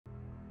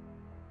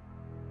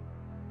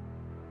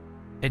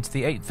It's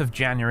the 8th of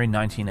January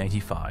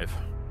 1985,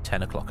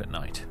 10 o'clock at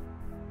night.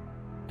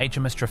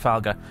 HMS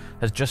Trafalgar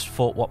has just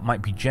fought what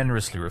might be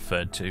generously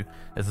referred to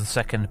as the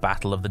Second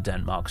Battle of the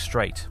Denmark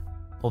Strait,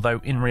 although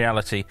in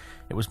reality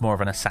it was more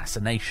of an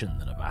assassination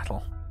than a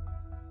battle.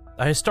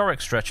 A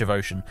historic stretch of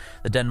ocean,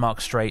 the Denmark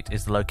Strait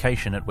is the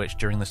location at which,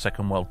 during the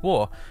Second World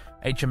War,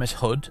 HMS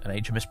Hood and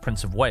HMS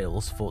Prince of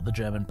Wales fought the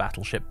German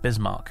battleship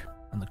Bismarck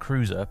and the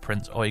cruiser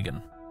Prince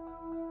Eugen.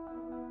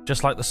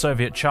 Just like the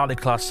Soviet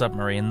Charlie-class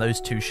submarine, those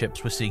two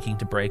ships were seeking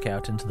to break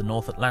out into the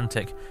North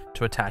Atlantic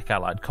to attack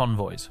Allied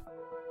convoys.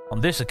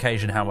 On this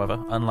occasion, however,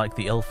 unlike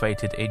the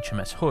ill-fated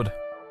HMS Hood,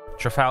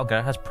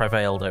 Trafalgar has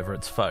prevailed over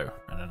its foe,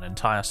 and an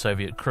entire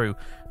Soviet crew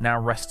now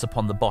rests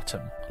upon the bottom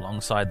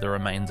alongside the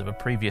remains of a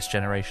previous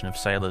generation of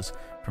sailors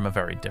from a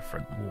very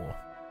different war.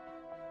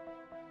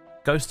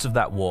 Ghosts of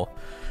that war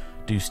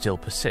do still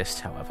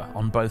persist, however,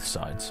 on both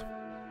sides.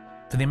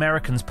 For the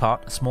Americans'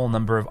 part, a small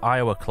number of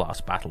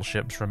Iowa-class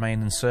battleships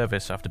remain in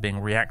service after being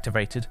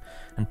reactivated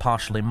and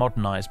partially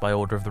modernized by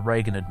order of the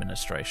Reagan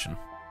administration.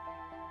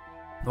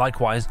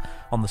 Likewise,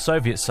 on the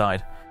Soviet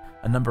side,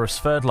 a number of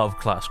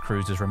Sverdlov-class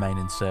cruisers remain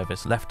in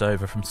service, left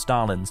over from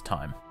Stalin's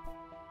time.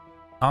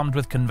 Armed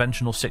with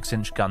conventional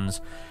 6-inch guns,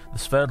 the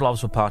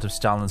Sverdlovs were part of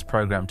Stalin's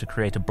program to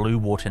create a blue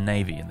water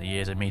navy in the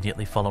years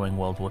immediately following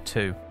World War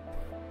II.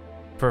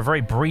 For a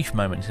very brief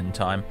moment in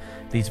time,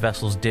 these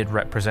vessels did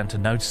represent a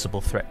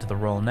noticeable threat to the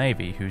Royal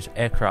Navy, whose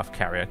aircraft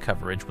carrier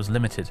coverage was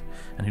limited,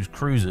 and whose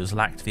cruisers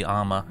lacked the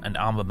armour and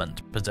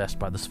armament possessed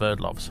by the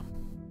Sverdlovs.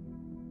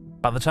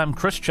 By the time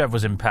Khrushchev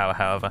was in power,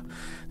 however,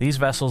 these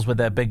vessels with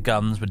their big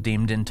guns were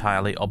deemed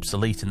entirely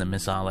obsolete in the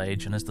missile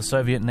age, and as the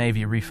Soviet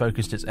Navy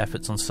refocused its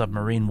efforts on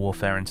submarine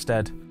warfare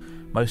instead,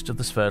 most of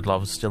the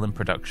Sverdlovs still in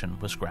production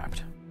were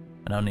scrapped,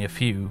 and only a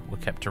few were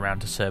kept around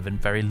to serve in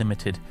very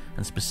limited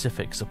and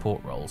specific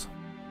support roles.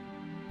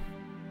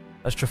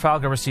 As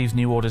Trafalgar receives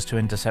new orders to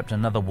intercept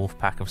another wolf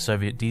pack of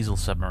Soviet diesel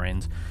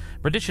submarines,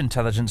 British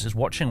intelligence is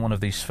watching one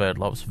of these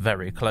Sverdlovs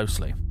very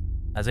closely,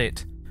 as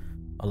it,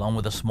 along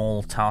with a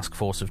small task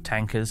force of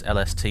tankers,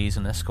 LSTs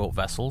and escort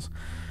vessels,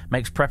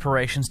 makes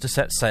preparations to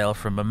set sail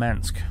from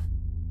Murmansk.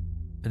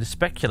 It is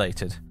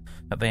speculated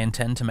that they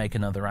intend to make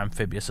another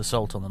amphibious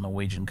assault on the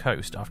Norwegian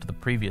coast after the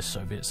previous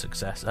Soviet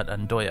success at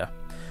Andoya,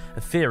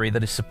 a theory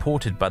that is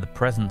supported by the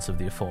presence of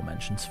the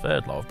aforementioned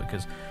Sverdlov,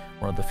 because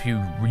one of the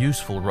few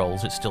useful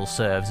roles it still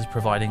serves is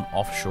providing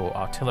offshore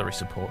artillery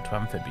support to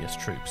amphibious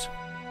troops.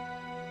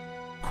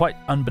 Quite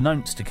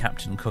unbeknownst to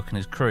Captain Cook and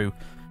his crew,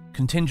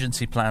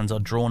 contingency plans are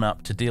drawn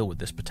up to deal with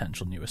this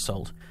potential new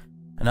assault,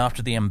 and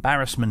after the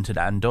embarrassment at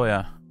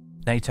Andoya,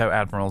 NATO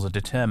admirals are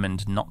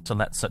determined not to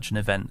let such an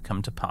event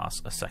come to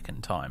pass a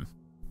second time.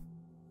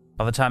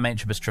 By the time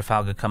HMS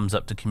Trafalgar comes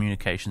up to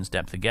communications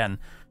depth again,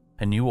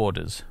 her new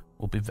orders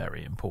will be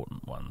very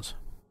important ones.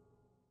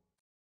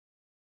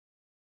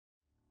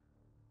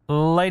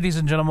 Ladies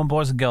and gentlemen,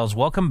 boys and girls,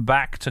 welcome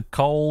back to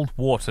Cold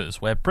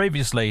Waters, where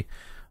previously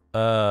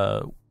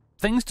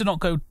things did not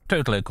go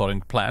totally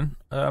according to plan.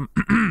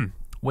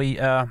 We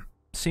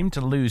seemed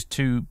to lose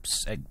two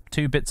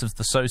bits of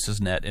the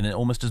SOSA's net in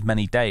almost as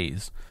many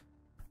days,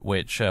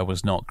 which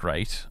was not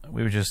great.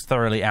 We were just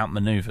thoroughly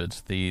outmaneuvered.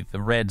 The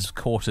Reds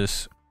caught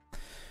us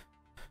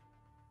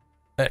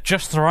at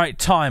just the right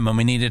time when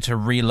we needed to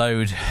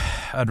reload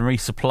and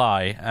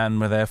resupply,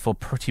 and were therefore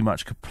pretty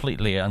much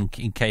completely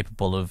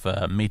incapable of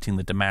meeting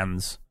the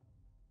demands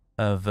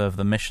of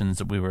the missions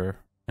that we were,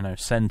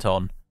 sent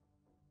on.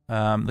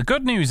 The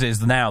good news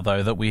is now,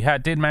 though, that we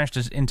did manage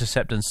to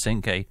intercept and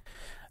sink a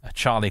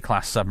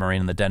Charlie-class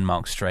submarine in the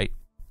Denmark Strait.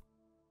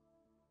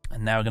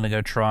 And now we're going to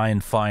go try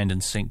and find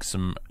and sink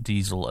some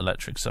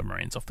diesel-electric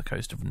submarines off the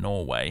coast of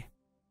Norway.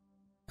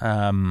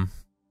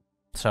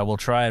 So we'll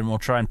try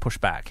and push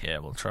back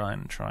here. We'll try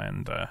and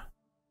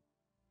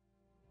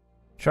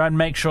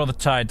make sure the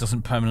tide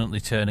doesn't permanently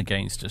turn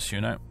against us,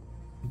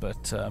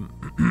 But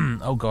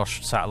oh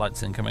gosh,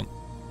 satellites incoming.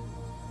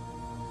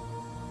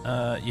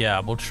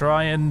 Yeah, we'll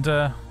try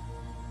and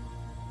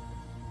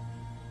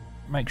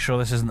make sure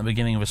this isn't the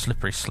beginning of a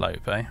slippery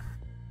slope, eh?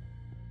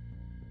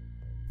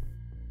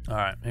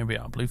 Alright, here we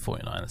are, Blue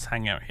 49. Let's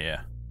hang out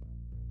here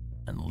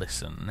and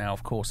listen. Now,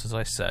 of course, as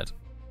I said,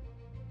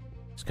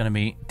 it's going to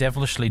be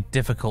devilishly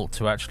difficult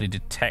to actually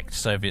detect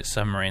Soviet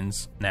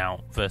submarines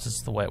now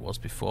versus the way it was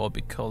before,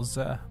 because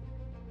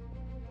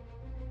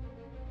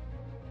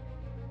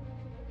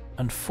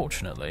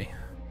unfortunately,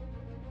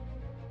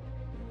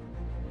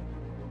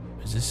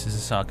 is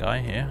this our guy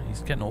here?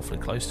 He's getting awfully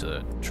close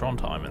to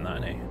Trondheim in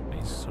that, isn't he?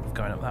 He's sort of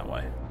going up that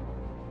way.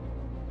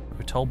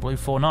 We're told Blue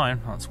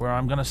 49. That's where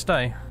I'm going to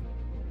stay.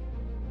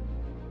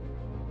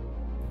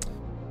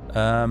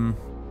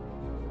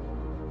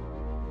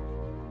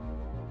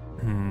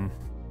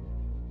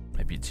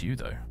 Maybe it's you,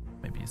 though.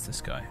 Maybe it's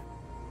this guy.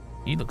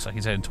 He looks like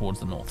he's heading towards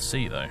the North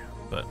Sea, though.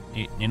 But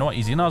you know what?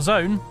 He's in our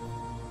zone.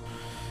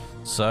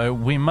 So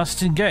we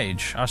must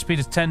engage. Our speed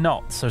is 10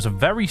 knots. There's a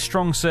very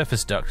strong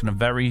surface duct and a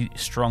very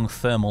strong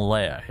thermal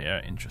layer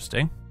here.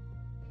 Interesting.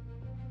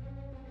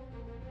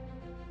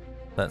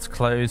 That's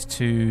close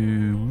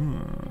to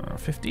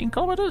 15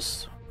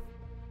 kilometers.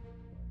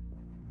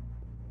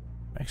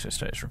 Exo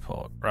status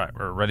report. Right,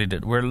 we're ready to.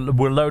 We're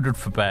loaded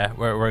for bear.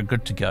 We're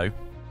good to go.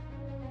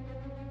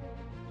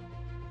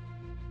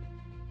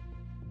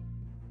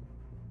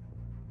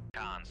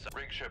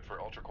 Rig ship for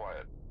ultra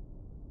quiet.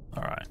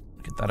 All right,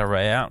 get that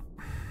array out.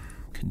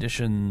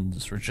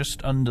 Conditions. We're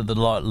just under the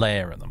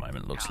layer at the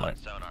moment. Looks like.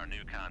 Sonar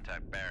new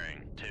contact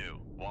bearing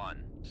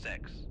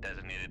 216.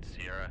 Designated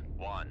Sierra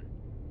 1.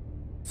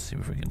 Let's see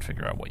if we can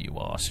figure out what you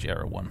are,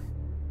 Sierra 1.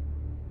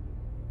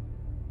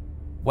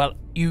 Well,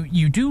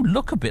 you do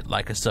look a bit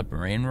like a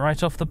submarine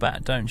right off the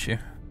bat, don't you?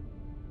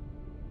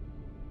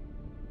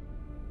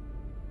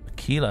 A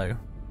kilo.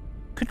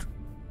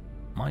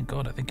 My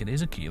God, I think it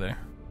is a kilo.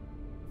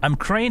 I'm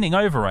craning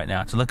over right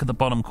now to look at the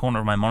bottom corner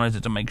of my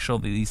monitor to make sure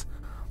that these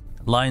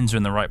lines are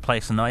in the right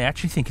place, and I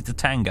actually think it's a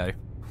tango.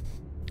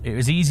 It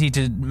was easy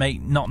to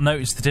not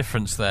notice the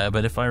difference there,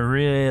 but if I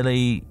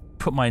really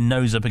put my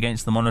nose up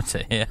against the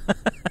monitor here,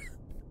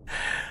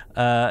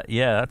 yeah,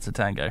 that's a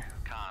tango.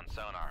 Con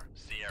sonar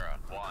Sierra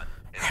 1.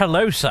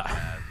 Hello, sir.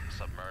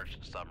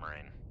 Submerged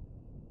submarine.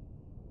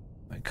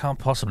 It can't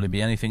possibly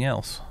be anything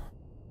else.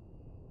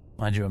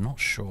 Mind you, I'm not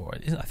sure.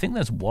 I think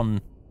there's one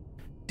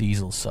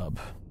diesel sub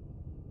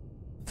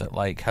that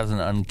like has an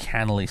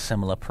uncannily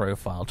similar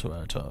profile to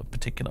a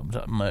particular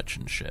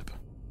merchant ship.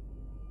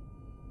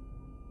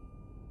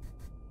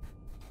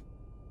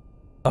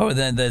 Oh, and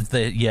then there's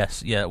the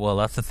yeah. Well,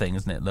 that's the thing,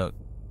 isn't it? Look,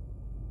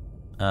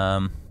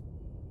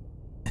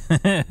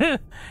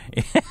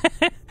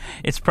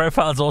 its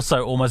profile is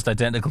also almost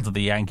identical to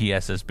the Yankee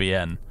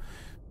SSBN,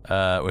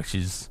 which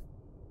is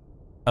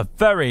a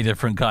very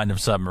different kind of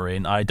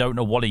submarine. I don't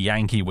know what a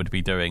Yankee would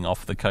be doing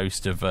off the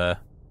coast of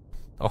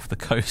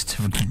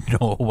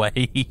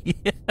Norway.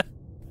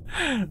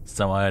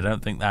 So I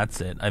don't think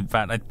that's it. In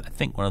fact, I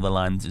think one of the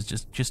lines is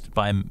just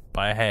by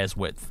a hair's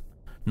width,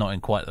 not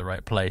in quite the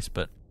right place,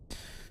 but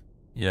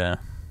yeah.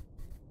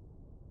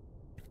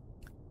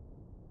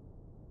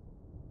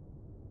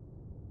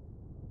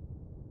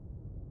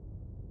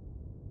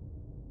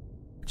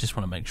 I just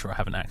want to make sure I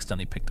haven't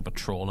accidentally picked up a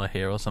trawler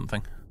here or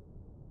something.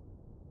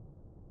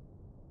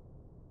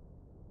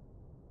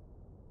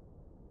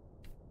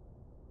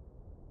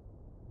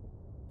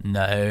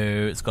 No,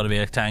 it's got to be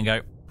a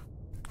tango.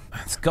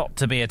 It's got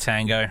to be a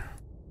tango.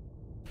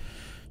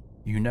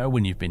 You know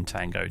when you've been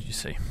tangoed, you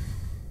see.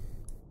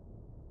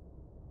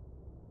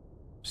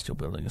 Still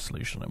building a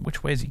solution.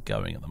 Which way is he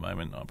going at the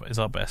moment? Is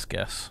our best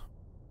guess.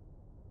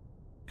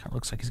 Kind of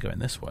looks like he's going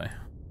this way.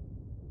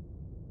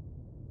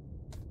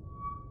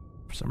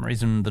 For some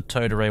reason, the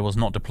towed array was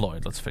not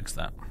deployed. Let's fix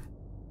that.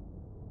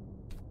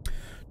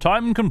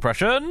 Time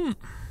compression!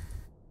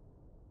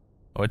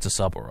 Oh, it's a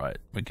sub, alright.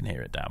 We can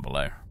hear it down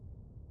below.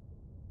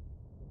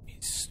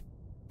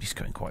 He's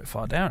going quite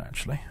far down,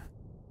 actually.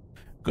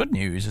 Good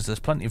news is there's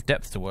plenty of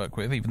depth to work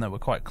with, even though we're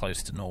quite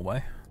close to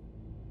Norway.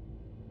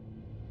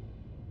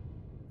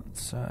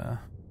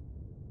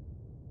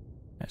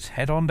 Let's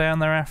head on down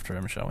there after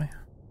him, shall we?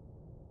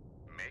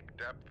 Make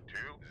depth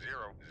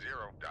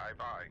 200, dive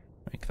I.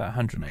 Make that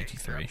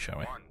 183, shall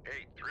we?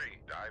 183,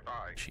 dive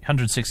I.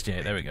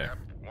 168, there we go. Depth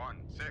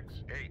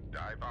 168,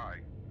 dive I.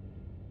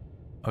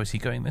 Oh, is he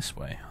going this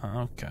way?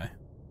 Oh, okay.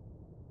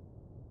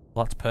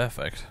 Well, that's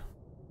perfect.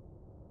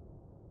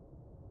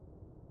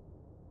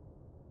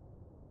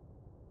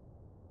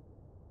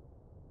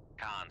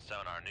 Con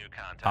sonar new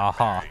contact.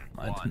 Aha.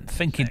 I didn't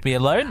think he'd be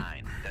alone.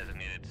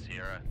 Designated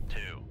Sierra 2.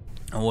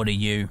 And what are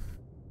you?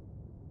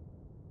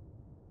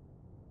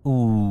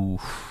 Ooh.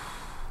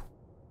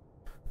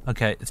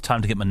 Okay, it's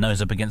time to get my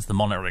nose up against the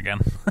monitor again.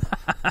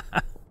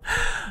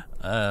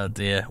 Oh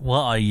dear.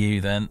 What are you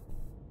then?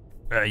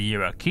 Are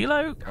you a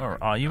kilo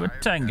or are you a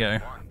tango?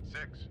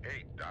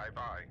 168, dive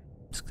I.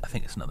 I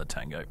think it's another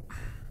tango.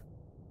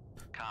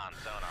 Con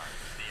sonar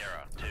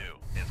Sierra 2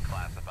 is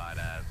classified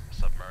as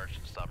submerged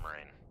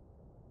submarine.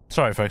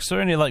 Sorry, folks. Is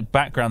there any like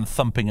background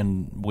thumping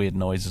and weird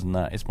noises and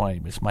that? It's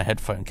my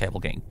headphone cable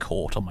getting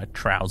caught on my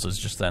trousers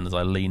just then as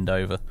I leaned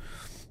over.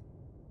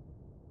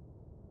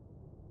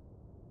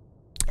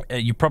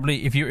 You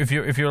probably, if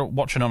you're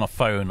watching on a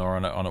phone or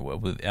on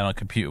a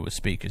computer with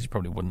speakers, you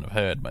probably wouldn't have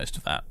heard most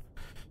of that.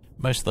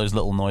 Most of those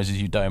little noises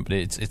you don't, but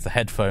it's the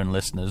headphone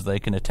listeners. They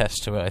can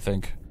attest to it. I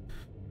think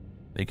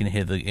they can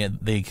hear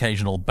the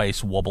occasional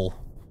bass wobble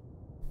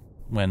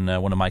when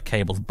one of my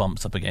cables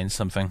bumps up against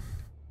something.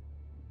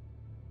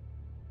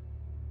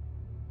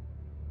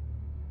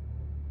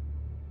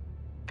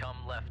 Come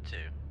left to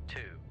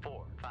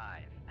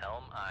 245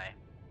 helm I.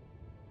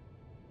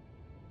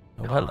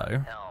 Oh,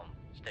 hello. Helm,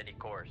 steady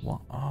course.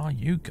 What are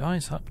you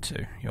guys up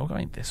to? You're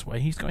going this way.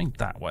 He's going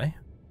that way.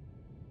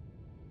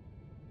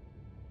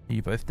 Are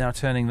you both now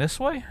turning this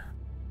way?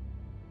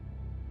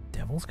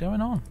 Devil's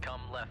going on.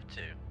 Come left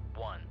to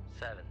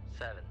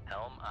 177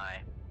 helm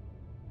I.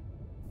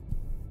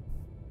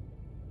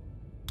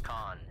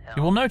 Con helm.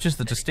 You will notice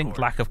the steady distinct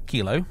course. lack of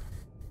kilo.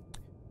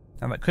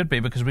 And that could be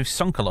because we've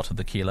sunk a lot of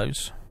the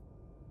kilos.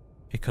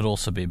 It could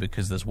also be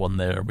because there's one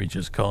there and we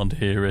just can't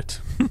hear it.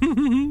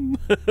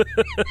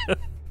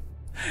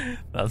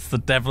 That's the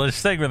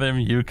devilish thing with him.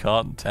 You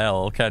can't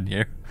tell, can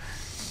you?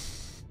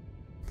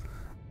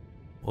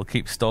 We'll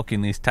keep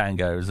stalking these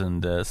tangos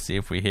and see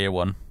if we hear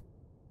one.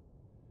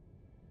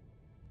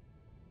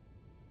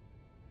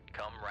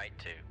 Come right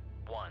to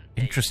 1.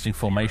 Interesting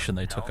formation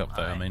they took up,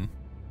 though. I mean,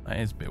 that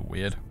is a bit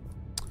weird.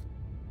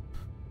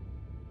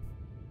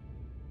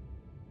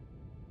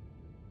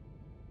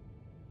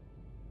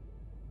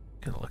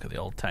 Get a look at the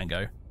old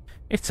Tango.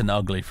 It's an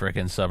ugly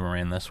freaking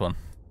submarine, this one.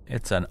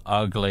 It's an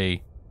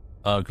ugly,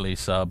 ugly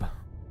sub.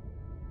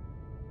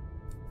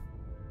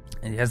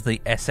 It has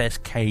the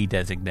SSK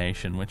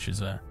designation, which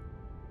is a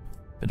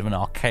bit of an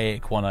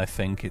archaic one, I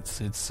think.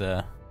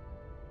 I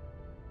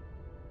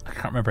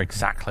can't remember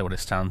exactly what it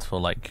stands for,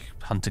 like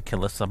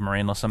hunter-killer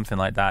submarine or something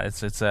like that.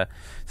 It's a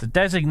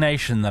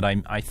designation that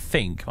I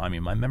think, I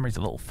mean, my memory's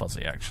a little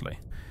fuzzy actually,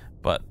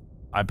 but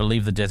I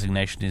believe the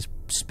designation is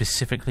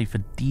specifically for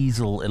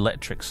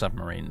diesel-electric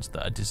submarines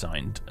that are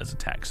designed as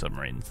attack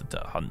submarines that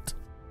hunt,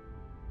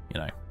 you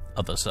know,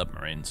 other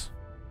submarines.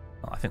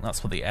 I think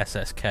that's what the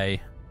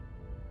SSK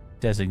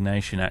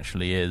designation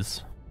actually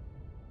is.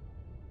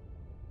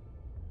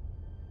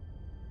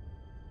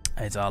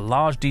 It's a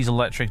large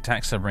diesel-electric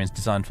attack submarines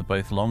designed for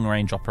both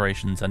long-range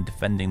operations and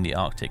defending the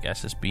Arctic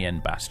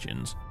SSBN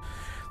bastions.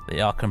 They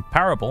are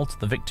comparable to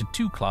the Victor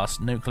II class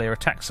nuclear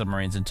attack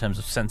submarines in terms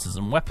of sensors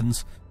and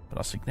weapons, but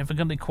are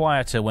significantly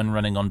quieter when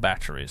running on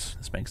batteries.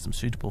 This makes them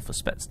suitable for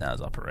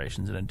Spetsnaz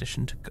operations in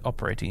addition to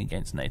operating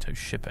against NATO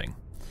shipping,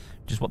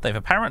 which is what they've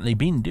apparently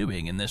been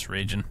doing in this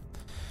region.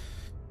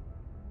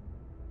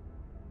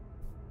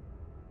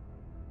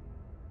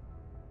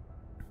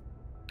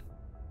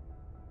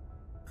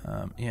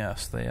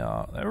 Yes, they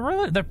are.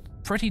 They're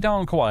pretty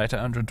darn quiet at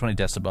 120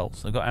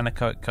 decibels. They've got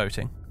anechoic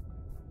coating.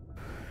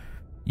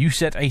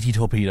 USET 80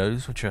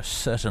 torpedoes, which are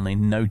certainly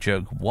no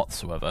joke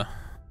whatsoever.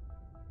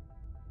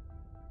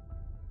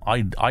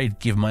 I'd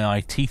give my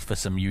eye teeth for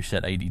some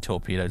USET 80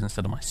 torpedoes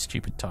instead of my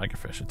stupid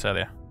Tigerfish, I tell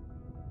you.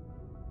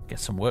 Get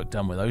some work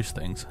done with those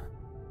things.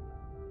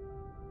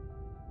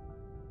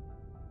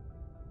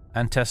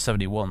 And Test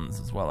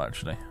 71s as well,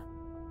 actually.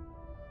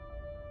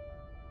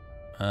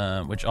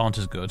 Which aren't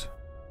as good,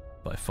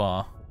 by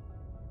far.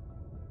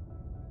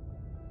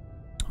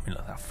 I mean,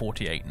 look, they're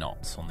 48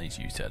 knots on these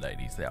USET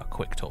 80s. They are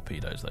quick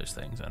torpedoes, those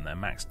things, and their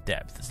max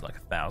depth is like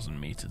 1,000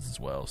 meters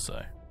as well,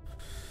 so...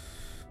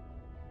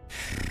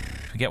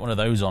 If we get one of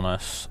those on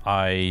us,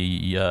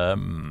 I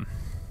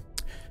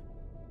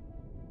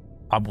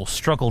will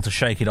struggle to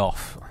shake it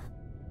off.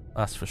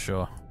 That's for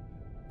sure.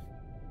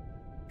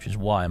 Which is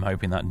why I'm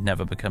hoping that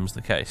never becomes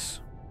the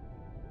case.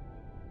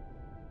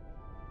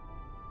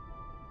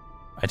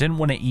 I didn't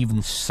want to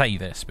even say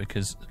this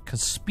because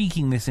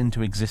speaking this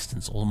into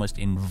existence almost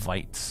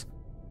invites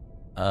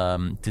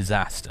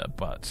disaster,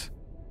 but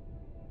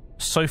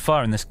so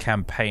far in this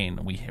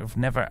campaign, we have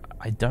never,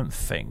 I don't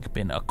think,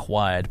 been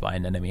acquired by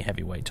an enemy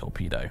heavyweight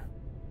torpedo.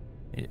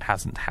 It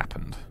hasn't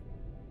happened.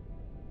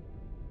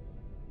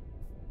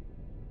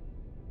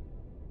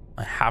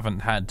 I haven't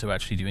had to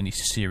actually do any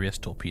serious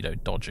torpedo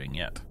dodging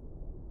yet.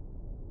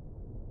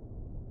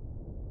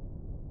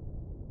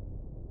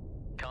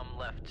 Come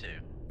left to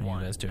You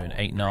guys doing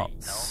 8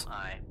 knots.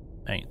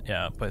 8,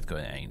 yeah, both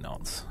going 8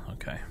 knots.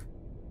 Okay.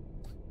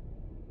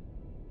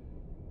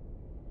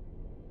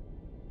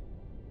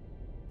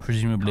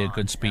 Presumably a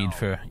good speed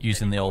for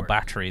using the old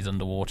batteries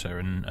underwater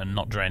and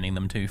not draining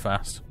them too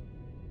fast.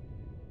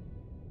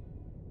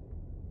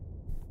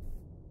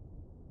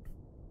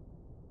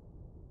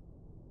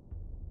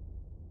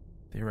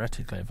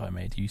 Theoretically, if I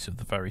made use of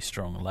the very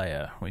strong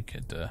layer, we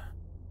could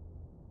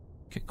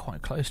get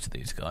quite close to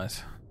these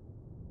guys.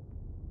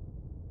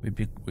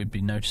 We'd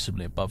be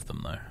noticeably above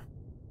them, though.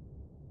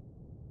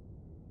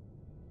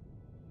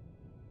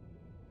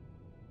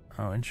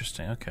 Oh,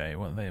 interesting. Okay,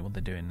 what are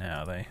they doing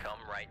now? They come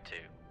right to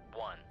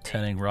 1.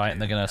 Turning right,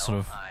 and they're going to sort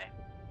of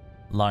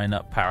line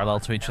up parallel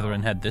to each other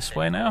and head this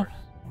way now?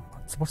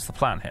 What's the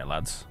plan here,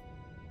 lads?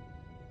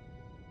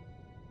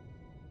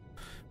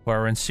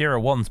 We're in Sierra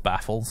 1's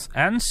baffles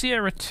and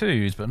Sierra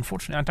 2's, but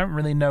unfortunately I don't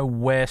really know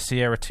where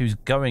Sierra 2's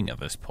going at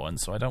this point,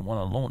 so I don't want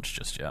to launch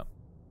just yet.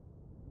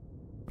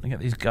 I'm going to get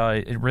these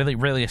guys,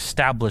 really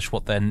establish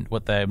what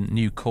their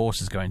new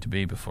course is going to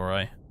be before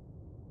I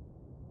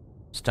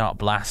start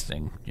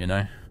blasting, you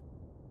know?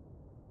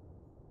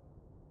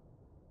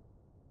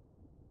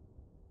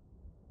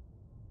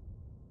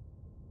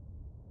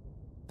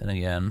 Then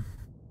again,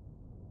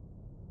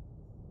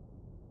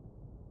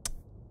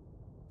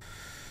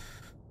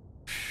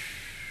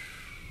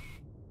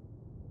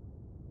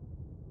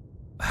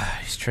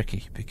 it's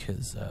tricky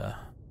because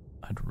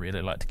I'd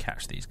really like to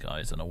catch these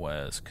guys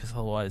unawares, because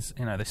otherwise,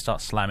 you know, they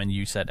start slamming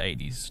USET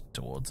 80s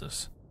towards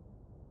us.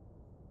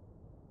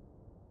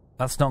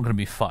 That's not going to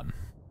be fun.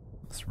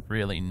 That's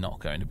really not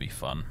going to be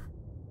fun.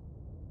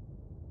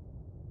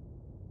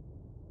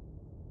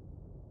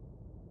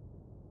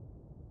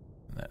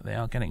 They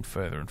are getting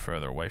further and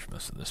further away from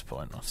us at this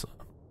point.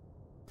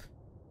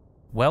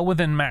 Well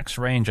within max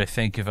range, I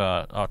think, of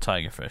our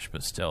Tigerfish,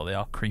 but still, they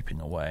are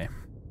creeping away.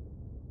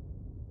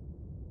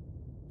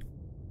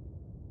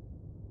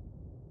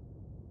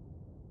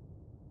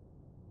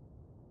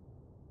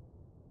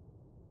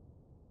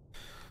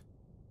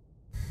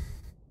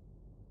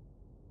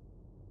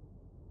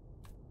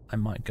 I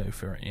might go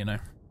for it, you know.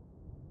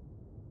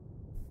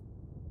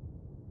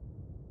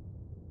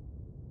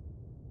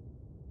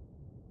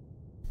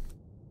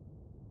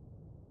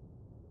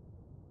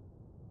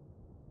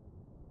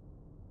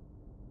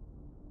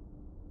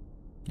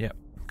 Yep,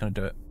 gonna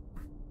do it.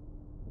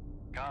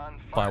 Con,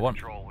 Fire one.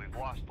 control, we've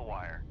lost the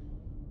wire.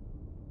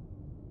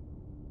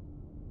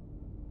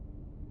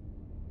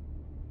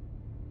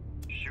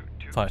 Shoot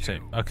 2. Fire 2.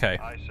 Okay.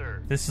 Aye,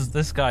 sir.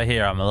 This guy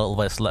here I'm a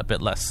little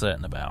bit less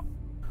certain about.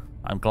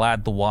 I'm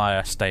glad the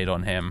wire stayed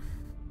on him.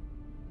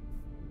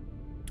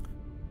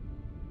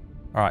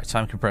 Alright,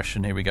 time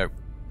compression, here we go.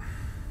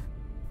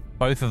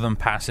 Both of them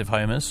passive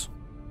homers.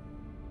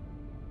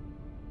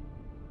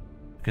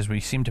 Because we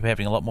seem to be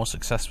having a lot more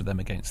success with them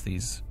against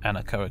these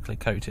anechoically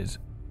coated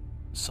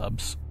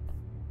subs.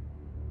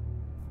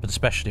 But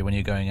especially when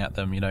you're going at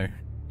them, you know,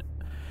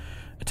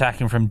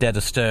 attacking from dead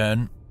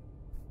astern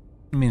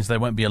means they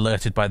won't be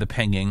alerted by the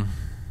pinging.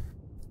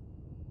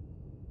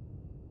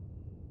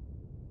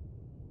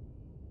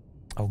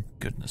 Oh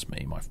goodness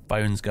me, my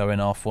phone's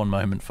going off. One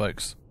moment,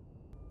 folks.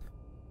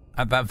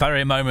 At that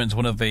very moment,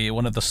 one of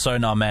the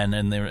sonar men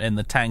in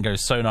the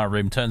Tango's sonar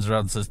room turns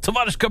around and says,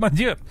 "Tavarish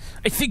Commandeer,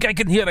 I think I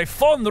can hear a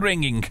phone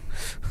ringing."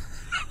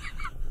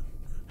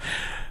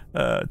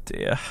 Oh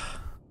dear.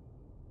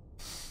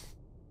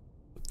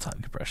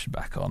 Time compression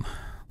back on.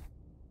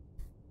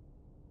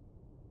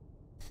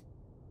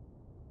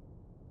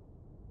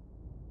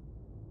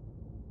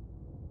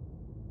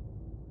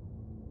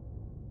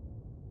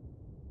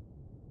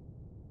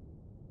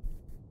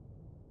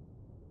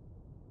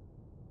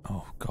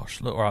 Oh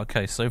gosh, look,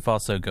 okay, so far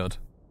so good.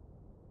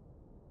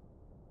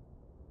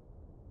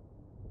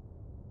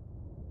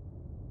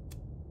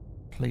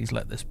 Please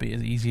let this be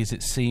as easy as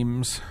it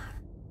seems.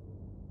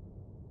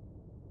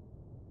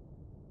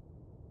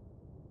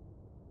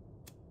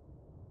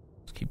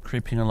 Just keep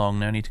creeping along,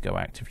 no need to go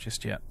active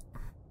just yet.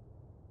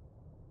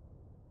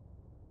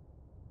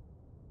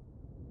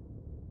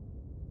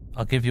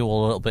 I'll give you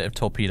all a little bit of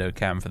torpedo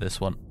cam for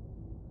this one.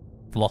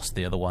 I've lost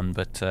the other one,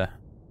 but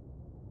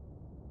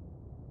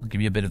I'll give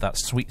you a bit of that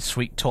sweet,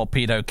 sweet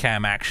torpedo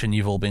cam action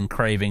you've all been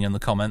craving in the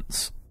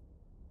comments.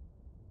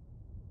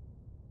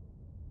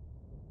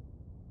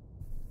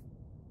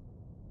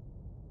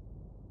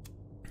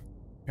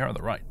 We're at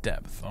the right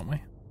depth, aren't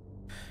we?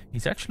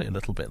 He's actually a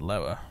little bit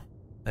lower.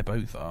 They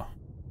both are.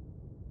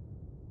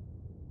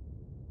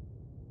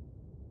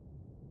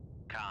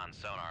 Con,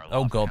 sonar,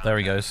 Oh lost god, there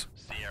he contact.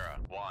 goes. Sierra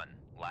 1,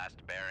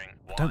 last bearing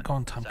 1. Don't go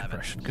on time 7,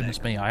 compression. 6,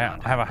 Goodness me, I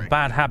have a contact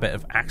bad habit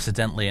of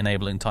accidentally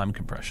enabling time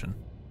compression.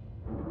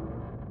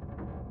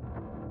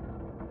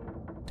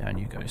 Down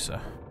you go,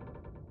 sir.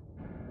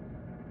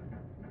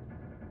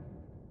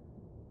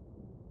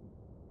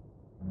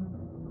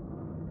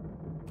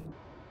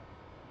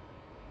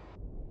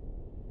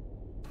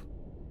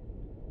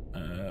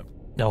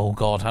 Oh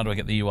god, how do I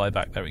get the UI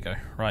back? There we go.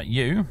 Right,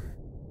 you.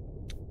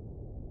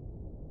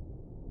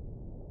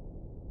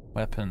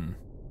 Weapon.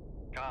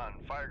 Con,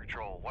 fire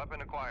control,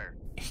 weapon acquired.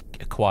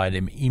 Acquired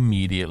him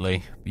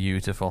immediately.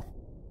 Beautiful.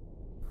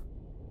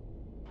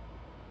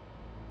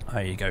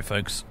 There you go,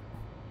 folks.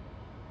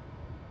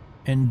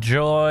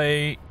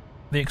 Enjoy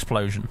the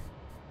explosion.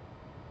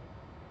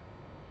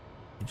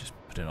 You just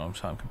put it on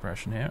time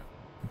compression here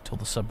until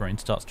the submarine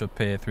starts to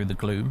appear through the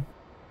gloom.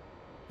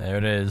 There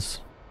it is.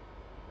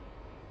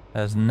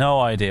 Has no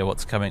idea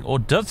what's coming. Or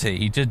does he?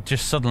 He did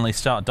just suddenly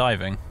start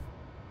diving.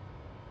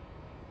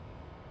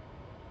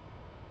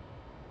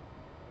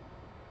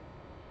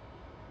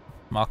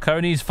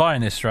 Marconi's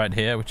finest right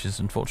here, which is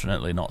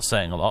unfortunately not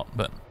saying a lot,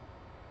 but...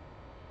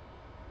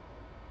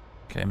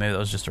 Okay, maybe that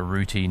was just a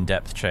routine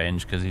depth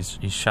change, because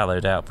he's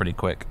shallowed out pretty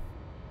quick.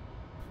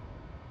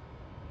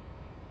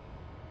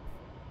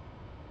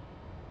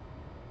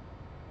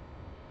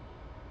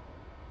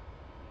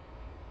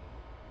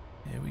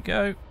 Here we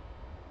go.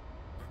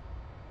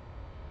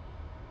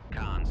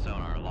 Con,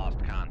 sonar,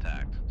 lost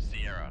contact.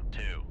 Sierra 2,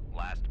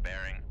 last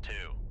bearing 2,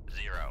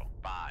 0,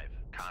 5.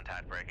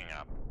 Contact breaking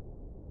up.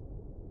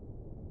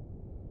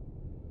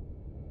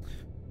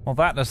 Well,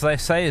 that, as they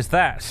say, is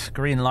that.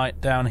 Green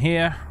light down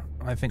here.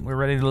 I think we're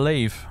ready to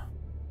leave.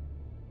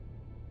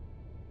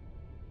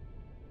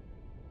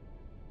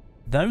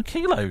 No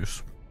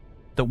kilos.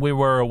 That we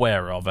were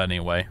aware of,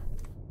 anyway.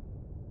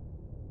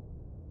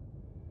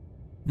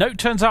 No,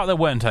 turns out there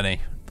weren't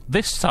any.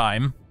 This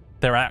time,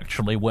 there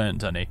actually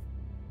weren't any.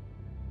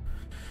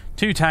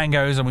 2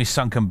 tangos and we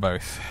sunk them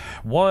both.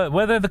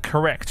 Were they the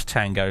correct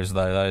tangos,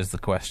 though? That is the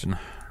question.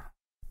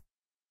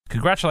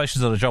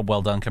 Congratulations on a job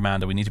well done,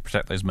 Commander. We need to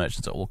protect those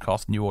merchants at all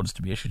costs. New orders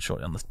to be issued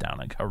shortly on this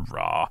downlink.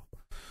 Hurrah.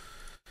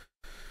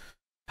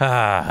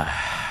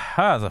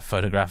 There's a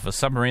photograph of a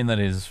submarine that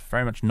is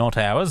very much not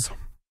ours.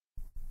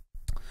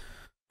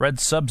 Red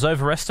subs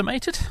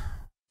overestimated.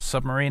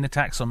 Submarine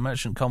attacks on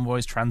merchant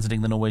convoys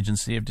transiting the Norwegian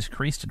Sea have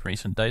decreased in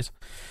recent days.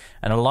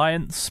 An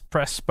Alliance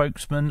press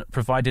spokesman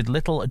provided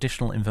little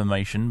additional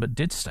information, but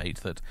did state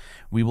that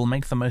we will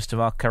make the most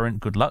of our current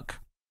good luck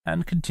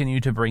and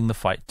continue to bring the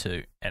fight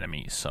to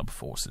enemy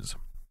sub-forces.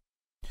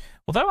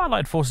 Although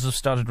Allied forces have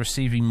started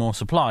receiving more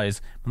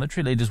supplies,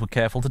 military leaders were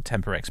careful to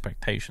temper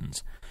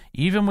expectations.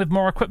 Even with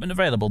more equipment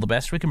available, the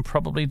best we can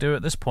probably do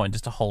at this point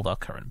is to hold our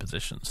current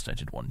position,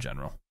 stated one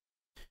general.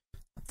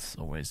 That's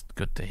always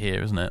good to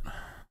hear, isn't it?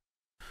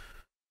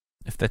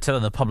 If they're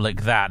telling the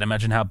public that,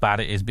 imagine how bad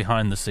it is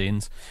behind the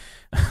scenes.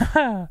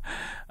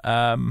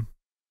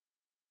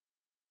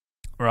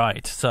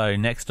 Right, so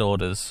next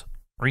orders.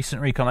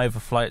 Recent recon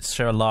overflights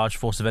show a large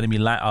force of enemy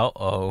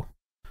landing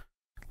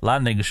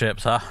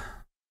ships, huh?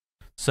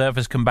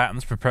 Surface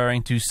combatants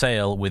preparing to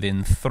sail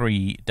within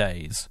 3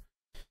 days.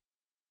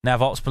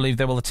 Navops believe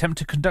they will attempt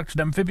to conduct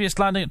an amphibious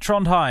landing at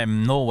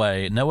Trondheim,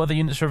 Norway. No other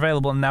units are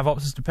available, and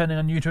Navops is depending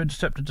on you to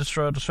intercept and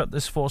destroy or disrupt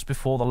this force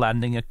before the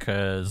landing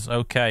occurs.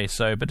 Okay,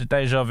 so a bit of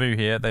deja vu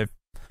here. They're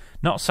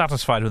not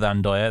satisfied with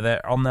Andoya.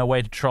 They're on their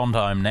way to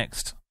Trondheim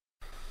next.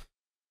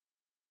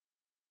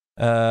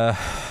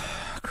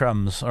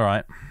 Crumbs. All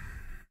right.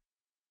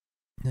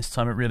 This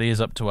time it really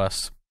is up to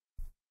us.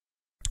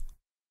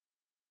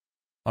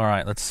 All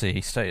right, let's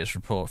see. Status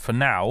report. For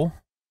now,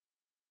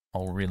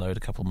 I'll reload a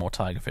couple more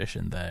tigerfish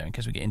in there in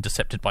case we get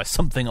intercepted by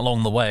something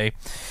along the way.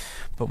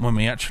 But when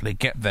we actually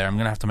get there, I'm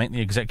going to have to make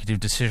the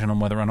executive decision on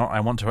whether or not I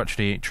want to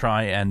actually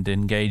try and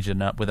engage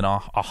with a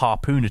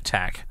harpoon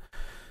attack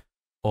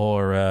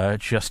or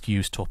just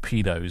use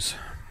torpedoes.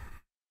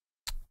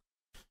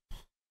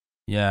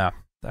 Yeah,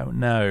 don't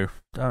know.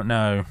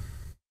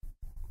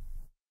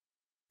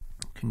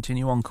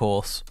 Continue on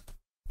course.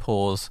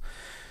 Pause.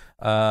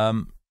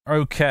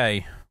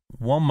 Okay,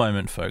 one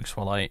moment, folks,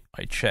 while I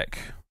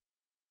check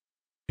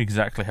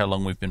exactly how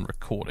long we've been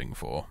recording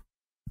for.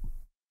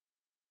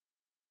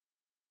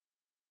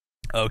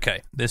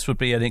 Okay, this would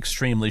be an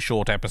extremely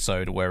short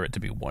episode were it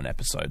to be one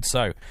episode.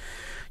 So,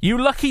 you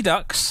lucky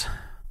ducks,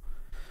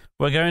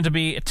 we're going to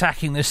be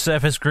attacking this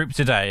surface group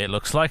today, it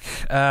looks like.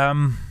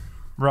 Right.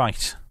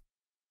 Let's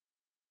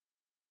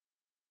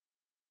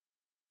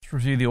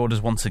review the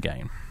orders once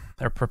again.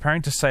 They're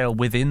preparing to sail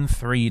within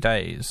 3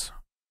 days.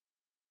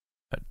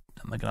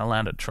 And they're going to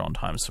land at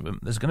Trondheim, so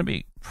there's going to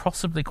be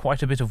possibly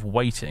quite a bit of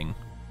waiting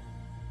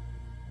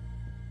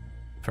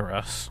for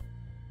us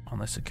on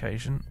this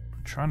occasion.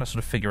 I'm trying to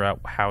sort of figure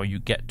out how you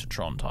get to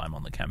Trondheim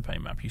on the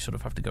campaign map. You sort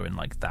of have to go in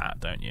like that,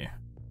 don't you?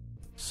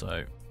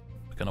 So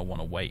we're going to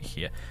want to wait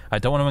here. I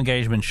don't want to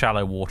engage them in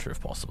shallow water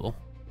if possible.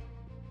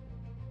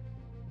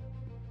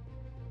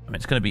 I mean,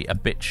 it's going to be a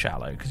bit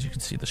shallow because you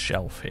can see the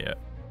shelf here.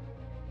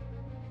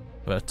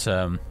 But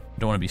don't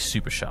want to be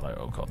super shallow.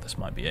 Oh god, this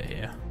might be it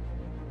here.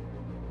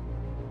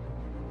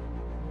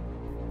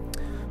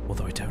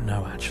 Although I don't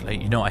know,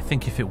 actually. You know, I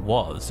think if it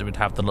was, it would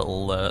have the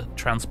little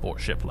transport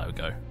ship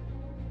logo.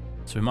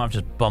 So we might have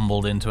just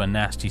bumbled into a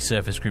nasty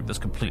surface group that's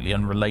completely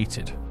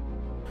unrelated.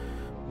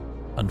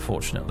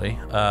 Unfortunately.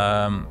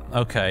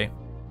 Okay.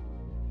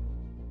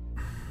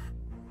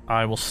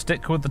 I will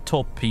stick with the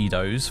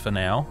torpedoes for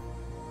now.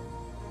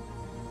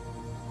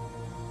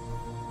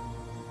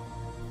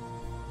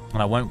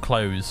 And I won't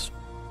close.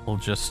 We'll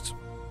just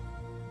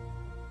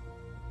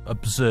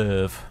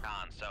observe.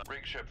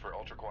 Rig ship for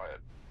ultra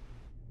quiet.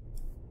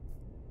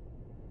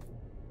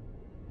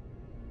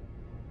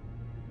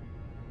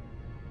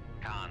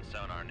 Con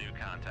sonar, new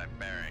contact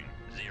bearing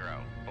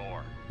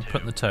 042.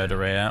 Put the towed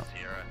array out.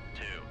 Sierra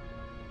 2.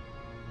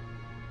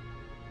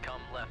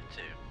 Come left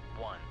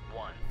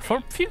 211.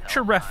 For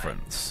future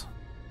reference,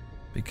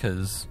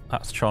 because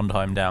that's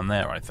Trondheim down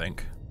there, I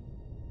think.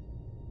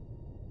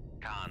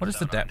 What is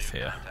the depth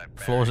here?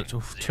 Floors at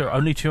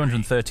only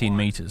 213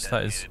 meters.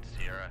 That is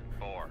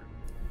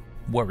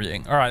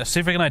worrying. Alright, let's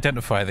see if we can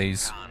identify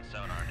these.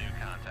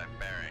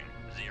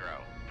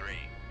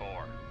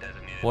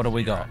 What do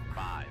we got?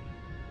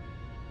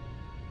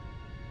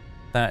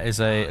 That is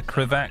a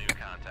Krivak.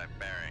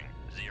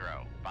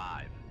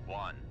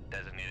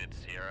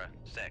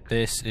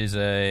 This is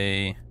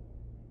a...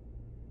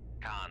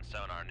 Con,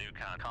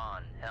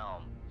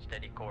 helm,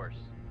 steady course.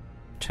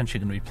 Potentially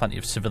going to be plenty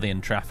of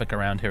civilian traffic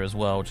around here as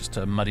well, just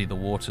to muddy the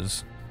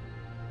waters.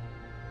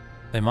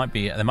 They might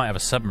have a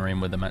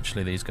submarine with them,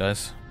 actually, these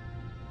guys.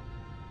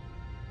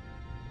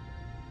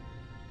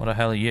 What the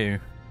hell are you?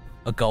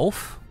 A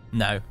Gulf?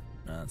 No,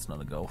 that's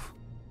not a Gulf.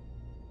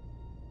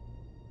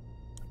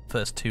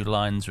 First two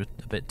lines were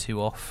a bit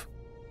too off.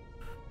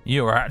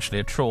 You are actually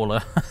a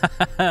trawler.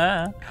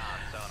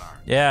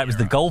 Yeah, it was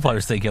the Gulf I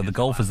was thinking of. The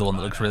Gulf is the one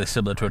that looks really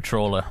similar to a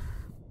trawler.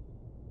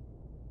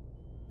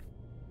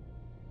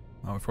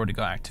 Oh, we've already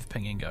got active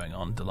pinging going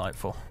on.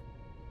 Delightful.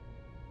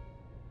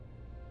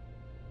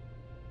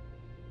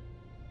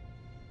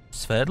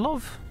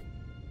 Sverdlov?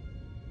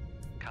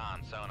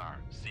 Con sonar,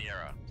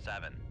 Sierra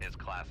 7 is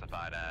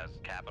classified as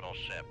capital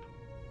ship.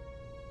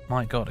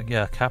 My god,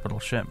 yeah, capital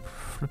ship.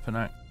 Flipping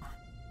out.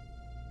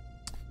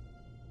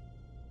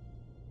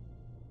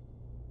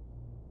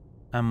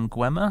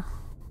 Gwema?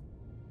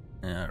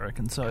 Yeah, I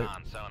reckon so.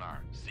 Con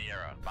sonar,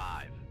 Sierra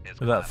 5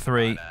 is About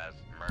 3. classified as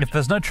If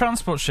there's no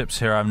transport ships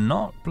here, I'm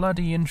not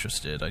bloody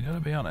interested, I gotta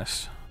be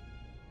honest.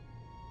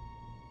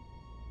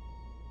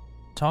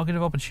 Target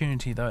of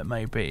opportunity though it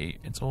may be,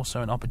 it's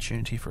also an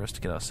opportunity for us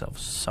to get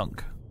ourselves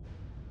sunk.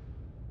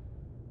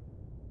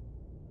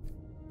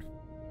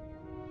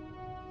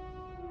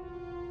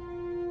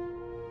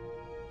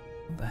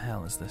 What the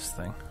hell is this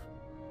thing?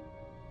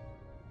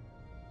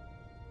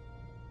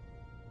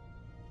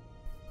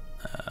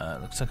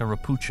 Looks like a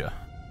Rapucha.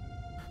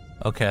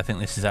 Okay, I think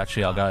this is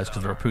actually our guys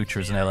because the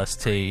Rapucha is an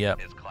LST.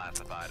 Yep. Is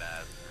classified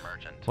as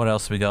merchant. What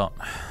else we got?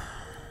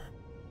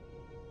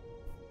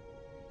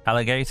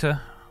 Alligator.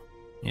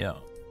 Yeah.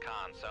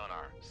 Con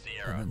sonar.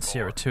 Sierra. And then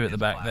Sierra 4 2 at the is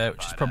back there, which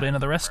is classified probably as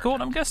another escort,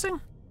 merchant. I'm guessing.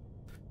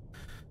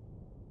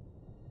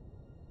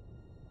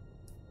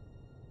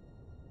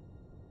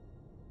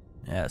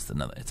 Yeah,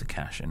 it's a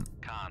cash-in.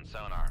 Con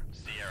sonar.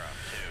 Sierra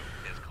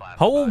 2 is classified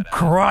Oh, as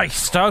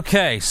Christ!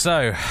 Okay,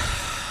 so...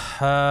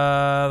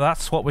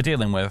 that's what we're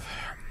dealing with.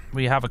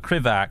 We have a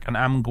Krivak, an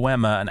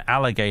Amguema, an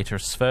Alligator,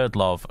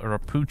 Sverdlov, a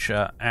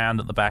Rapucha, and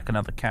at the back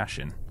another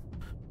cash-in.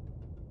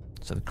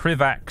 So the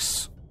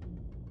Krivaks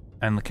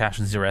and the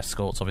cash-ins are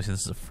escorts. Obviously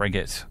this is a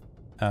frigate.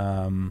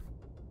 Rastra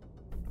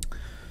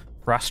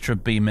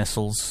B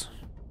missiles.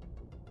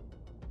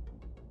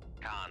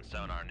 Con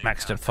sonar. new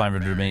Maxed up contact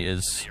 500 bearing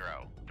meters.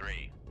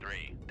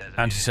 033. Designated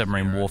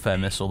Anti-submarine Sierra warfare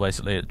 2. missile.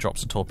 Basically, it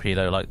drops a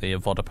torpedo like the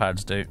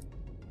Vodopads do.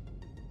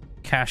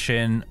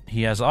 Cash-in.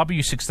 He has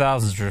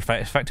RBU-6000s, which are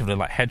effectively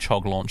like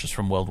hedgehog launchers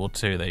from World War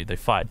II. They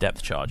fire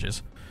depth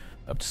charges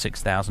up to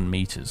 6,000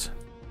 meters.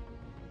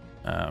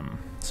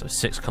 So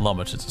 6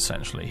 kilometers,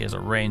 essentially. He has a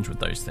range with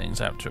those things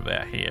out to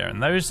about here.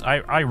 And those,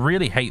 I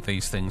really hate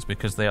these things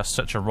because they are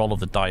such a roll of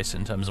the dice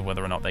in terms of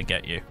whether or not they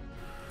get you.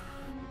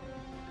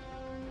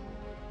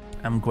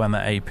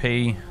 Amguema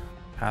AP,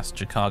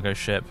 passenger cargo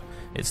ship.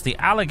 It's the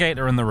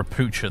Alligator and the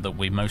Rapucha that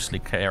we mostly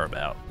care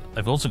about.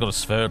 They've also got a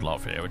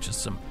Sverdlov here, which is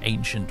some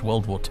ancient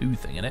World War II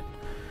thing in it.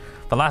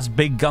 The last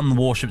big gun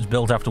warships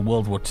built after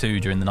World War II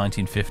during the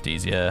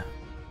 1950s, yeah.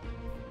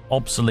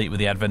 Obsolete with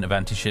the advent of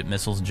anti-ship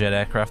missiles and jet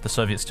aircraft, the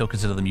Soviets still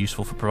consider them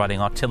useful for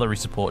providing artillery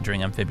support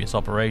during amphibious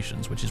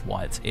operations, which is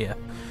why it's here.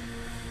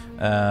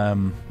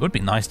 It would be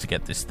nice to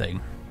get this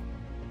thing.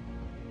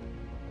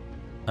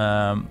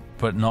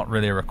 But not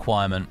really a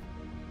requirement.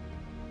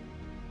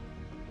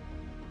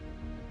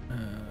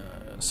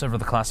 Several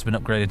of the classes have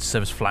been upgraded to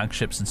service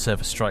flagships and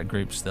surface strike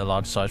groups, their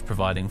large size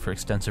providing for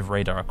extensive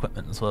radar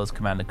equipment as well as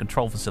command and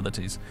control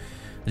facilities.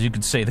 As you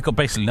can see, they've got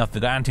basically nothing.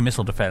 They've got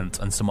anti-missile defense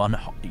and some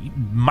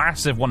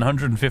massive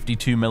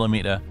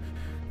 152mm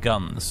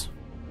guns.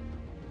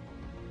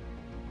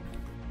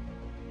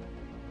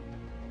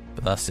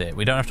 But that's it.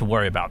 We don't have to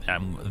worry about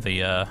not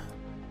the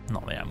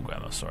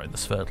Amguema, sorry, the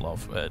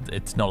Sverdlov.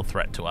 It's not a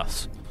threat to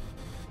us.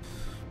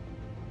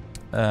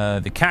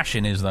 The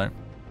cash-in is, though.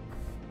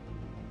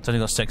 It's only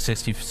got set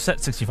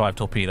 65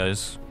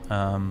 torpedoes,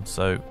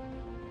 so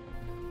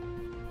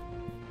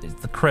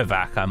it's the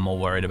Krivak I'm more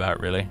worried about,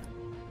 really.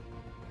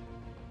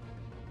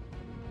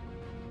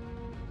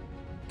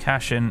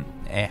 Cash-in,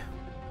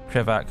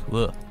 Krivak,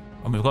 ugh.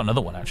 And we've got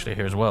another one actually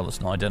here as well that's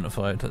not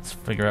identified. Let's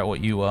figure out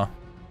what you are.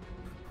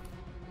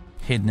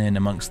 Hidden in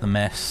amongst the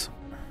mess.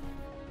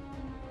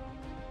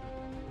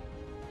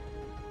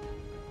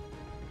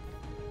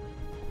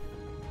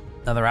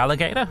 Another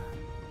Alligator?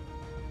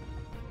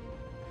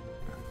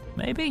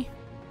 Maybe?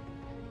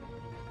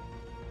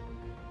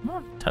 I'm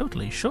not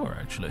totally sure,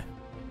 actually.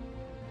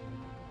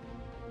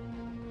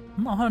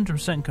 I'm not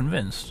 100%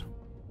 convinced.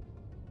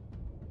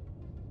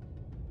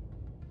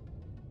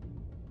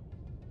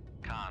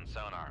 Con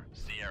sonar.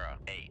 Sierra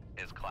 8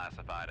 is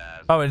classified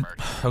as Oh,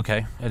 merchant.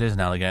 okay. It is an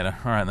Alligator.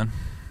 Alright then.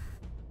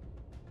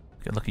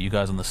 Good look at you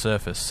guys on the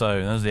surface.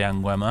 So, there's the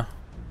Amguema.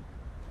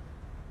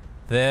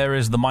 There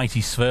is the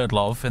mighty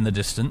Sverdlov in the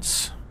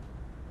distance.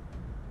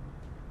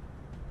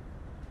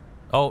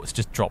 Oh, it's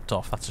just dropped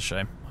off. That's a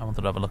shame. I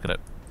wanted to have a look at it.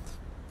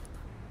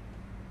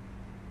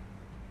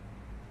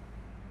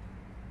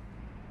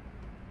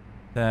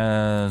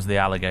 There's the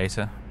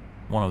Alligator.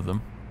 One of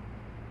them.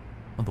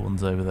 Other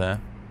one's over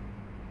there.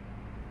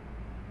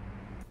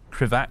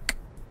 Krivak.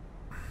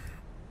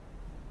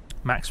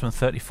 Maximum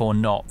 34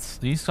 knots.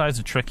 These guys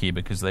are tricky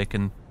because they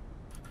can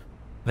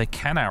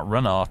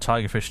outrun our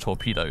Tigerfish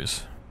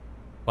torpedoes.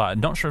 Well, I'm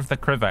not sure if the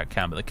Krivak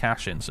can, but the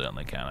cash-in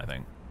certainly can, I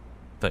think.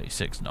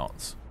 36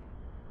 knots.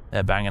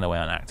 They're banging away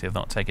on active,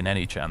 not taking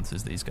any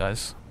chances, these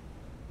guys.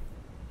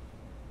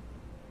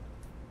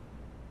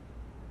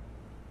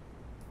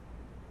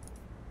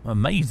 I'm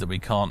amazed that we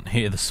can't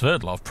hear the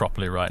Sverdlov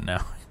properly right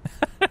now.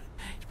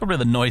 It's probably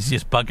the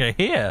noisiest bugger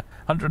here.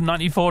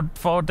 194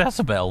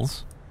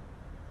 decibels.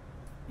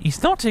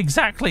 He's not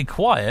exactly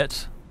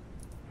quiet.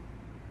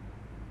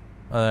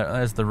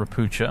 There's the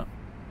Rapucha.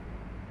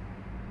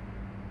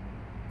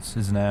 This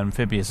is an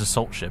amphibious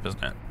assault ship,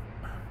 isn't it?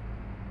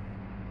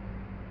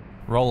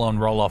 Roll-on,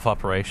 roll-off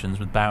operations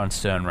with bow and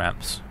stern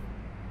ramps.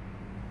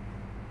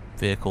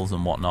 Vehicles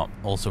and whatnot.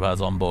 Also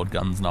has onboard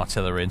guns and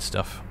artillery and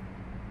stuff.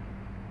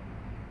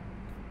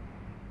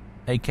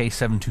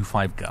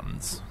 AK-725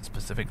 guns,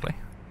 specifically.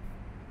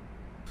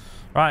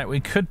 Right, we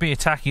could be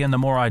attacking under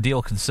more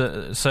ideal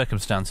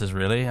circumstances,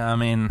 really. I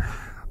mean,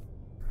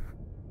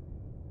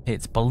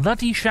 it's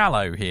bloody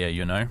shallow here,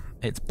 you know.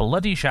 It's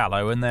bloody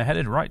shallow, and they're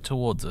headed right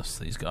towards us,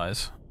 these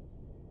guys.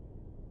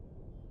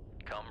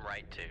 Come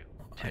right to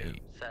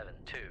Hey.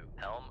 272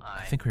 Helm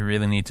I think we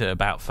really need to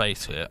about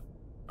face it.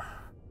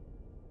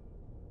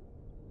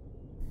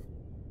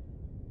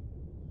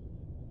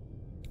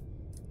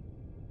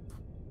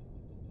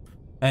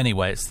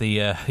 Anyway, it's the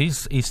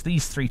it's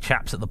these three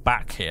chaps at the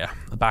back here,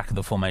 the back of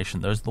the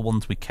formation. Those are the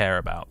ones we care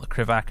about. The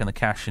Krivak and the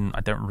Kashin,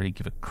 I don't really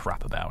give a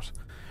crap about.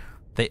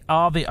 They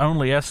are the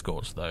only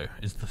escorts, though,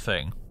 is the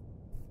thing.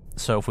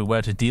 So if we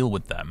were to deal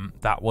with them,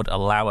 that would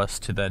allow us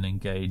to then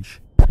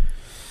engage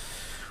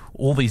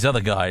all these other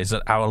guys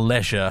at our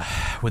leisure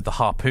with the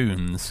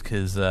harpoons,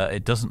 because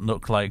it doesn't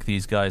look like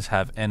these guys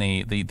have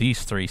any...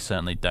 These three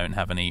certainly don't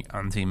have any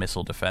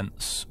anti-missile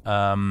defense.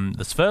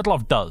 The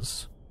Sverdlov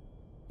does.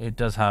 It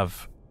does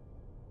have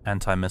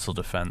anti-missile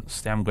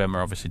defense. The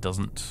Amgwemmer obviously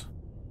doesn't.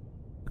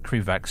 The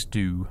Krivaks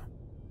do.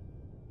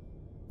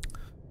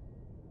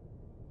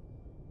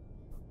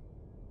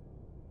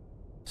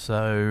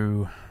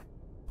 So,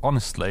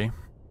 honestly,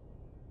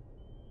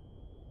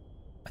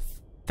 I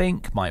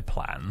think my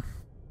plan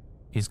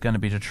is going to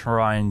be to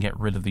try and get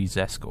rid of these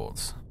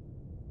escorts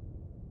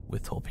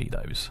with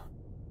torpedoes.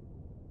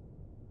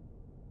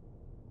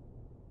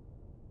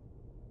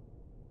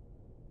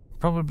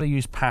 Probably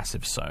use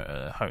passive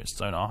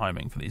sonar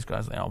homing for these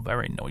guys. They are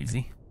very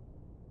noisy.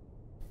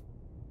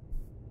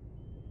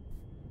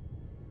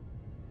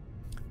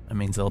 It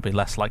means they'll be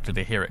less likely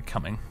to hear it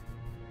coming.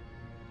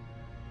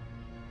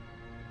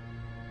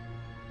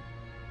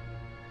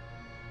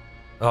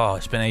 Oh,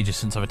 it's been ages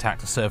since I've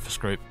attacked a surface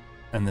group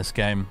in this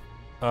game.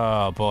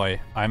 Oh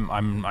boy,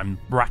 I'm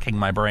racking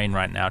my brain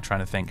right now trying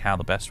to think how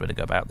the best way to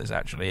go about this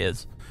actually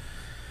is.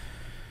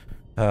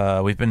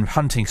 We've been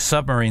hunting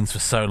submarines for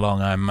so long.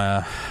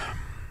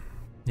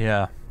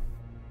 Yeah.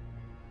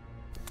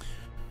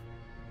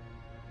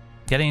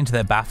 Getting into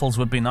their baffles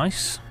would be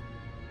nice.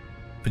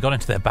 If we got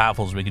into their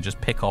baffles, we could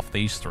just pick off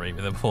these three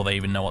before they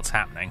even know what's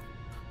happening.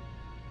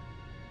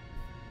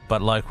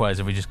 But likewise,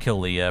 if we just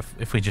kill the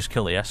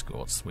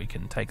escorts, we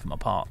can take them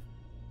apart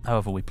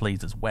however we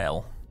please as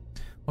well.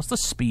 What's the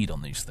speed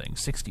on these things?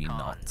 16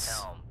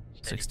 knots.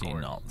 16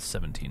 knots,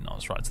 17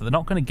 knots, right. So they're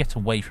not going to get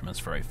away from us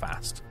very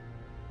fast.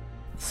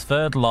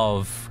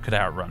 Sverdlov could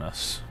outrun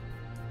us.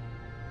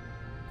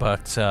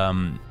 But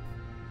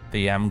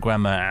the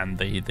Amgwemmer and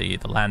the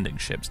landing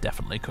ships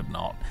definitely could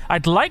not.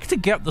 I'd like to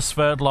get the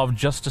Sverdlov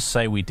just to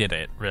say we did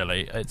it,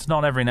 really. It's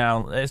not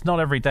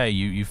every day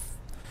you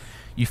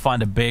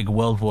find a big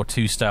World War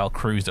II style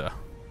cruiser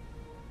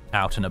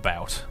out and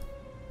about.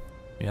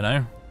 You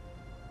know?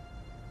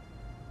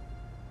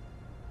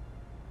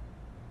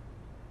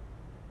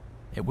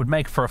 It would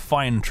make for a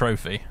fine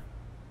trophy.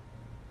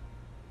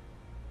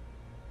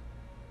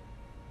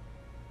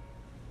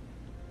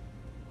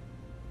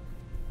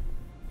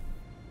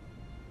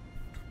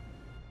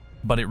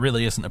 But it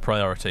really isn't a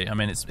priority. I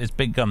mean, its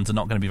big guns are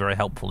not going to be very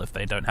helpful if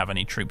they don't have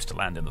any troops to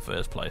land in the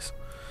first place.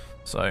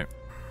 So...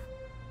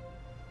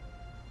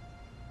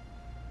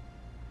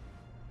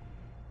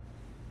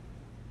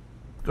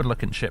 good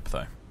looking ship,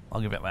 though.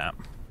 I'll give it that.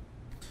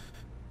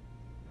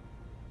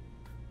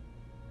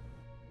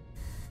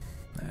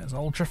 There's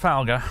old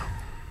Trafalgar,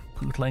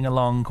 pootling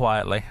along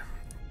quietly.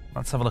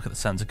 Let's have a look at the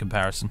sensor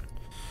comparison.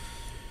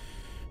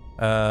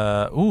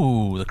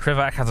 Ooh, the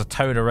Krivak has a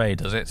towed array,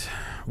 does it?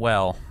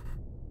 Well,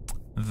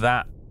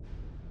 that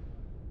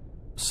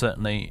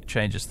certainly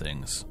changes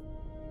things.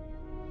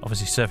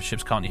 Obviously, surface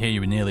ships can't hear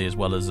you nearly as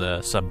well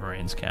as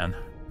submarines can.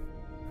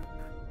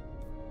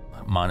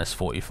 Minus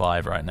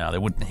 45 right now. They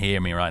wouldn't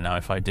hear me right now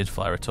if I did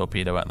fire a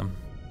torpedo at them.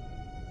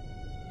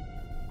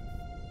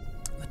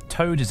 The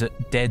towed is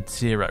at dead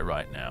zero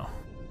right now.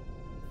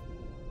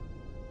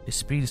 His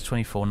speed is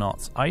 24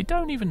 knots. I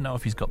don't even know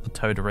if he's got the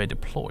towed array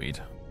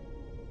deployed.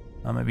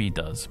 Oh, maybe he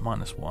does.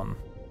 -1.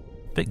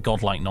 Bit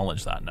godlike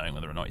knowledge that, knowing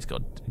whether or not he's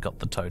got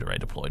the towed array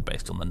deployed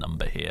based on the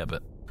number here,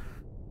 but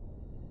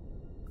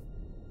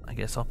I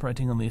guess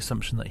operating on the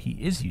assumption that he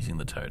is using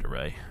the towed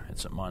array,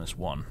 it's at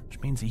 -1, which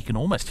means he can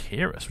almost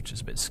hear us, which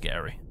is a bit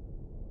scary.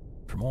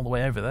 From all the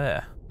way over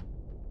there.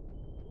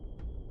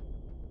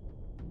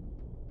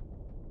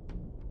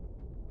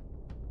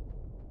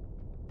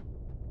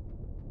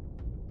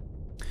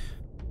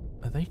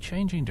 Are they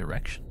changing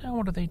direction now?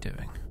 What are they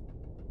doing?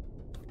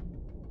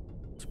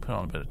 Let's put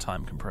on a bit of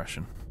time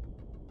compression.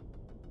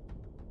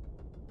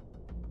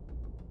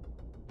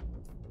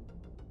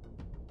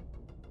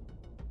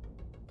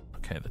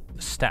 Okay,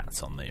 the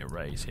stats on the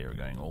arrays here are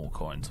going all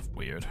kinds of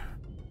weird.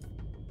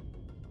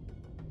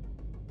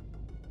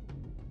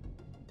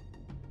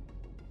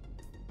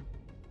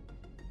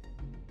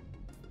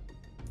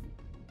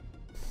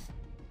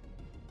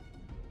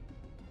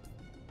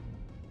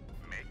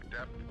 Make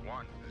depth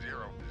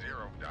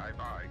 100, dive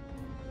by.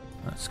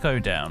 Let's go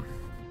down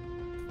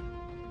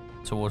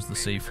towards the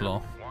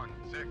seafloor.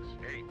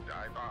 168,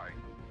 dive by.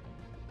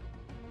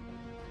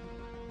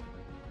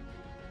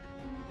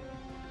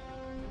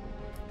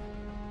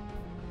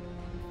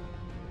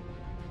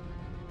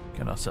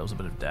 Get ourselves a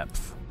bit of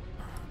depth.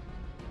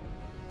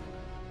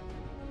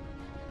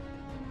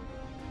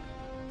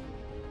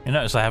 You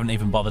notice I haven't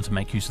even bothered to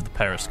make use of the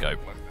periscope.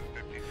 Less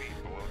than 50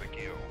 feet below the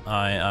keel.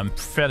 I'm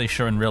fairly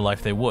sure in real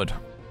life they would.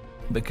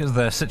 because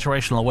their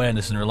situational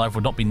awareness in real life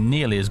would not be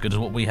nearly as good as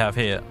what we have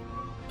here.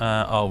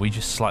 Oh, we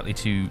just slightly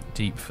too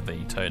deep for the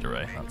towed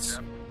array. That's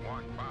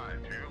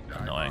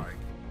annoying.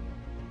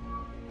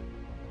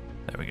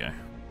 There we go.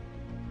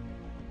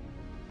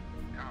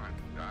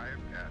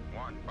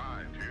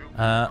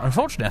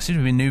 Unfortunately, I seem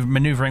to be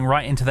maneuvering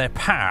right into their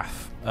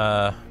path,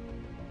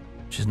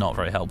 which is not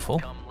very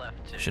helpful.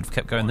 Should have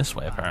kept going this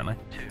way, apparently.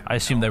 I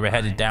assumed they were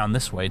headed down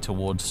this way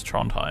towards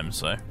Trondheim,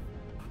 so...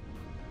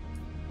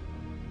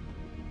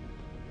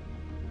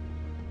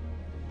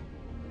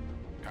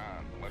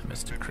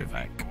 Mr.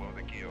 Krivak.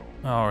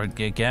 Oh,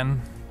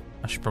 again?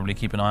 I should probably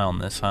keep an eye on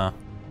this, huh?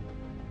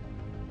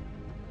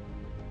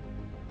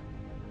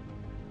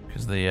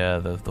 Because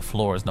the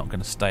floor is not going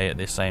to stay at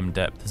the same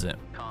depth, is it?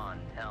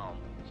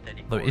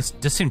 Though it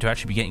does seem to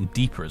actually be getting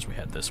deeper as we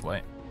head this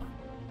way.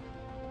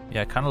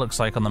 Yeah, it kind of looks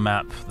like on the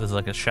map there's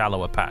like a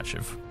shallower patch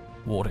of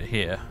water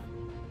here.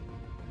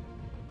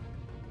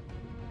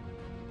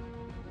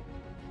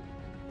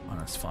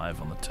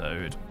 -5 on the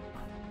Toad.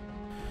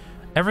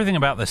 Everything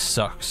about this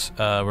sucks.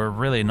 We're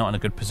really not in a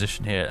good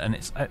position here, and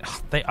it's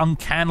they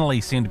uncannily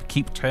seem to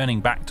keep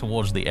turning back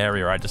towards the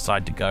area I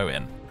decide to go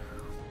in.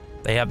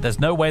 There's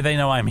no way they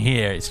know I'm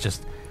here. It's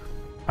just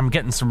I'm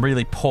getting some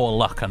really poor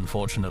luck,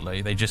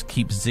 unfortunately. They just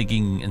keep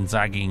zigging and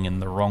zagging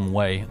in the wrong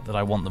way that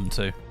I want them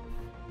to.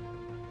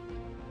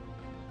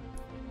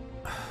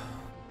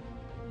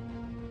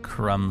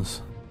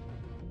 Crumbs.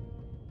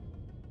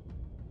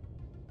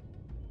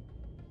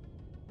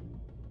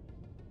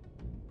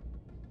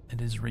 It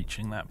is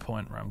reaching that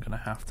point where I'm going to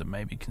have to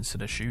maybe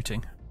consider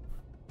shooting.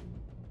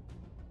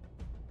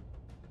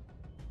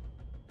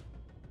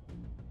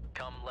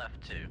 Come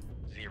left to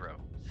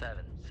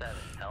 077.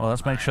 Well,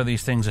 let's make sure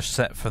these things are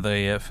set for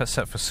the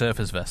set for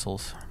surface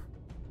vessels.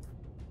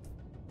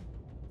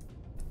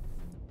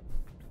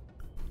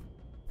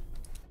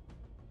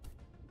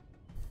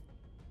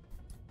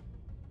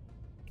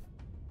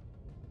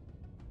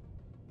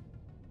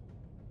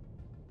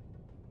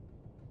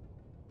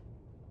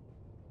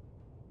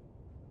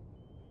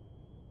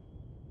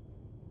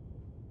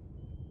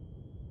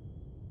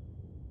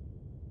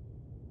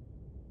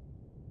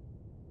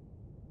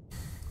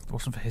 If it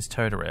wasn't for his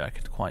towed array, I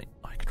could quite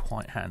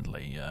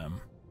handily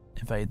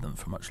evade them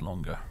for much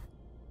longer.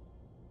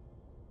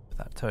 But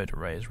that towed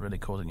array is really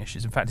causing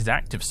issues. In fact, his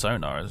active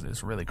sonar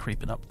is really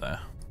creeping up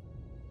there.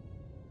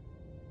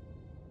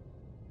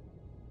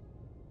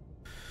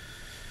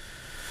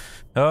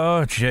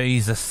 Oh,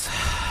 Jesus.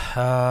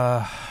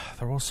 They're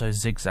also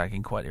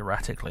zigzagging quite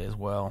erratically as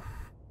well.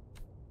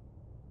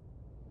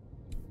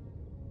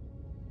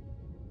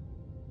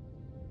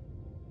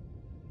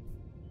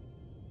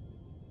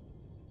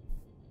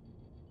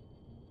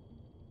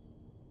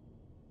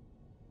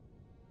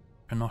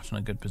 We're not in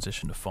a good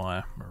position to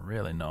fire. We're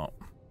really not.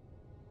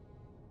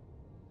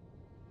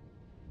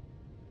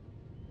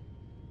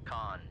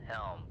 Con,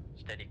 helm,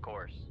 steady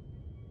course.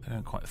 They're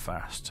going quite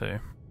fast too.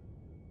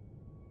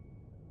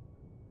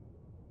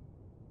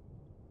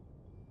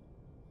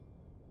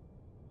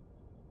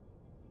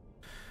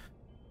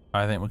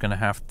 I think we're going to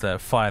have to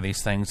fire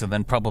these things and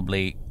then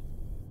probably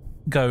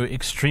go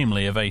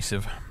extremely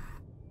evasive.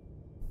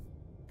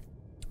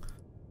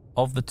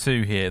 Of the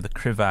two here, the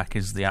Krivak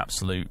is the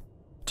absolute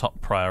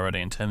top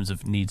priority in terms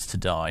of needs to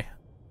die.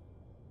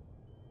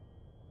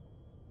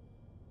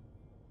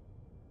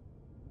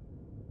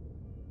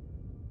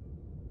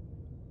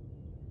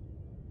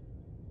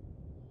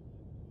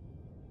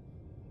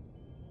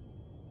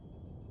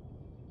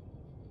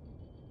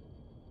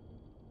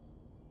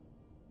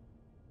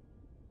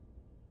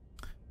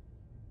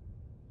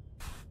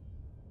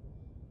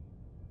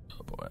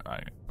 Oh boy,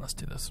 alright, let's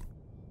do this.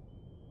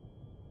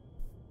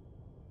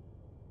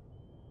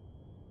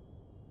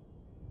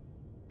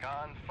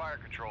 Con, fire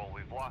control,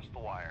 we've lost the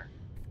wire.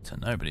 To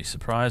nobody's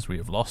surprise, we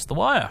have lost the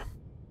wire.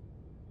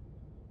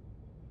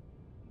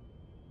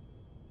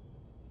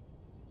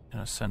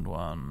 Gonna send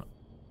one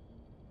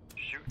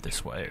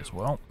this way as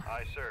well.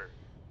 Aye, sir.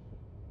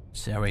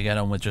 See how we get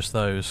on with just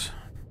those.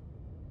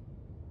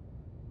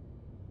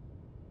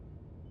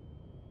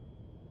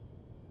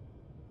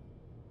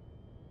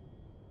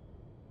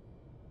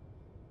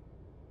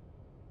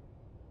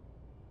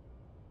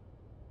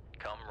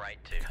 Come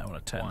right to. I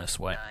want to turn this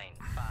way.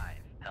 195.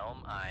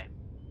 Helm aye.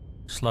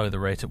 Slow the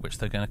rate at which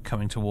they're going to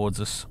coming towards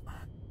us.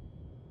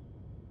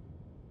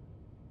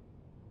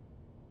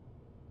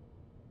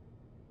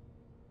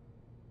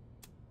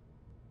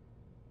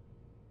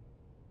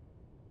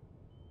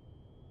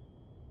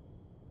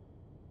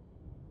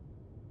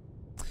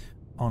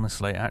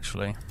 Honestly,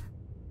 actually,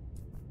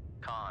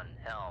 Con,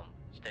 helm,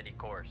 steady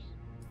course.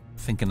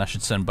 thinking I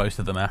should send both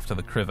of them after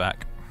the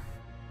Krivak.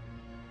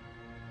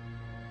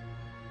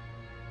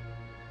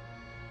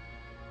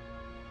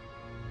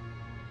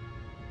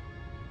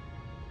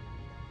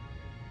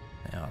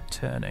 They are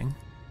turning.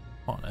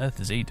 What on earth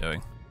is he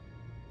doing?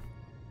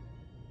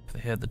 Have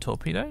they heard the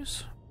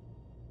torpedoes?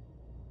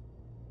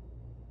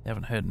 They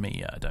haven't heard me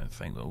yet, I don't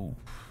think. Ooh.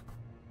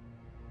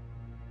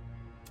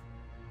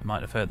 They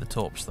might have heard the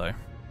torps, though.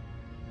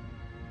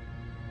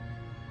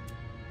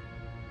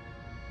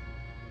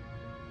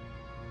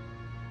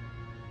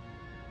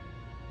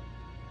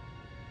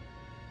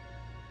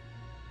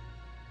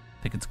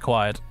 I think it's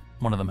acquired.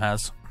 One of them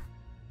has.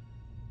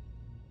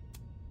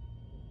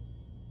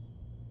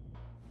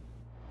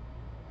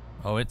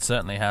 Oh, it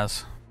certainly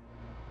has.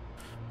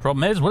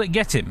 Problem is, will it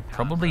get him?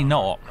 Probably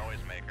not.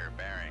 Noisemaker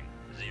bearing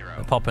 0.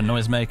 The popper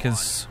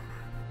noisemakers.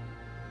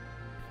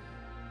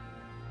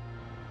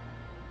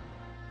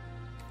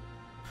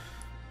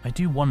 I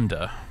do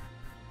wonder.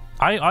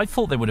 I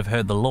thought they would have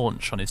heard the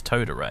launch on his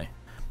towed array,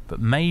 but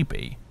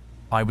maybe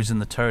I was in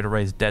the towed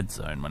array's dead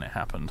zone when it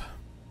happened.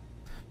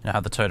 You know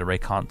how the towed array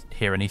can't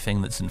hear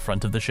anything that's in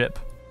front of the ship?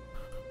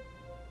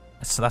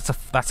 So that's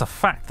a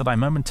fact that I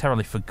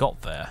momentarily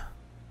forgot there.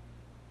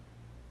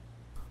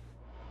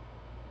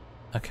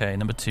 Okay,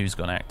 number 2's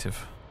gone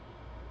active.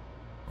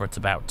 Or it's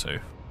about to.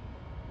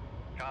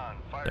 Con,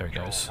 fire There it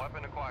control, goes.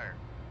 Weapon acquired.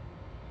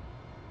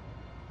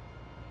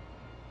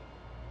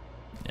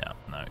 Yeah,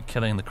 no,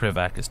 killing the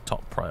Krivak is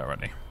top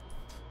priority.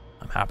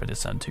 I'm happy to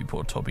send 2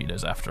 poor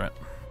torpedoes after it.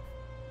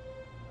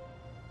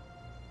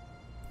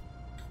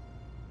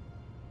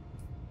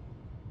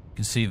 You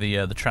can see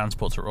the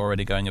transports are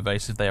already going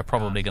evasive. They are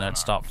probably going to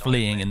start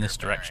fleeing in this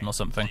direction or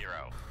something.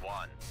 0,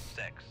 1,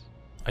 6.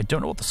 I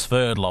don't know what the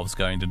Sverdlov's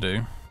going to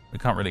do. We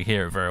can't really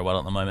hear it very well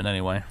at the moment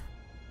anyway.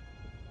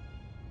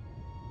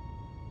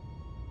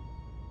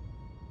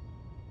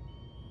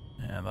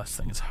 Yeah, this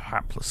thing is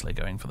haplessly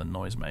going for the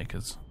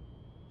noisemakers.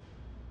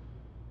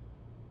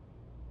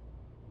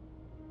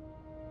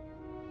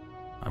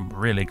 I'm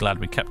really glad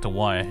we kept a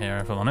wire here,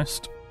 if I'm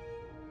honest.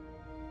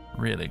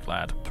 Really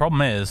glad.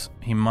 Problem is,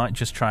 he might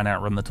just try and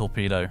outrun the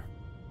torpedo. If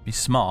he's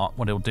smart,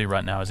 what he'll do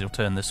right now is he'll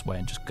turn this way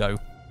and just go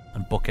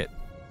and book it.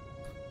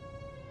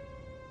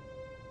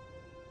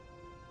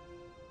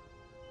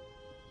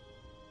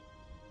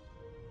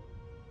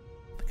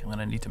 I think I'm going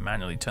to need to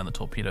manually turn the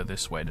torpedo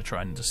this way to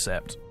try and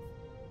intercept.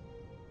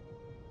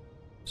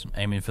 So I'm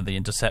aiming for the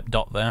intercept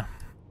dot there.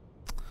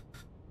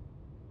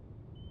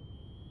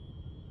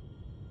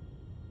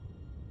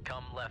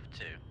 Come left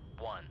to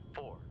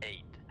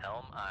 148.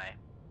 Helm I.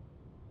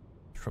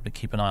 Probably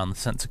keep an eye on the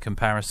sensor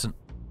comparison.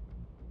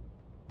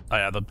 Oh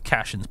yeah, the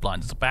Cashin's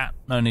blind as a bat.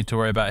 No need to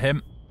worry about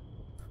him.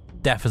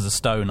 Deaf as a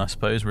stone, I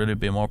suppose, really would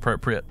be a more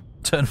appropriate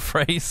turn of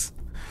phrase.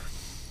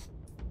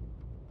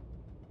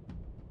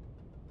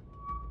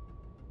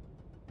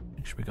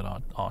 Make sure we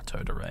got our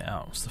towed array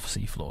out. What's the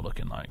seafloor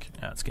looking like?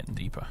 Yeah, it's getting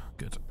deeper.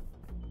 Good.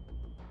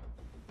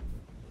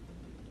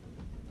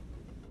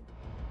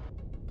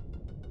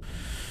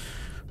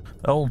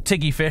 Old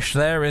Tiggy Fish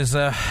there is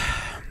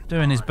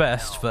doing his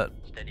best, but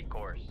Steady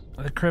course.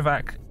 the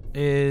Krivak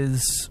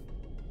is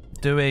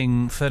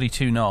doing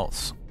 32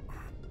 knots.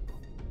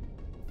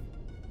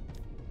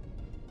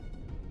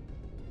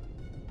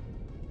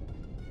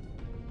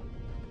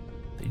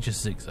 Did he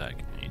just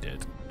zigzag? He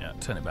did. Yeah,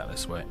 turn it back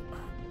this way.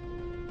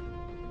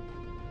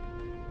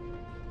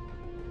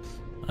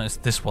 And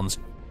this one's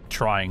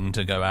trying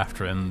to go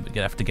after him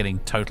after getting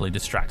totally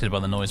distracted by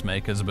the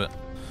noisemakers, but...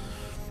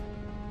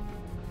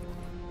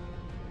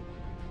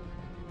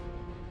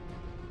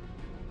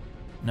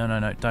 No,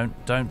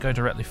 don't go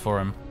directly for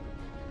him.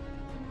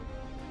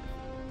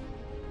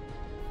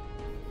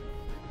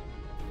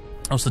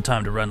 What's the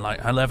time to run,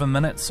 like 11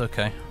 minutes?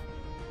 Okay.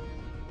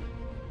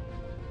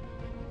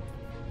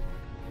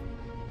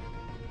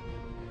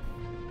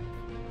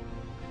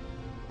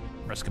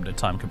 Risk a bit of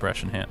time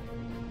compression here.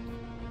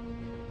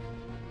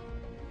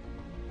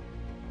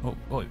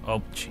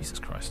 Oh, Jesus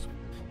Christ.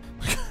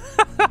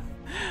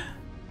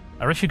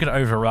 I wish you could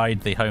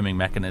override the homing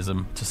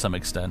mechanism to some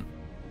extent.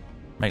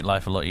 Make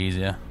life a lot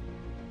easier.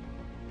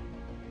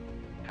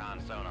 Con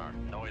sonar.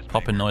 Noisemaker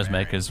Popping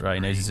noisemakers, right? He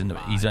knows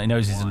he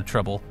knows he's in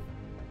trouble.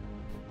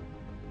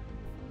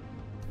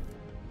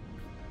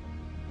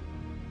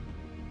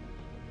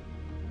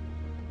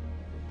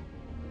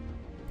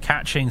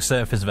 Catching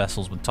surface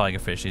vessels with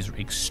tigerfish is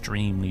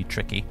extremely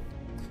tricky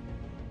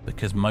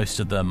because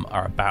most of them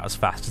are about as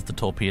fast as the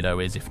torpedo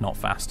is, if not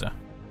faster.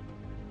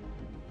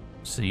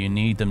 So you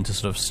need them to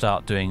sort of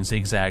start doing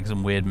zigzags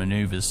and weird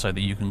maneuvers so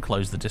that you can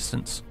close the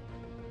distance.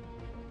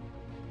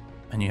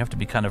 And you have to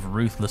be kind of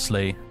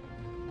ruthlessly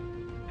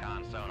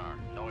Con sonar.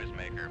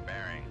 Noisemaker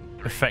bearing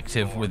 3,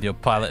 effective 4, with your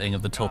piloting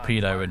of the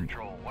torpedo Fire in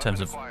control, weapon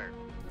terms of acquired.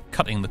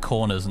 cutting the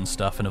corners and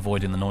stuff and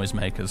avoiding the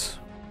noisemakers.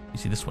 You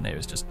see, this one here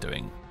is just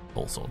doing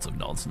all sorts of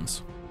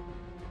nonsense.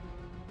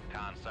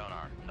 Con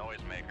sonar.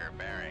 Noisemaker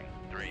bearing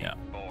 3, Yeah.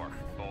 4,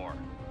 4.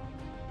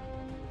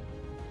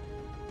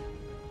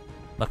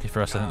 Lucky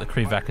for us, I think the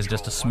Krivak is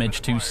just a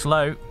smidge too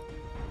slow.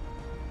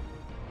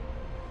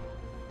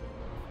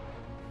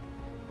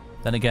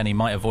 Then again, he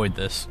might avoid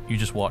this. You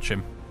just watch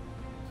him.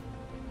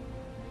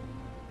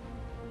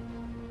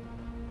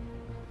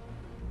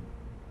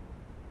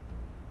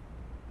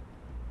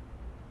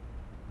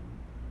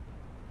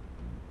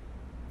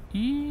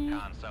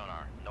 Con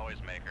sonar.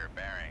 Noisemaker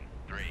bearing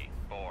 3,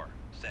 4,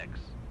 6.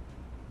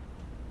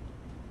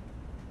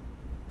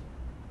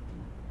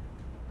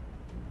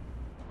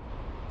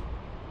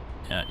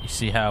 Yeah, you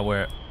see how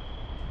we're...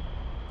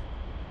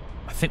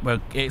 I think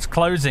it's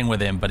closing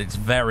with him, but it's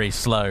very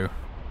slow.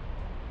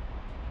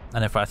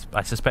 And if I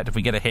suspect if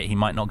we get a hit, he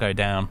might not go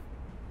down.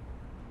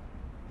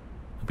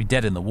 He'll be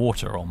dead in the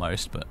water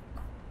almost, but...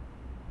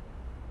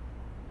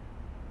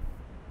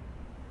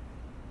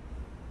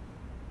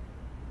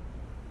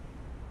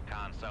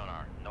 Con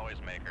sonar,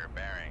 noisemaker,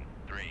 bearing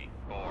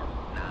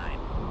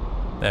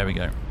 349. There we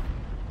go.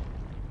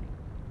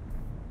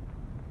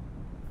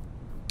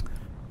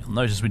 You'll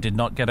notice we did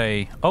not get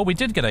a... Oh, we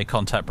did get a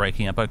contact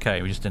breaking up.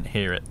 Okay, we just didn't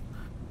hear it.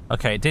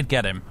 Okay, it did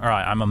get him.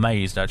 Alright, I'm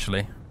amazed,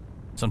 actually.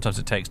 Sometimes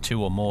it takes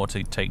 2 or more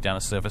to take down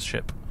a surface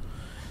ship.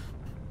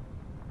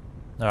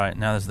 Alright,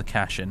 now there's the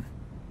cash-in.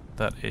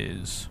 That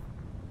is...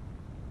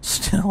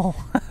 Still...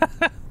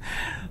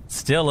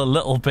 Still a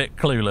little bit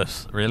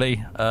clueless,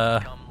 really.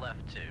 Come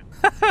left to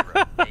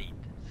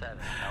 087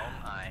 Helm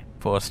I.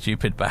 Poor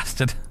stupid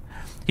bastard.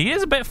 He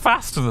is a bit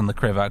faster than the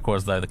Krivak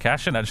was, though. The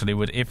Cashin actually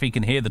would, if he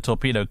can hear the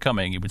torpedo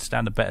coming, he would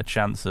stand a better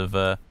chance of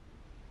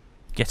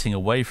getting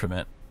away from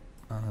it.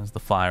 Oh, there's the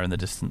fire in the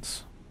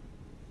distance.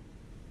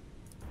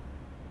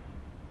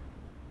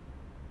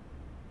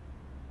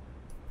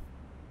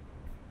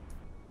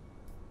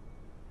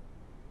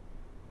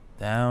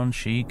 Down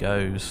she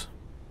goes.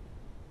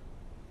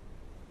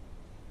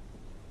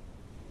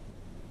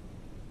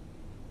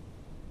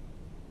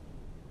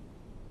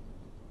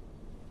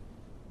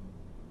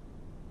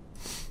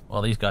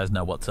 Well, these guys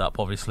know what's up.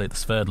 Obviously, the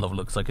Sverdlov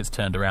looks like it's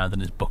turned around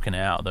and is booking it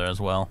out there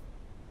as well.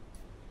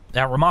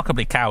 They're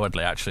remarkably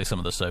cowardly, actually, some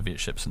of the Soviet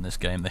ships in this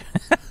game.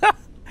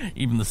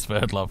 Even the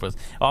Sverdlov was...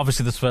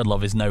 Obviously, the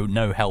Sverdlov is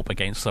no help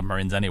against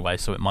submarines anyway,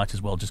 so it might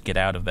as well just get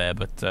out of there,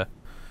 but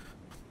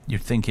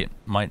you'd think it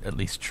might at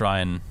least try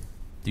and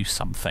do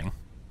something.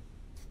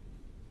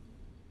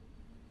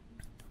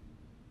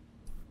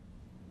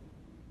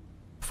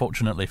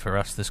 Fortunately for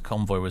us, this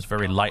convoy was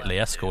very lightly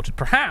escorted.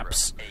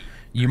 Perhaps,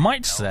 you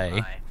might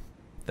say,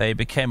 they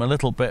became a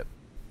little bit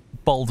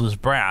bold as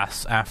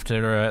brass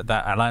after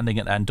that landing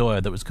at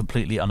Andorra that was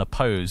completely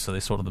unopposed, so they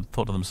sort of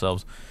thought to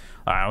themselves,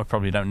 we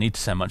probably don't need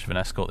to send much of an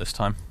escort this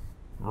time.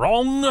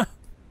 Wrong!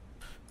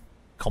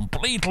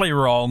 Completely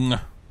wrong!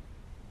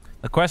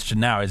 The question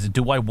now is,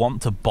 do I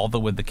want to bother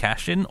with the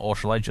cash-in, or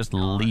shall I just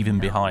leave him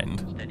behind?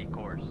 Steady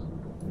course.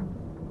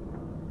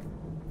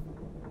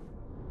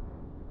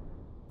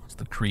 It's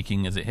the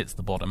creaking as it hits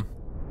the bottom.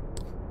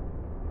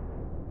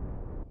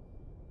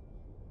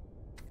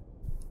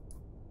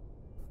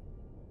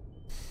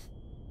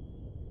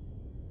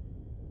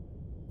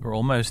 We're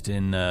almost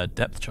in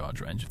depth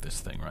charge range of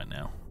this thing right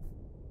now.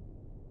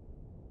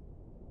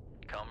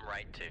 Come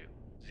right to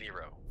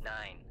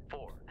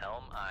 094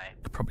 Helm I.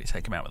 Could probably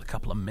take him out with a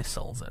couple of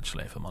missiles,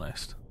 actually, if I'm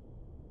honest.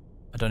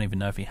 I don't even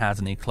know if he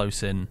has any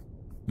close-in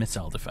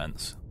missile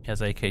defense. He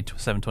has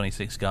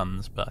AK-726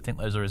 guns, but I think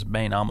those are his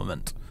main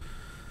armament.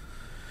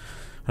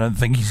 I don't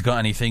think he's got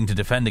anything to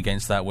defend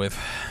against that with.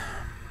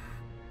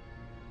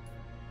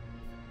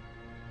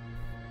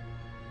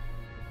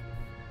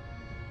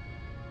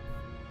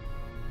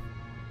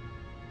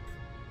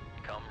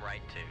 Come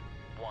right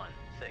to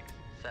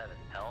 167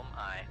 Helm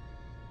I.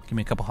 Give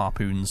me a couple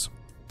harpoons.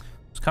 I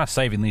was kind of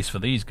saving these for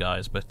these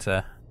guys, but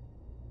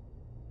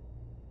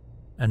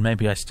and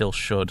maybe I still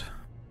should.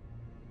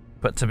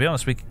 But to be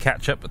honest, we could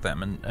catch up with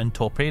them and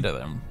torpedo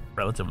them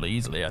relatively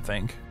easily, I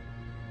think.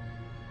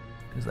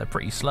 Because they're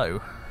pretty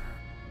slow.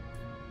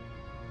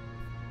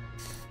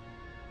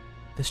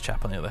 This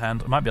chap, on the other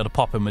hand, I might be able to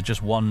pop him with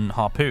just one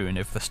harpoon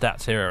if the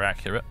stats here are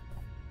accurate.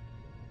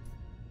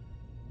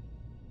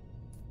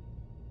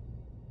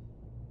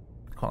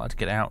 Quite like to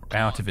get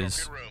out of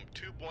his...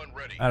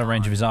 out of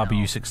range of his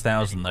RBU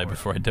 6000 though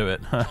before I do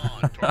it.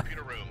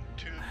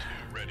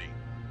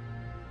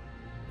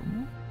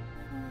 Ooh,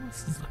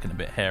 this is looking a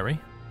bit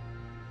hairy.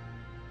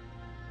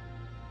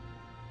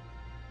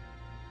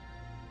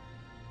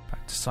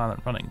 Back to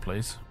silent running,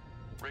 please.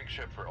 Rig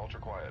ship for ultra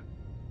quiet.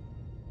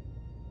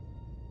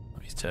 Oh,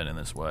 he's turning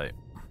this way.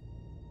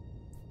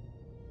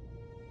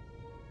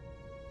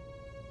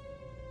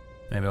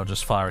 Maybe I'll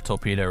just fire a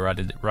torpedo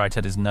right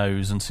at his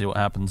nose and see what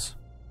happens.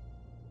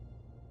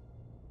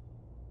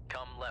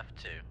 Come left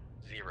to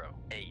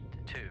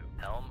 082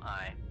 Helm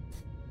I.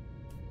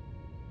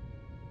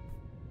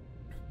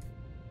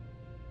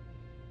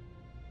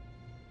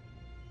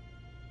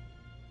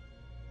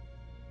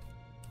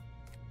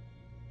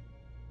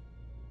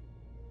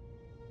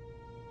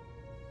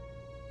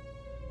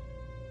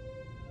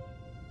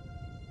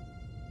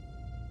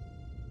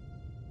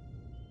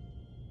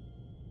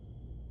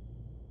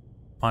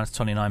 Minus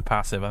 29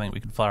 passive, I think we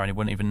could fire and he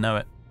wouldn't even know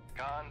it.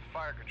 Con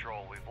fire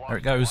control, we've lost There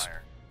it goes.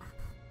 fire.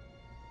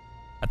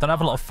 I don't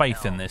have a lot of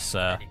faith in this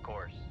Steady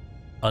course.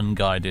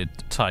 unguided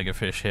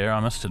tigerfish here, I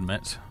must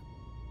admit.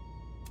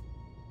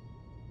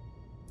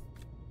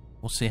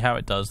 We'll see how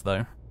it does,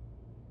 though.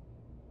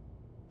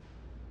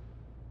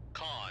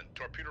 Con,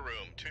 torpedo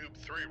room, tube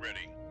 3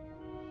 ready.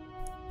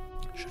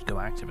 Should go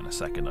active in a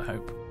second, I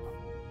hope.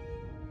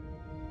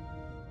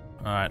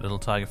 Alright, little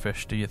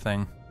tigerfish, do your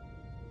thing.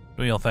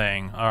 Do your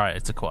thing. Alright,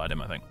 it's acquired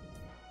him, I think.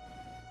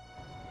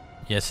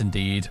 Yes,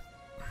 indeed.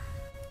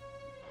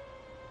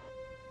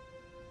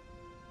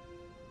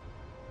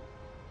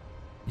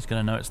 He's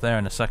going to know it's there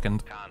in a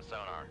second. Con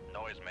sonar,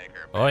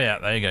 noisemaker. Oh yeah,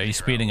 there you go. He's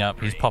speeding up.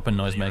 He's popping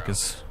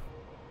noisemakers.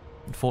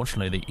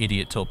 Unfortunately, the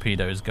idiot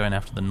torpedo is going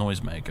after the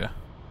noisemaker.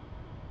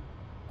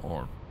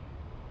 Or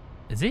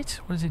is it?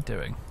 What is it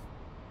doing?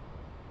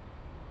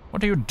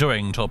 What are you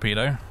doing,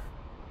 torpedo?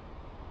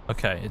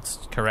 Okay,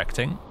 it's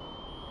correcting.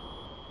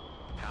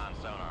 Con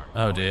sonar.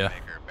 Oh dear.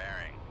 Noisemaker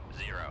bearing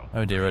 0.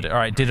 Oh dear, oh dear.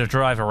 Alright, did a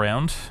drive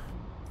around.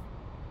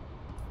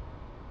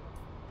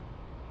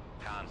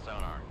 Con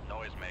sonar.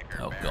 Noisemaker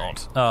Oh bearing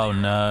god. Oh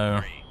no.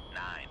 3,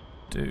 9.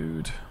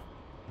 Dude.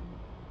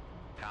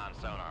 Con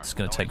sonar. It's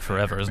gonna take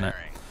forever, isn't it?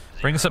 bearing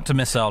Bring us up to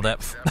missile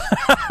depth. 7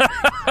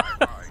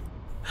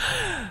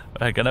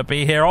 We're gonna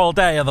be here all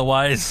day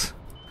otherwise.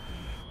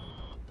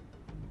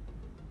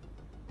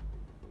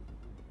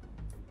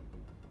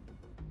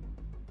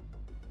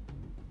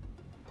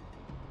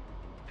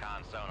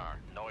 Con sonar.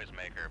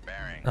 Noisemaker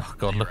bearing. Oh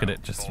god, look at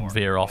it just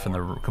veer off in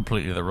the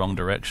completely the wrong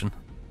direction.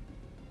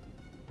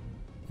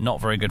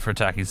 Not very good for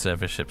attacking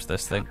surface ships,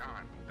 this thing.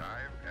 dive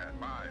at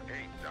 5, 8,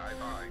 dive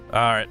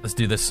Alright, let's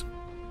do this.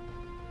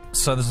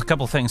 So there's a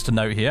couple things to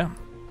note here.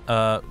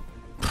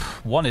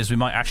 One is we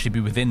might actually be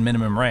within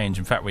minimum range.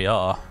 In fact, we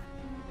are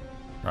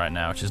right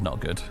now, which is not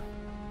good.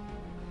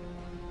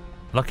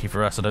 Lucky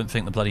for us, I don't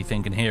think the bloody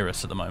thing can hear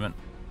us at the moment.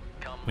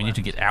 We need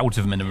to get out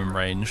of minimum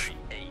range.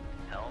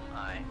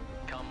 I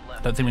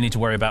don't think we need to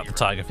worry about the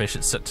tigerfish.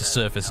 It's set to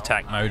surface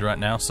attack mode right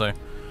now, so you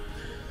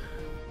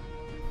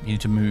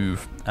need to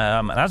move.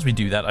 And as we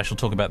do that, I shall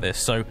talk about this.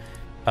 So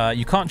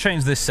you can't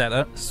change this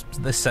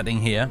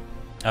setting here.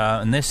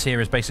 And this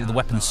here is basically the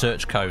weapon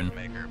search cone.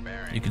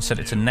 You can set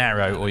it to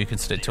narrow, or you can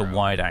set it to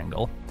wide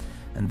angle.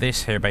 And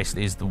this here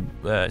basically is the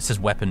it says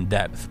weapon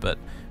depth, but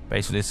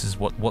basically this is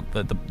what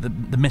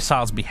the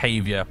missile's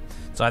behavior.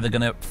 It's either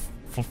going to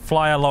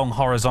fly along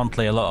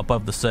horizontally a lot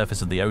above the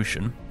surface of the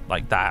ocean,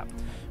 like that,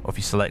 or if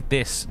you select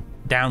this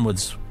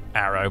downwards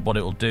arrow, what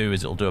it will do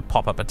is it will do a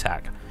pop-up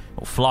attack. It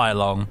will fly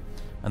along,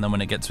 and then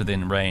when it gets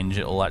within range,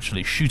 it will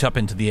actually shoot up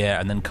into the air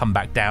and then come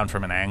back down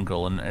from an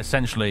angle. And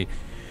essentially,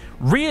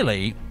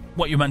 really,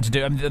 what you're meant to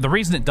do, I mean, the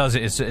reason it does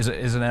it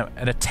is an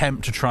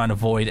attempt to try and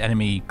avoid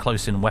enemy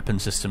close-in weapon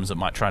systems that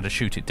might try to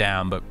shoot it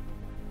down, but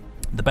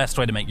the best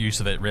way to make use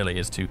of it really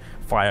is to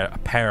fire a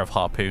pair of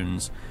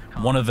harpoons,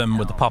 one of them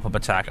with the pop-up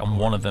attack and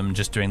one of them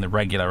just doing the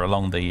regular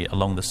along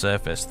the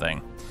surface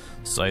thing,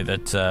 so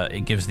that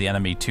it gives the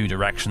enemy two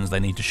directions they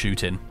need to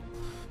shoot in.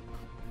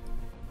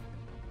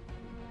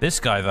 This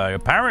guy, though,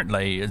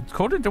 apparently,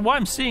 according to what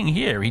I'm seeing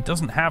here, he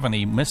doesn't have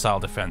any missile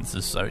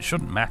defenses, so it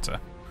shouldn't matter.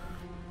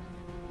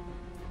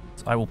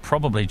 I will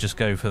probably just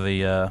go for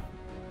the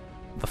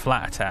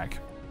flat attack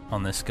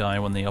on this guy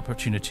when the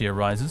opportunity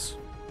arises.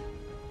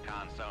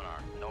 Con sonar.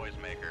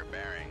 Noisemaker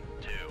bearing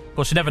 2. Of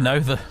course, you never know.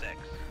 The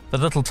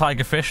little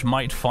tigerfish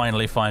might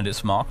finally find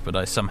its mark, but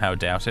I somehow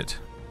doubt it.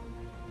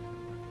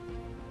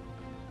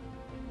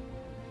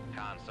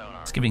 Con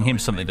sonar. It's giving him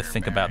something to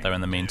think about there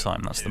in the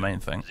meantime. That's the main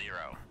thing.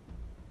 0.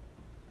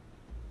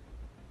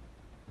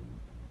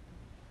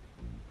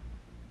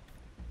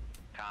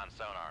 Con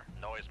sonar.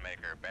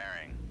 Noisemaker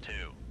bearing 2.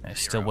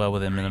 It's still well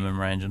within minimum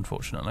range,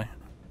 unfortunately.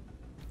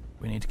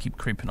 We need to keep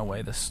creeping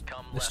away this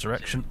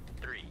direction.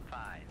 3,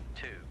 5,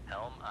 2.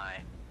 Helm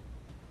aye.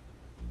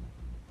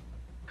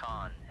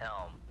 Con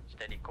helm.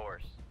 Steady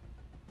course.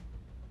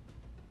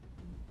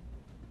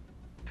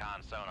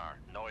 Con sonar.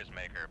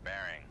 Noisemaker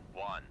bearing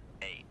 1,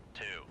 8,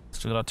 2.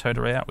 Still got our towed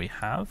array out? We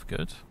have.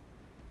 Good.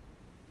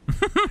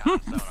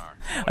 Con sonar.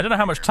 I don't know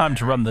how much time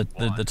to run the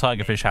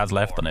tigerfish has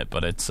left on it,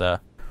 but it's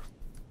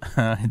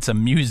it's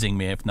amusing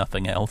me, if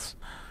nothing else,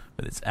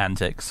 with its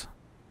antics.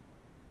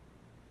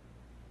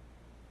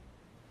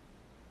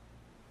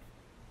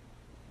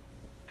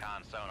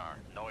 Con sonar.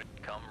 Noise.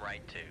 Come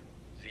right to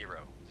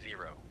 0,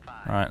 0,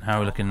 5. Right, how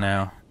are we looking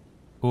now?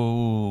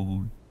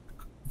 Ooh,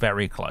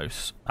 very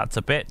close. That's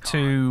a bit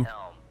too...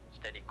 Helm.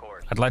 Steady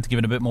course. I'd like to give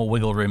it a bit more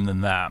wiggle room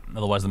than that,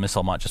 otherwise the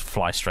missile might just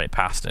fly straight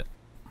past it.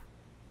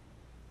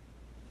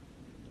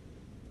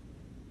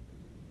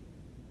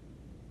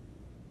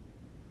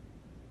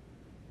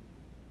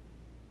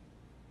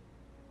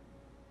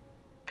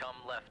 Come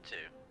left to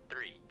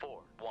 3,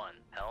 4, 1.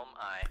 Helm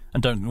aye.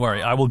 And don't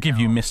worry, I will give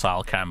you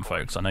missile cam,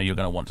 folks. I know you're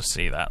going to want to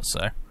see that,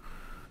 so...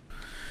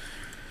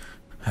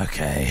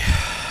 Okay.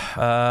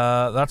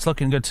 That's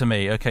looking good to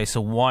me. Okay, so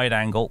wide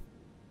angle.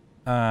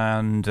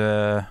 And,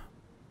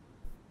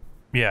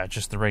 yeah,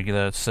 just the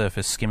regular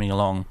surface skimming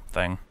along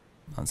thing.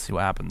 Let's see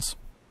what happens.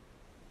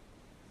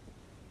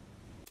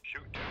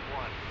 Shoot 1,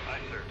 aye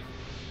sir.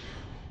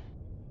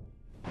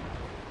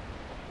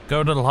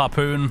 Go, little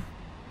harpoon.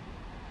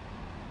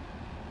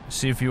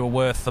 See if you were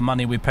worth the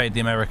money we paid the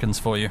Americans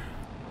for you.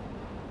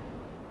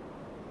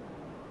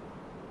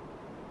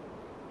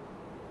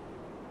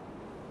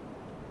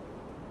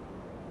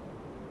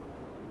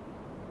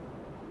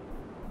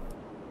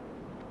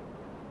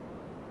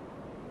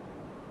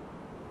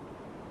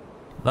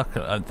 Look,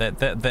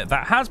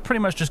 that has pretty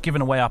much just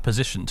given away our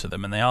position to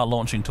them, and they are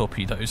launching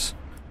torpedoes.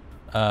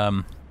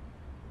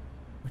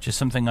 Which is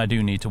something I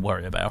do need to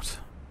worry about.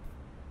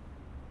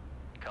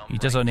 He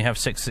does only have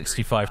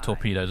 665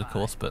 torpedoes, of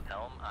course, but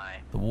Helm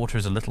I. the water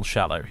is a little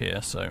shallow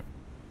here, so...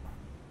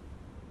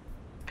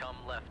 Come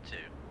left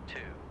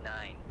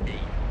 298.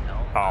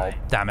 Helm Oh, I.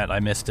 damn it, I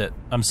missed it.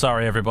 I'm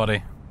sorry,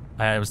 everybody.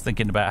 I was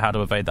thinking about how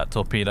to evade that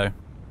torpedo.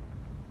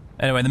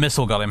 Anyway, the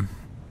missile got him.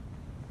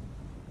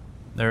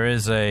 There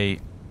is a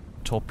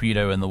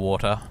torpedo in the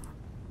water.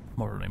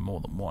 Probably more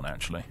than one,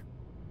 actually.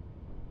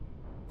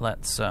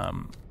 Let's,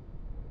 Come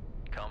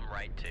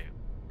right 2.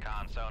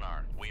 Con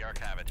sonar. We are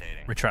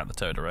cavitating. retract the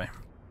towed array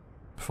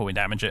before we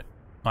damage it.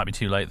 Might be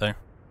too late, though.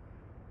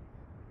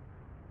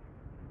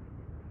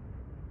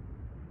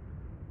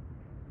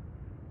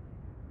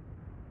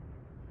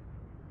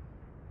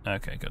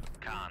 Okay, good.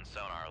 Con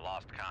sonar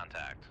lost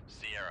contact.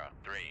 Sierra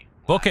 3.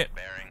 Book last it.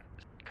 Bearing.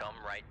 Come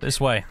right This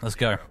 2. way, let's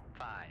go.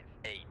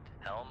 58.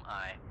 Helm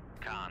I.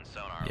 Con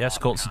sonar. The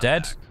escort's lost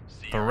dead. contact.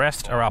 The Sierra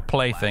rest 4, are our last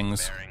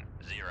playthings. bearing,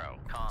 0.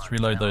 Con Let's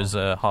reload those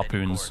Helm,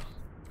 harpoons. mid-course.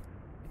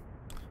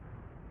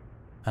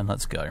 And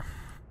let's go.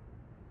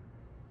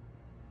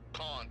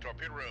 Con,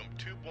 torpedo room,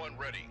 tube 1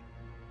 ready.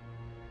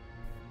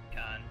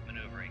 Con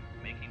maneuvering.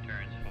 Making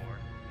turns for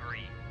 3,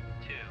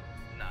 2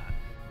 knots.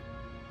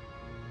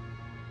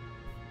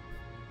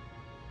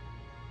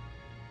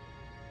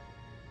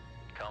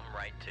 Come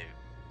right 2.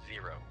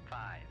 0,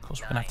 5. Of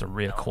course, we're going to have to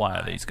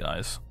reacquire these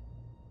guys.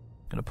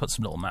 Going to put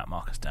some little map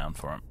markers down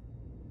for them.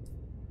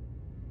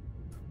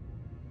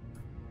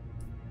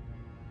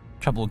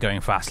 Trouble with going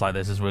fast like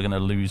this is we're going to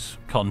lose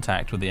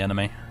contact with the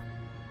enemy.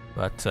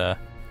 But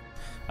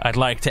I'd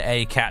like to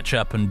A, catch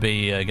up, and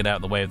B, get out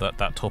of the way of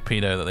that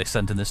torpedo that they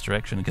sent in this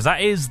direction. Because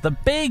that is the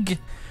big,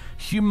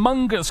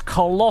 humongous,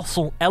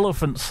 colossal,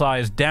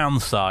 elephant-sized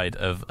downside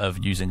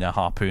of using a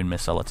harpoon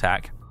missile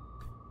attack.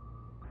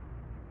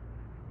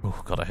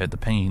 Oh, God, I heard the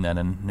ping then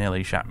and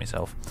nearly shat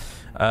myself.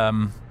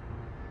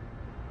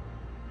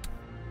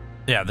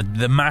 Yeah,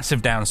 the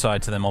massive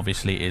downside to them,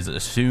 obviously, is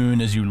as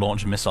soon as you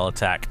launch a missile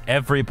attack,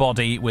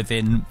 everybody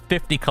within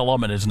 50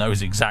 kilometers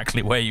knows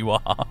exactly where you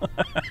are.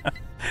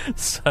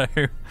 So...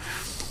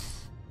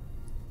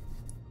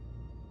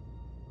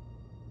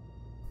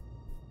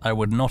 I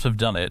would not have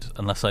done it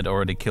unless I'd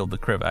already killed the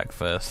Krivak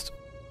first.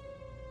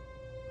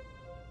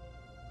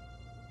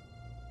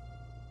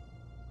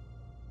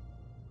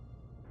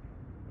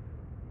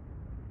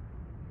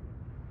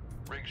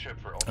 Rig ship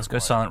for Let's go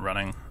silent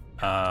running.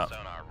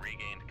 Sonar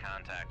regained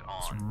contact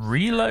on.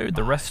 Reload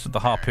the rest of the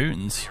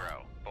harpoons.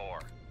 0,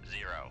 4,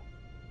 0.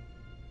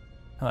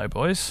 Hello,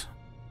 boys.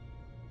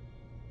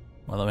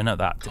 Well, we know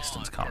that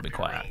distance can't be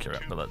quite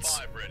accurate, but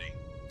let's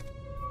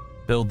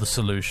build the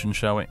solution,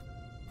 shall we?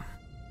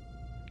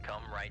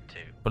 Come right 2.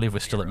 Believe we're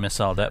still at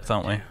missile depth,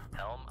 aren't we?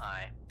 Helm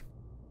I.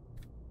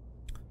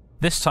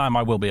 This time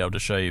I will be able to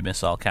show you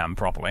missile cam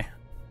properly.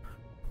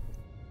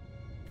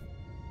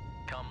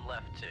 Come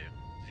left 2.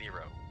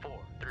 0, 4,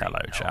 3. Hello,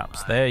 Helm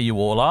chaps. I. There you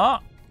all are.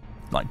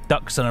 Like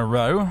ducks in a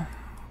row.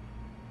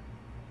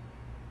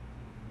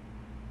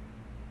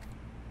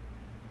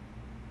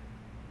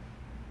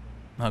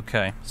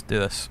 Okay, let's do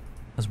this.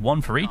 There's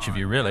one for each of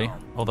you, really.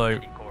 Although,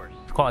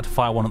 it's quite hard to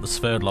fire one at the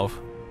Sverdlov.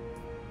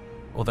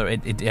 Although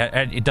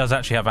it does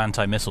actually have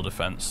anti-missile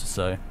defense,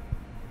 so...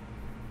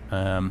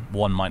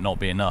 one might not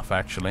be enough,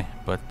 actually.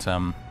 But, I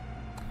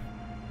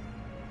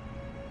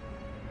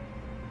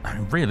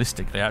mean,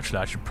 realistically, actually,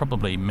 I should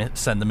probably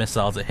send the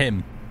missiles at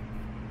him.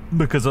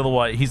 Because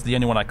otherwise, he's the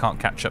only one I can't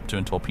catch up to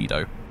and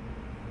torpedo.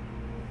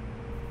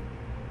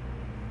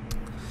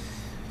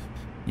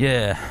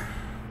 Yeah.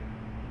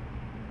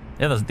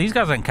 Yeah, these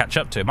guys I can catch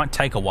up to. It might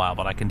take a while,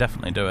 but I can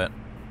definitely do it.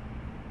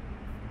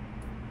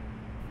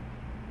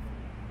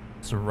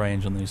 What's the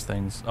range on these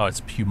things? Oh,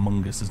 it's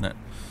humongous, isn't it?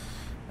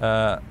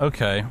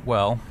 Okay,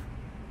 well,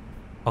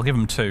 I'll give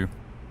him 2.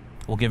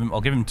 I'll give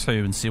him 2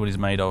 and see what he's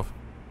made of.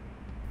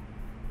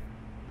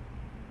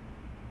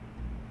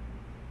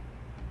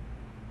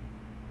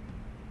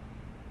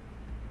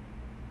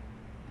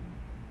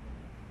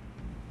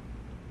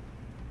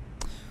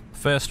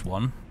 First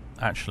one,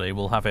 actually,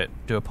 we'll have it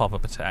do a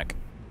pop-up attack.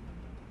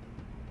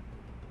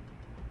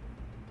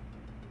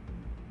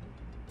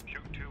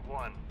 Shoot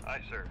 2-1. Aye,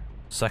 sir.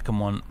 Second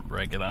one,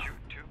 regular.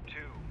 Shoot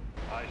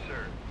 2-2. Aye,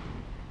 sir.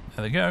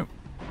 There they go.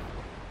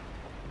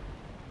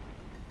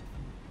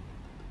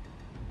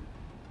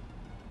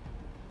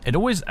 It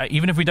always,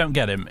 even if we don't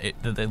get him,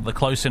 the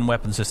close-in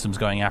weapon systems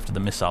going after the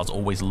missiles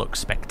always look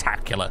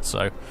spectacular,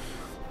 so...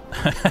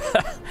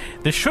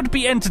 this should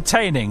be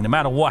entertaining, no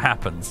matter what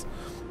happens.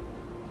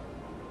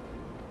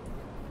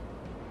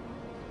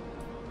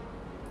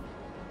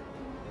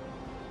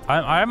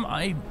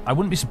 I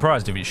wouldn't be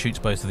surprised if it shoots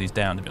both of these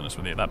down, to be honest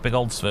with you. That big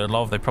old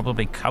Sverdlov, they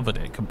probably covered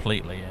it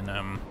completely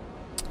in,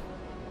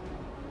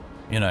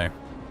 you know,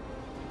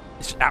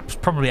 it's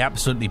probably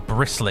absolutely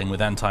bristling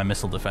with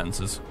anti-missile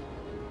defenses.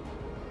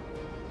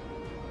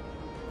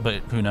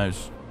 But who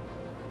knows?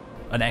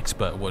 An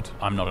expert would.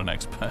 I'm not an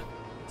expert.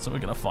 So we're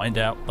going to find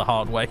out the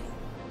hard way.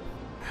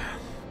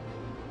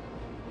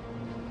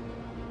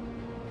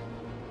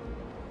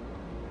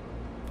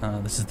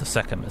 This is the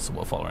second missile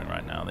we're following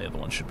right now. The other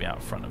one should be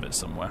out front of it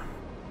somewhere.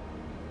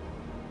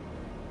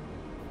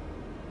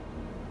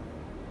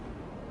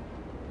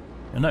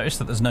 You'll notice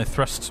that there's no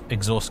thrust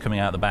exhaust coming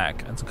out the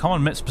back. It's a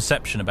common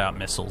misperception about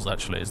missiles,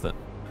 actually, is that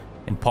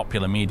in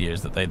popular media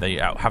is that they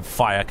have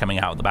fire coming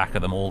out the back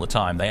of them all the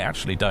time. They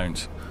actually don't.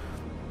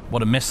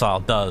 What a missile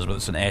does, whether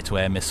it's an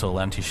air-to-air missile,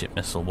 anti-ship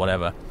missile,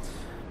 whatever,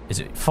 is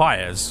it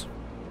fires.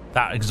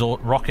 That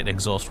rocket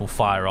exhaust will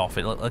fire off.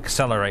 It'll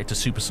accelerate to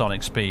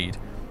supersonic speed,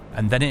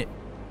 and then it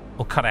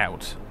will cut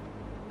out.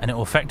 And it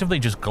will effectively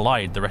just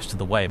glide the rest of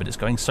the way, but it's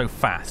going so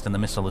fast and the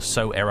missile is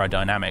so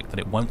aerodynamic that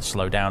it won't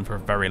slow down for a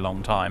very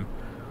long time.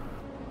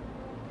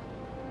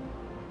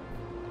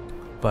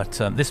 But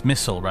this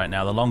missile right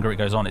now, the longer it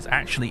goes on, it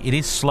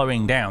is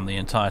slowing down the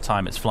entire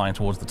time it's flying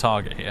towards the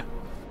target here.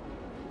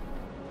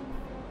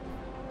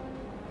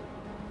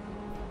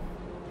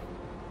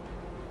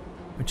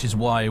 Which is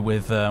why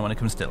with when it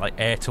comes to like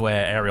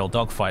air-to-air aerial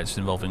dogfights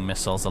involving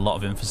missiles, a lot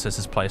of emphasis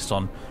is placed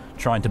on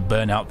trying to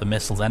burn out the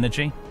missile's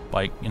energy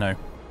by, you know,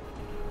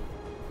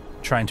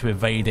 trying to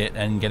evade it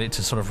and get it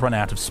to sort of run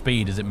out of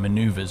speed as it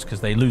maneuvers,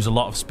 because they lose a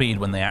lot of speed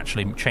when they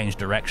actually change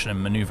direction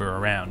and maneuver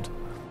around.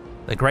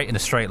 They're great in a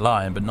straight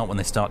line, but not when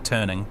they start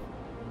turning.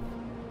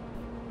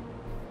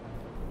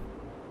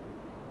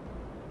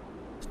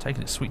 It's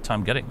taking its sweet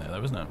time getting there,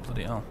 though, isn't it?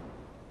 Bloody hell.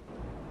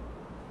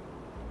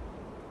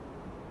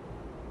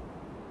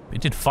 You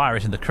did fire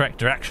it in the correct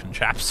direction,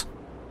 chaps.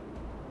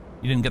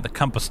 You didn't get the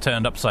compass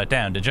turned upside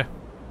down, did you?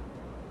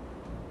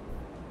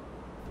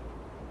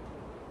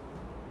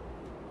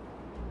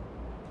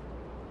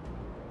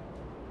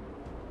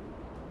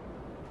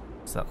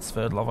 Is that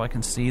Sverdlov I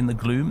can see in the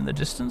gloom in the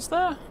distance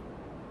there?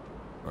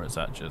 Or is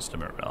that just a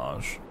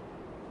mirage?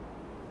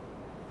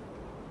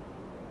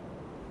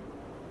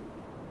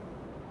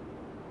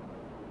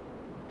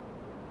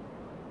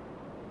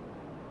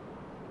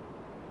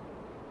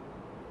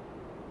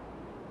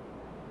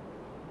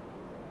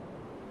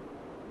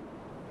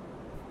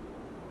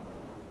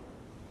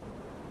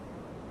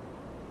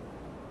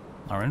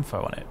 Our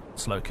info on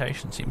its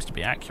location seems to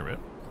be accurate.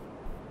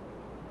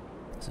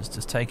 This is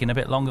just taking a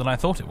bit longer than I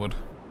thought it would.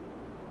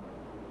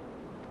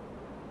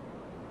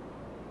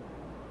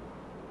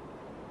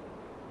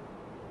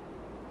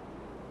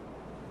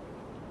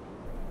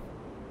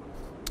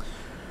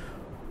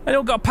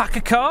 Anyone got a pack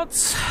of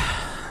cards?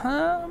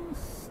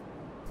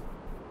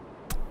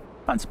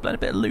 Fancy playing a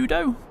bit of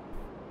Ludo?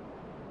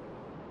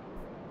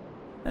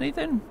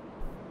 Anything?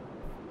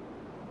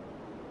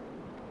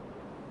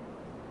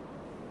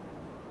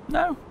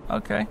 No?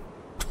 Okay.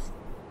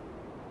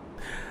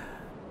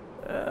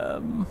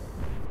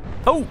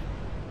 Oh!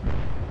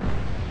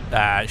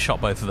 Ah, it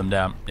shot both of them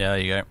down. Yeah, there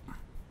you go.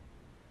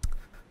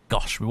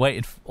 Gosh, we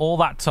waited all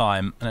that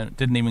time and it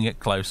didn't even get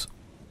close.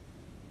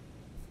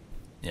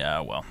 Yeah,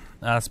 well,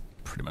 that's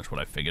pretty much what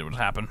I figured would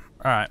happen.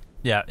 Alright,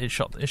 yeah, it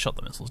shot the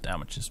missiles down,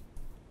 which is...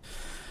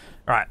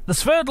 Alright, the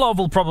Sverdlov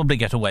will probably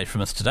get away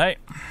from us today.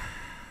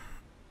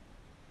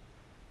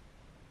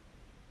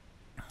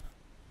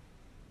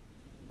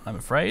 I'm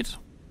afraid.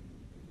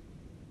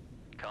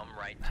 Come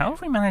right. How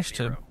have we managed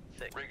to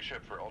Rig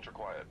ship for ultra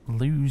quiet.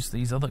 lose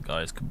these other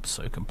guys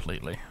so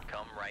completely?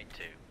 Come right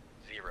to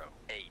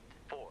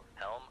 084.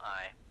 Helm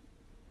I.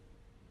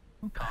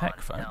 What the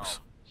heck, folks? Helm.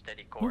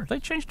 Steady Oh, course. they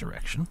changed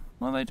direction.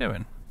 What are they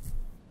doing?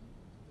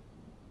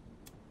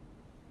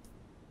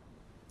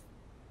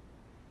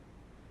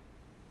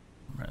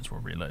 Might as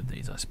well reload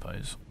these, I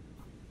suppose.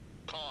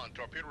 Con,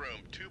 torpedo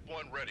room, tube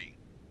 1 ready.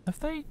 Have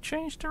they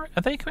changed direction?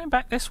 Are they coming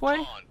back this way?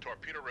 Con,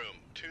 torpedo room,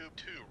 tube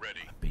 2 ready.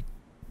 I'd be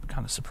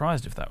kind of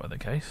surprised if that were the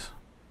case.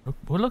 Well,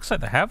 it looks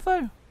like they have,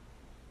 though.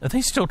 Are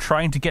they still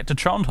trying to get to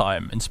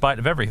Trondheim in spite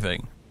of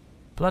everything?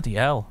 Bloody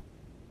hell.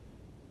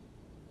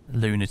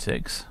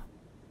 Lunatics.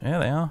 Yeah,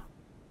 they are.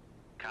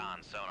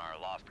 Con sonar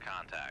lost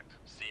contact.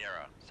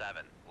 Sierra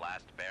 7.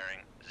 Last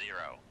bearing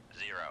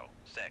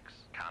 006.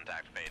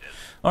 Contact faded.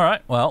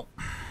 Alright, well.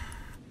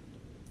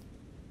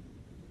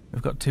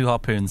 We've got 2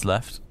 harpoons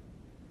left.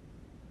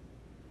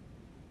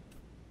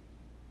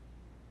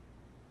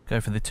 Go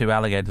for the 2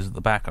 alligators at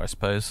the back, I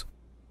suppose.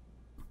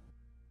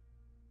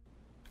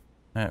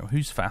 Oh,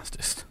 who's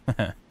fastest?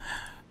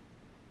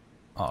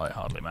 Oh, it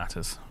hardly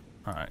matters.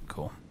 Alright,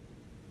 cool.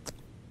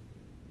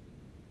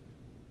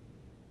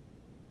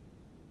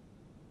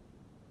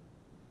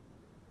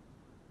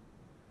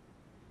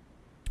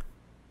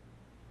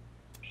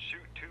 Shoot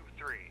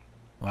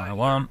 2-3.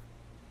 One.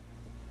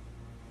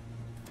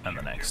 And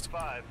the Shoot next.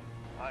 5.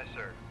 Aye,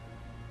 sir.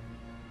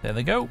 There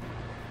they go.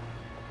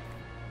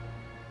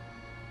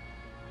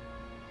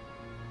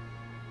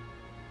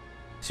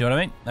 See what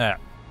I mean? Yeah.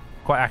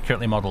 Quite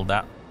accurately modelled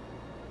that.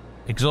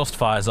 Exhaust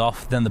fires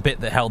off, then the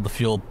bit that held the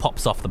fuel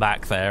pops off the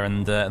back there,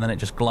 and then it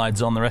just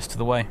glides on the rest of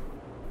the way.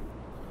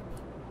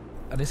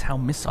 That is how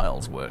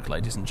missiles work,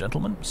 ladies and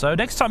gentlemen. So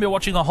next time you're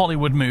watching a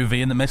Hollywood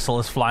movie and the missile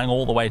is flying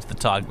all the way to the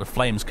target with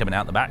flames coming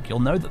out the back, you'll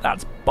know that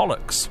that's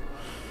bollocks.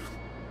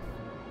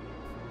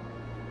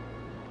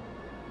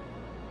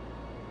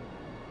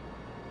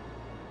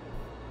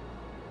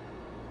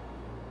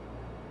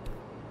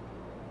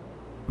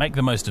 Make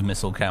the most of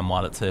missile cam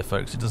while it's here,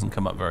 folks. It doesn't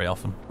come up very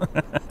often.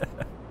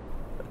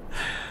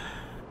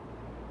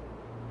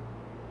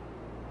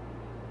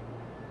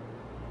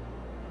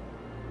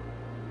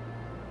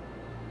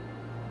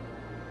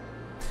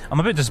 I'm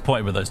a bit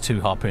disappointed with those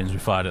 2 harpoons we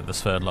fired at the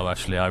Sverdlov,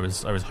 actually. I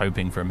was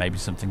hoping for maybe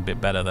something a bit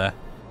better there.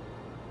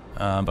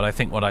 But I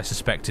think what I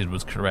suspected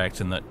was correct,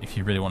 in that if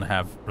you really want to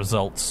have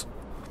results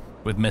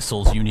with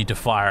missiles, you need to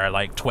fire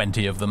like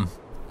 20 of them,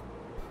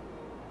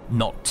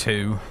 not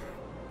 2.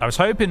 I was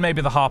hoping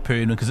maybe the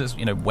harpoon, because it's,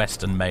 you know,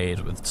 Western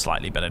made with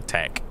slightly better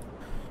tech,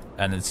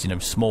 and it's, you know,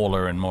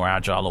 smaller and more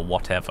agile or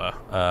whatever,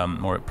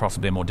 or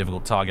possibly a more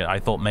difficult target. I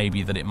thought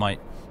maybe that it might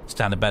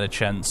stand a better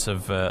chance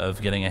of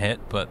getting a hit,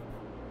 but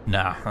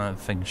nah, I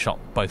think shot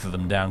both of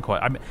them down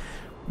quite. I mean,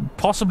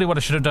 possibly what I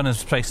should have done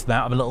is placed them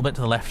out a little bit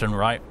to the left and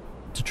right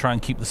to try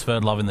and keep the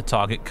Sverdlov in the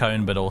target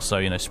cone, but also,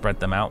 you know, spread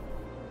them out.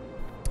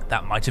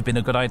 That might have been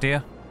a good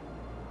idea,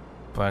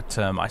 but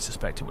I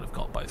suspect it would have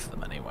got both of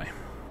them anyway.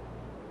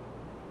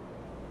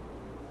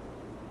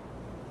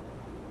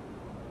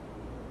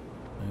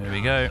 There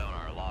we go.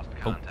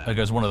 Oh, there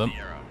goes one of them.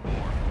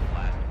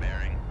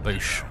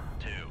 Boosh.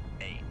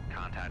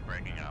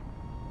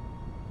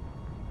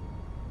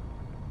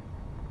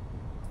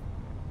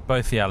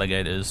 Both the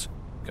alligators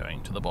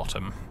going to the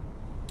bottom.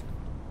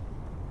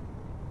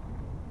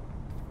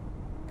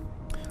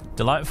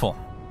 Delightful.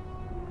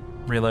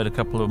 Reload a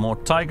couple of more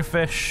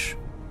tigerfish.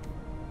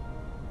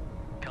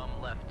 Come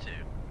left to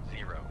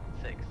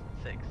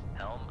 066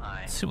 helm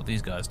I. Let's see what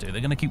these guys do.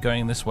 They're going to keep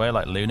going this way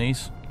like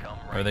loonies,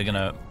 or are they going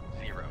to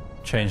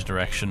change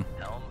direction?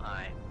 Helm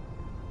I.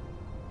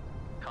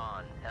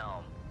 Con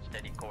helm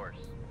steady course.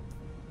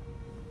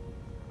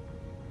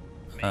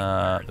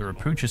 The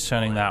Rapucha's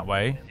turning that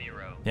way.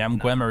 The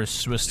Amguema is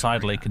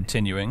suicidally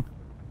continuing.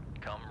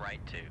 Come right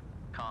to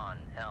con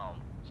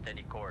helm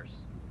steady course.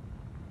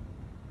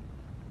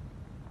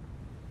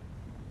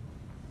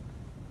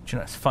 Do you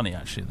know, it's funny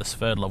actually, the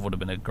Sverdlov would have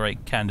been a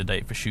great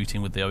candidate for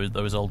shooting with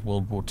those old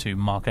World War II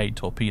Mark 8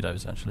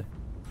 torpedoes, actually.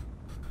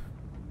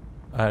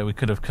 We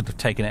could have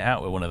taken it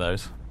out with one of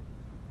those.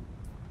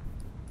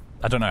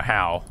 I don't know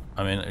how.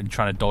 I mean,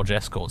 trying to dodge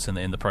escorts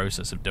in the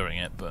process of doing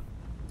it, but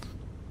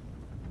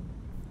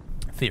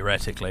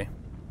theoretically,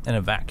 in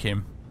a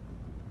vacuum.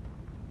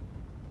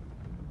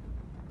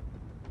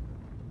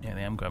 Yeah,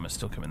 the Amguema is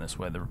still coming this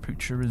way. The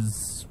Rapucha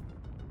is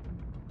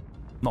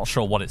not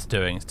sure what it's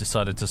doing. It's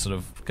decided to sort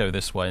of go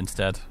this way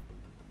instead.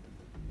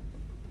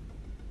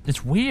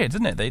 It's weird,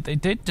 isn't it? They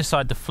did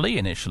decide to flee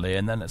initially,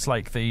 and then it's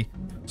like the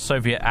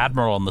Soviet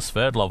admiral on the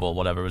Sverdlov or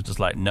whatever was just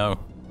like, no.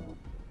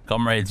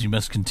 Comrades, you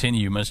must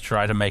continue. You must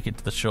try to make it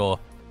to the shore.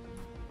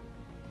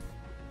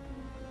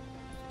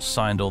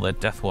 Signed all their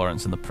death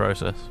warrants in the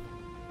process.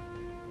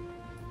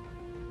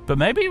 But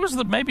maybe it was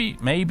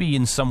maybe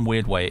in some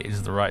weird way it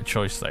is the right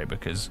choice though,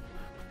 because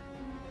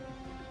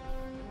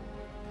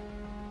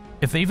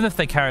even if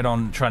they carried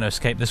on trying to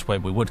escape this way,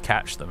 we would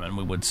catch them and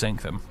we would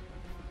sink them.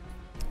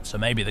 So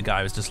maybe the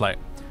guy was just like,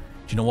 do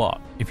you know what?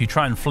 If you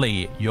try and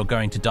flee, you're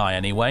going to die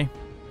anyway.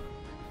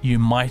 You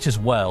might as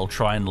well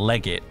try and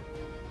leg it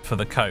for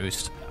the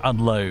coast,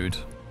 unload,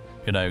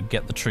 you know,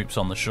 get the troops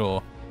on the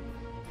shore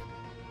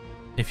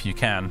if you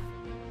can.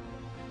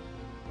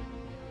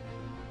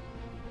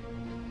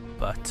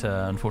 But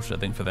unfortunately, I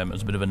think for them it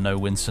was a bit of a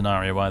no-win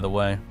scenario either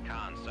way.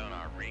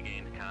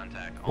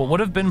 What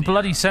would have been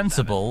bloody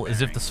sensible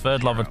is if the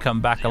Sverdlov had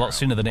come back a lot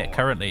sooner than it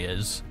currently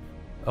is.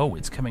 Oh,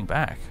 it's coming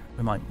back.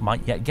 We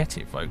might yet get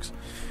it, folks.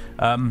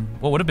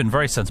 What would have been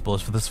very sensible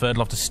is for the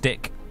Sverdlov to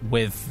stick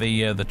with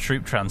the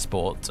troop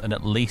transport and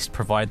at least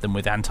provide them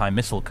with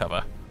anti-missile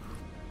cover.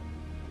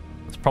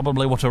 That's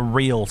probably what a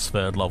real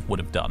Sverdlov would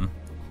have done.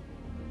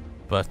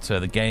 But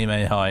the game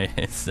AI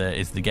is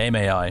the game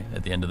AI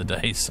at the end of the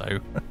day, so...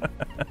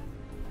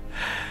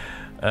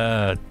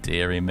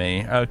 dearie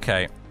me.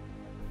 Okay.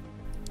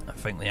 I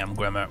think the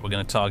Amguema we're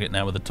going to target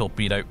now with a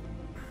torpedo.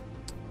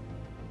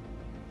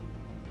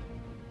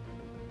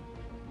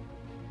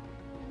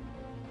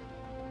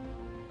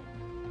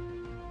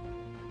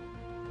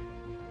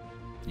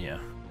 Yeah.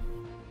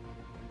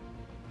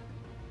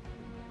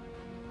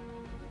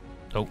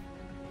 Oh.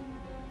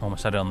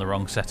 Almost had it on the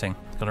wrong setting.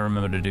 Got to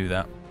remember to do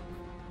that.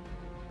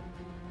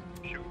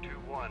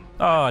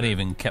 Oh, it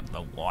even kept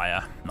the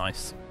wire.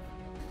 Nice.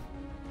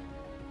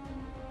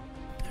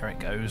 There it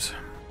goes.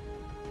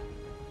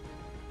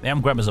 The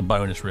Amguema's a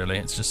bonus, really.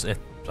 It's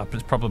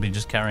probably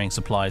just carrying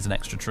supplies and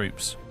extra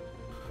troops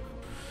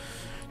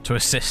to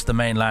assist the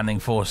main landing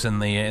force in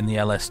the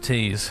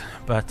LSTs.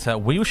 But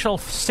we shall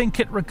sink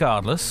it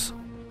regardless.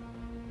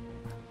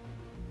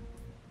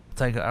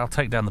 I'll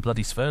take down the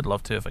bloody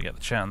Sverdlov too if I get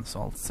the chance.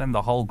 I'll send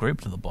the whole group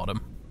to the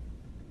bottom.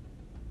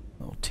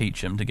 I'll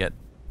teach them to get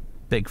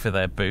big for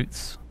their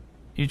boots.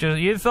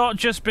 You thought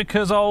just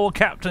because old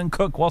Captain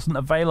Cook wasn't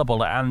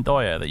available at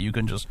Andoya that you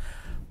can just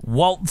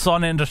waltz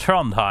on into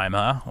Trondheim,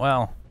 huh?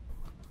 Well,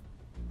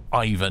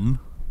 Ivan,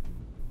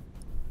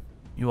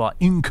 you are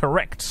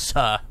incorrect,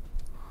 sir.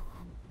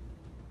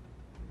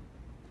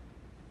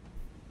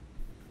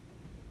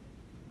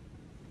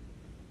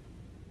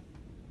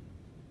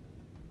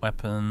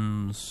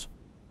 Weapons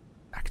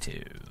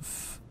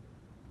active.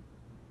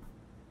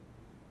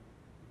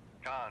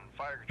 Con,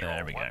 fire control,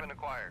 there we go. weapon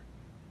acquired.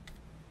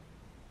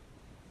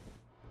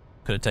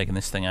 Could have taken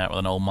this thing out with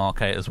an old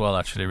Mark 8 as well,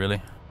 actually,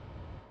 really.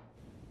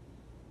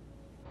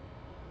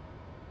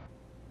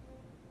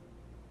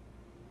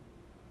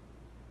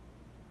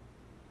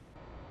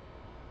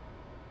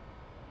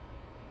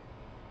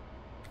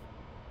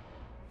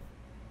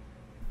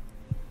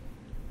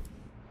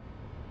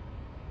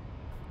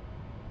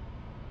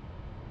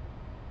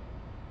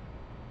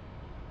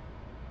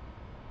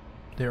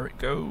 There it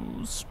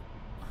goes.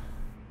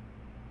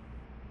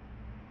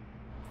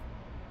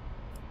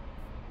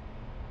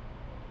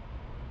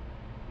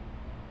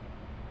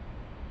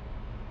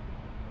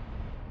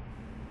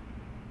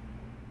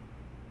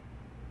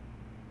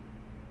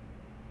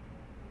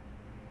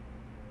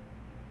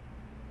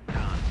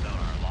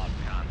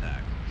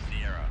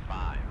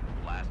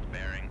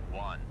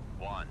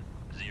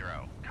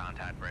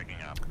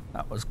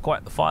 That was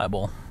quite the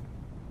fireball.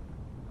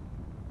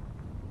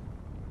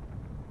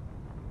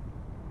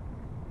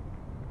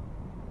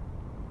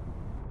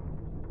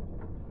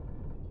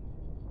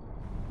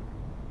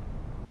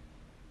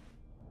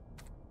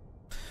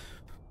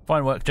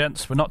 Fine work,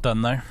 gents. We're not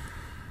done, though.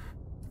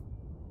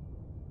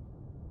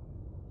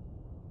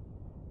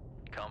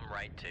 Come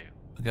right to.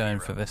 We're going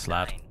for this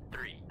lad.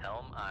 3,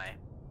 helm I.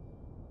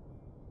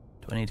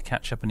 Do I need to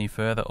catch up any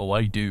further? Oh,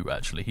 I do,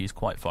 actually. He's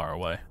quite far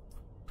away.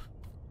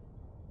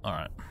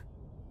 Alright.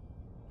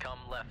 Come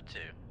left to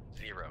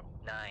 0,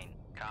 9.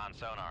 Con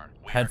sonar.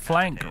 Head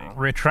flank,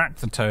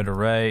 retract the towed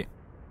array.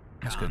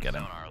 Let's go get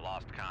him.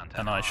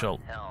 And I shall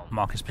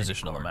mark his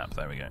position on the map.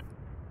 There we go.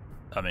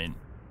 I mean,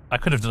 I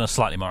could have done a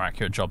slightly more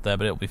accurate job there,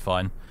 but it'll be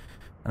fine.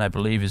 And I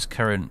believe his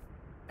current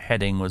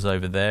heading was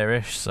over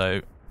there-ish, so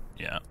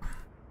yeah.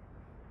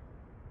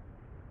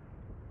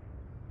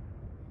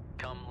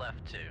 Come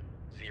left to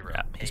 0.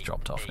 Yeah, he's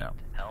dropped off now.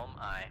 Helm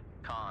I.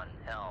 Con.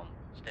 Helm.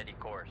 Steady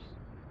course.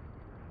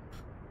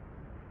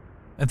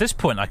 At this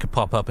point, I could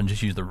pop up and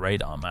just use the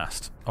radar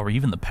mast, or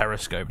even the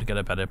periscope to get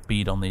a better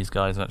bead on these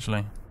guys,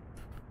 actually.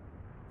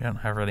 We don't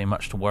have really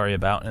much to worry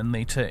about in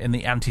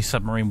the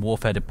anti-submarine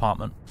warfare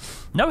department.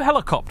 No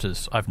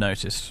helicopters, I've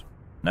noticed.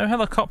 No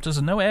helicopters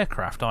and no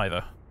aircraft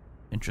either,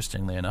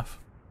 interestingly enough.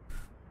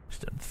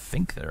 Just don't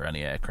think there are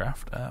any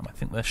aircraft. I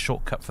think their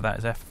shortcut for that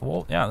is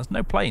F4. Yeah, there's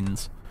no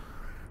planes.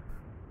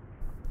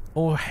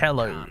 Or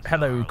helicopters.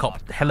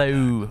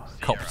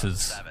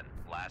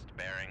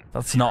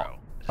 That's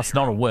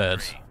not a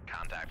word.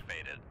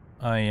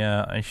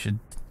 I should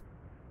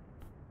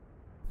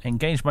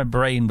engage my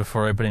brain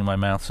before opening my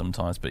mouth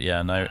sometimes, but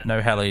yeah, no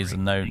helis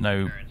and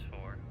no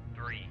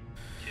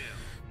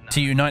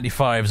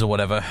Tu-95s or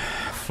whatever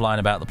flying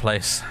about the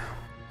place,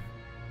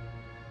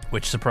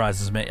 which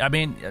surprises me. I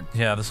mean,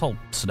 yeah, this whole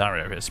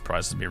scenario here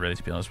surprises me, really,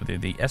 to be honest with you.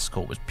 The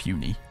escort was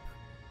puny.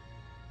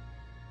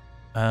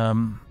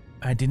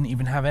 I didn't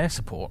even have air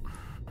support.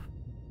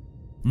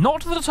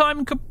 Not that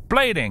I'm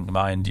complaining,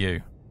 mind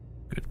you.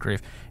 Good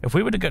grief. If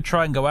we were to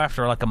try and go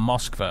after like a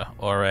Moskva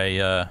or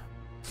a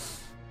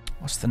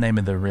what's the name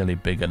of the really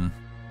big one?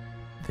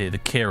 The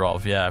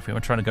Kirov, yeah. If we were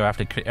trying to go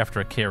after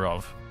a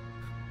Kirov,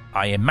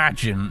 I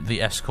imagine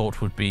the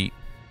escort would be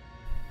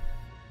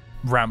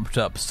ramped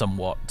up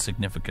somewhat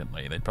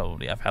significantly. They'd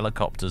probably have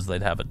helicopters,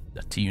 they'd have a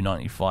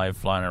Tu-95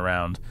 flying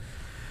around,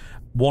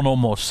 one or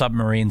more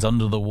submarines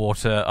under the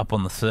water, up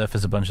on the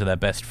surface a bunch of their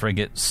best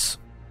frigates.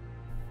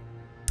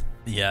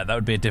 Yeah, that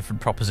would be a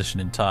different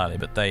proposition entirely,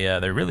 but they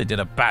really did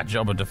a bad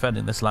job of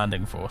defending this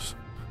landing force.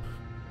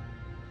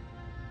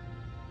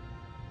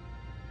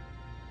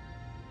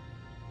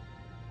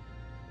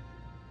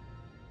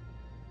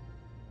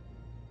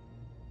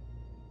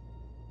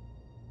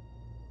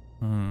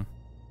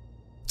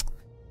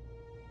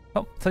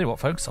 Well, tell you what,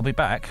 folks, I'll be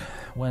back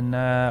when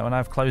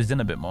I've closed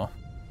in a bit more.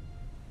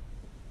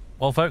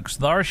 Well, folks,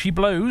 there she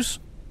blows.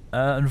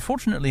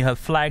 Unfortunately, her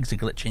flags are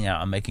glitching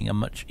out and making her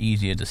much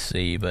easier to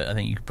see, but I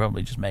think you could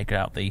probably just make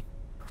out the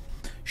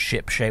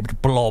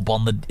ship-shaped blob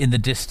in the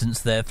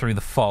distance there through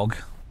the fog,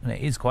 and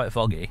it is quite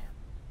foggy.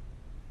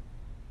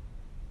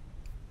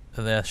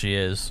 So there she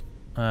is.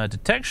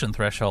 Detection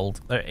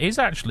threshold. There is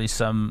actually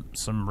some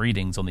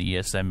readings on the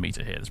ESM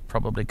meter here. It's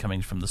probably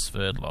coming from the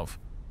Sverdlov,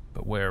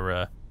 but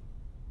we're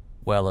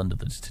well under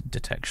the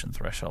detection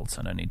threshold,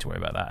 so no need to worry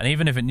about that. And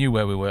even if it knew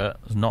where we were,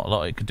 there's not a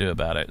lot it could do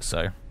about it,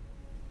 so...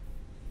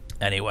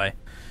 Anyway,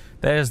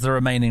 there's the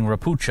remaining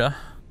Rapucha.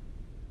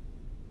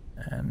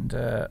 And,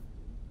 I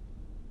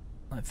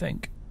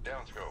think...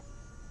 Downscope.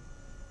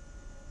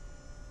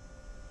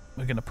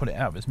 We're going to put it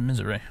out of its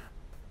misery.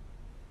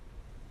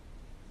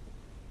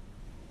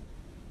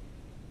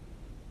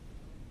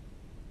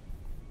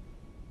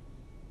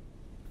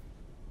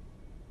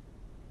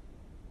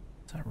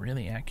 Is that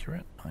really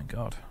accurate? My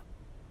God.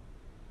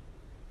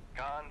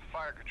 Con,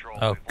 fire control.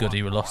 Oh,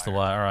 goody, we lost the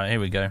wire. Alright, here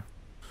we go.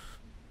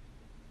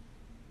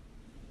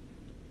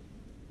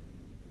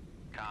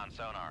 Con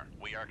sonar,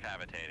 we are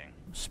cavitating.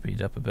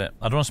 Speed up a bit.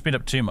 I don't want to speed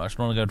up too much. I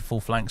don't want to go to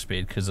full flank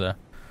speed, because the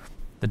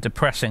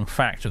depressing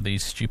fact of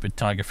these stupid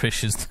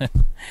tigerfish is that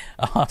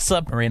our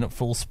submarine at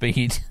full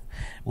speed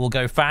will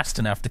go fast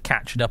enough to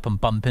catch it up and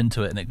bump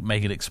into it and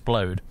make it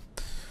explode.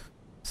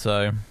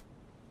 So...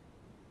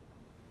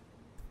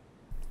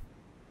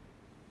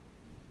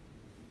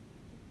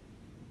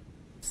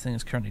 thing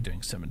is currently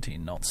doing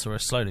 17 knots, so we're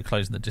slowly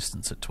closing the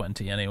distance at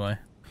 20 anyway.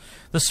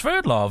 The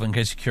Sverdlov, in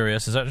case you're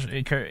curious, is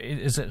actually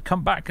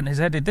come back and is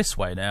headed this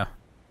way now.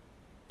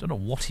 Don't know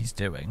what he's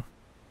doing.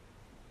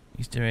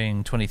 He's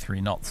doing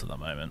 23 knots at the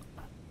moment.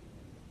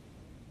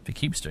 If he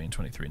keeps doing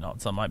 23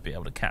 knots, I might be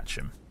able to catch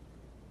him.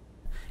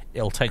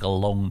 It'll take a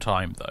long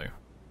time though,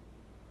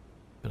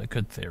 but I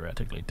could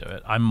theoretically do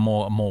it. I'm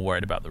more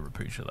worried about the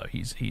Rapucha though.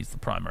 He's the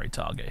primary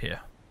target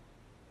here.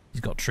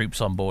 He's got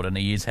troops on board and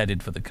he is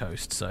headed for the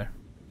coast, so.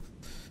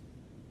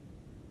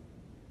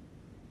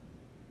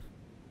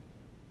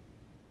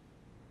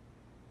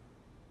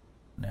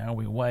 Now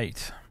we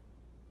wait.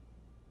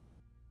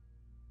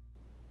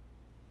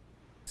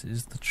 This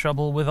is the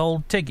trouble with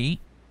old Tiggy.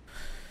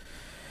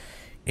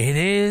 It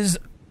is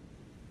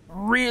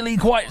really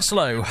quite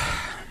slow.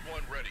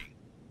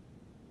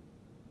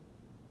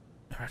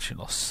 I've actually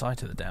lost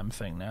sight of the damn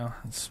thing now.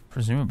 It's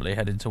presumably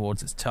headed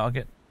towards its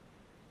target.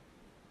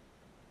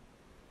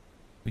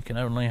 We can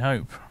only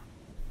hope.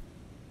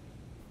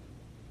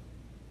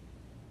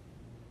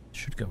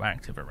 Should go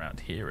active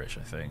around here-ish,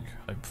 I think,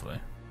 hopefully.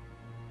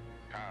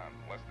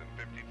 Less than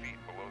 50 feet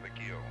below the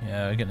keel.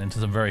 Yeah, we're getting into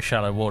some very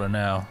shallow water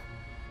now.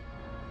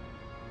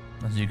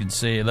 As you can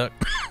see, look,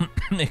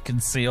 you can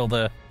see all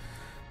the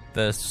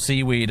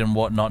seaweed and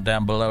whatnot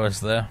down below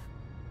us there.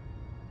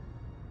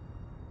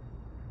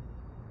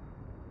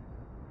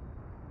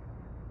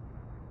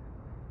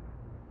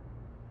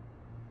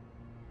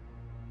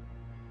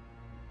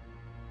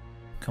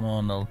 Come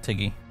on, little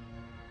Tiggy.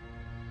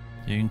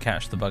 You can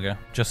catch the bugger.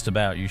 Just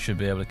about, you should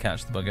be able to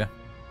catch the bugger.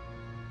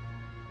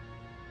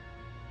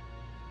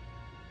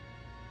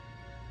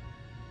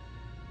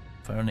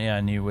 If only I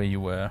knew where you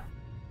were.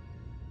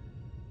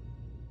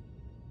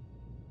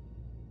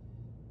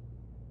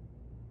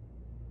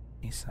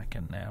 Any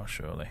second now,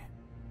 surely.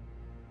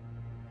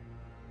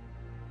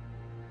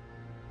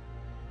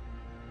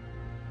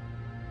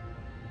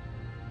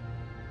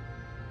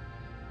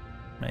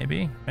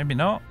 Maybe, maybe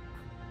not.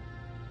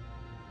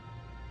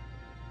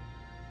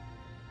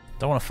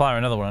 Don't want to fire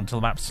another one until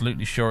I'm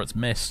absolutely sure it's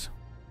missed.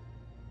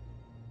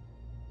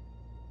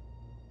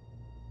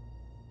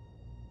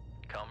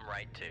 Come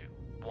right to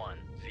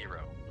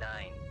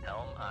 109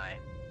 Helm I.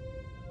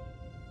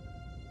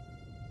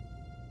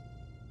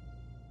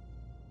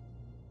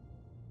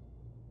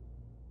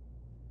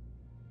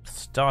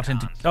 Starting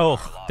to...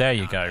 Oh, there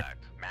you go.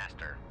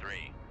 Master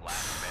 3,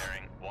 last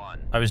bearing 1.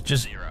 I was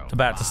just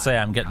about to say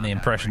I'm getting the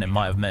impression it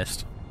might have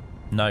missed.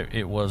 No,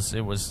 it was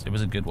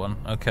a good one.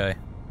 Okay.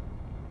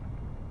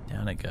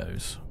 Down it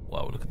goes.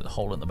 Whoa, look at the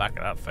hole in the back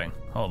of that thing.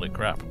 Holy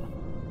crap.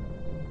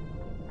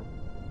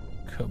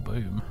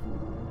 Kaboom.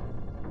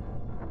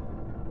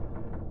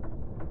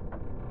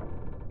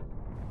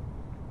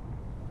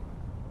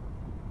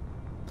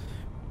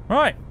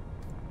 Right.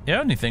 The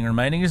only thing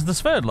remaining is the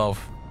Sverdlov.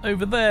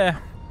 Over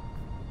there.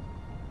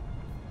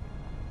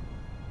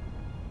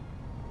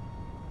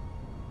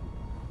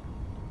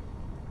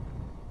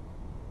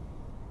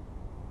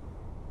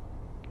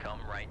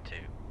 Come right to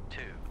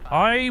 2.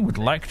 I would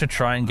like to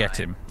try and get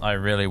him. I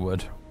really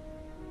would.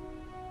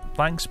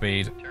 Flank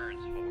speed.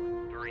 Turns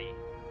 4, 3,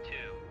 2.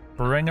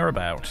 Bring her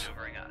about.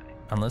 Maneuvering aye.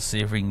 And let's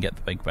see if we can get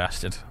the big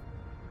bastard.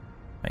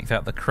 Make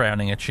that the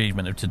crowning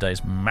achievement of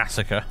today's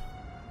massacre.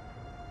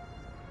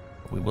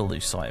 We will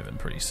lose sight of him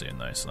pretty soon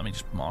though, so let me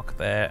just mark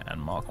there and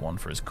mark one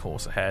for his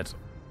course ahead.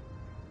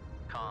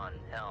 Con,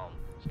 helm,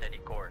 steady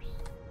course.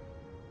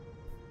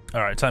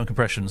 Alright, time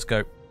compressions,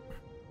 go.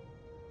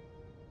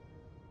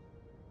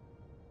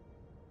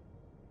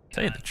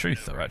 Tell you the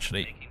truth though,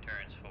 actually. Making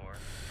turns 4,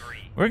 3.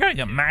 We're going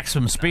at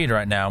maximum speed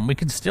right now and we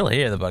can still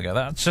hear the bugger.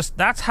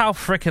 That's how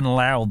frickin'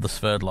 loud the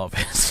Sverdlov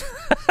is.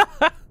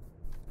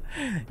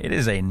 It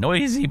is a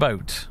noisy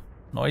boat.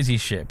 Noisy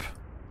ship.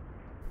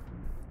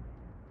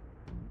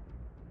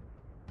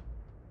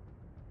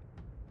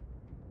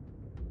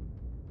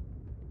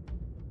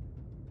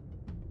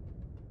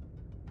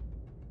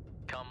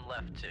 Come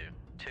left to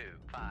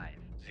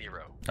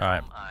 250.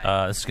 Alright,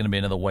 this is going to be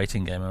another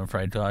waiting game, I'm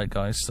afraid,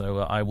 guys, so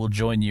I will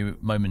join you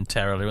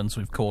momentarily once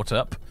we've caught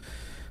up.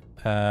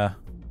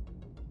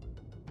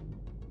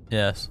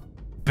 Yes.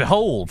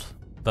 Behold,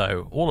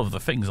 though, all of the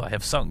things I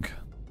have sunk.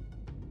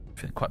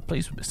 Feeling quite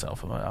pleased with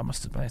myself, I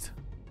must admit.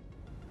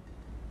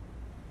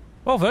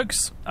 Well,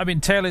 folks, I've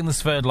been tailing the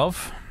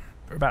Sverdlov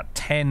for about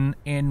 10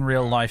 in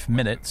real-life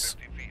minutes.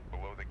 50 feet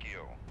below the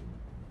keel.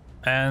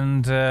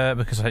 And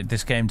because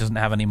this game doesn't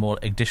have any more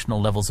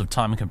additional levels of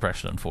time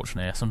compression,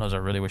 unfortunately. Sometimes I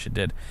really wish it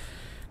did.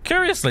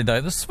 Curiously,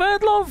 though, the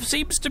Sverdlov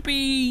seems to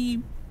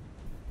be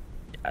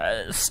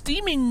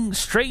steaming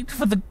straight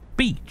for the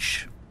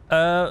beach.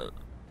 I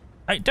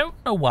don't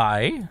know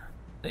why.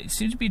 It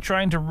seems to be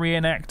trying to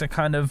reenact a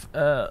kind of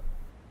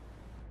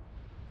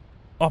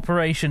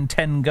Operation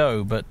 10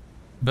 Go, but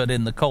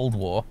in the Cold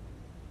War.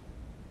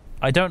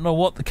 I don't know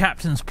what the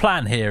captain's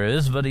plan here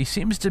is, but he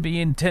seems to be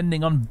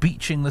intending on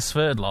beaching the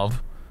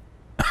Sverdlov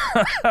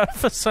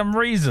for some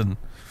reason.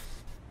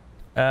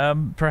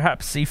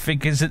 Perhaps he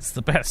figures it's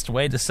the best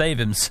way to save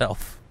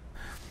himself.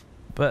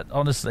 But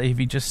honestly, if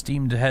he just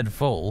steamed ahead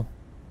full,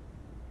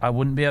 I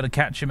wouldn't be able to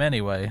catch him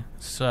anyway.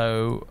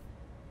 So,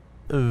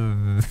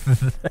 but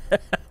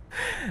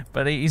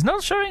he's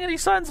not showing any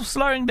signs of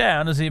slowing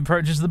down as he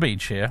approaches the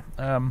beach here.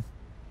 I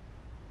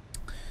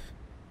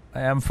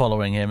am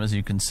following him, as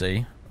you can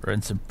see. We're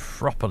in some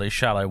properly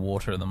shallow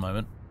water at the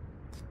moment.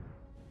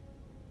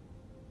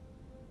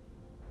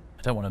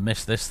 I don't want to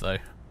miss this, though.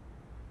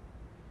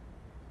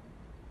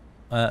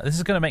 This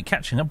is going to make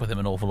catching up with him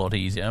an awful lot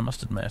easier, I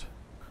must admit.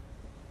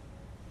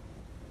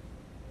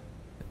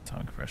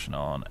 Time compression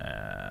on,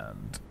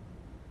 and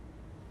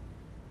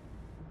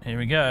here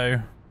we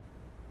go.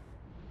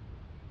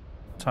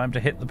 Time to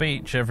hit the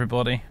beach,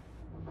 everybody.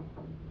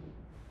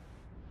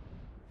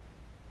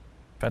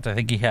 In fact, I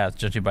think he has,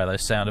 judging by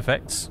those sound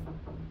effects.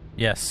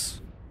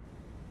 Yes.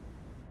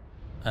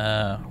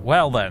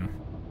 Well then.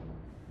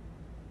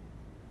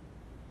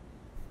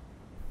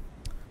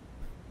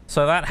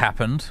 So that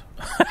happened.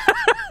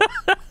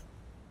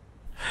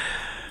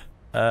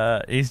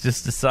 He's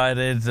just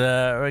decided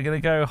we're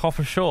gonna go hop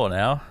ashore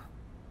now.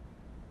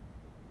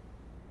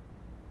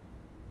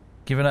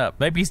 Giving up.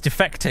 Maybe he's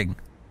defecting.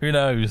 Who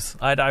knows?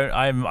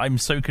 I'm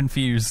so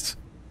confused.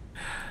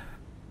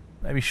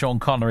 Maybe Sean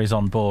Connery's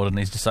on board and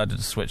he's decided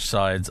to switch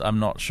sides. I'm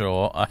not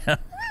sure.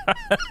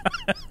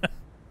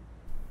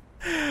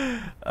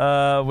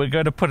 We're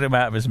going to put him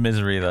out of his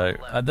misery, though.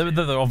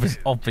 The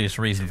obvious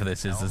reason for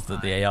this is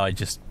that the AI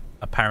just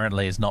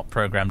apparently is not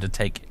programmed to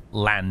take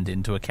land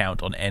into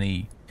account on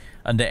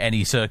under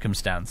any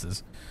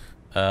circumstances.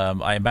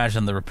 I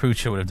imagine the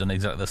Rapucha would have done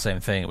exactly the same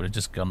thing. It would have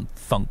just gone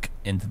thunk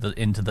into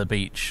the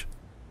beach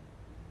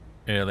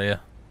earlier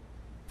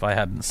if I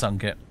hadn't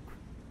sunk it.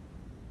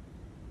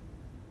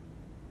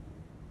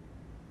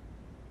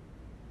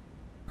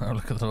 Oh,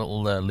 look at the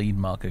little lead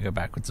marker go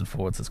backwards and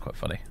forwards. That's quite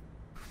funny.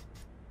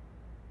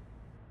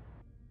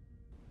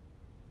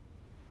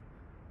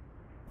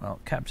 Well,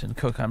 Captain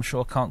Cook, I'm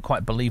sure, can't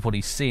quite believe what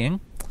he's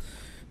seeing.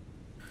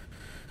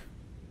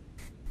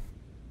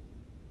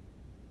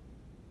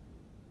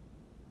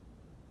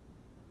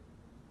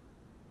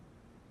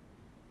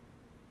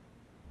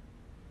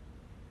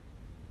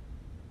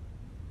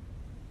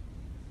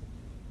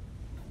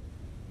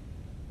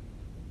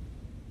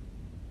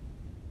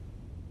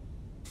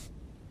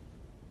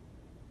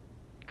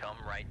 Come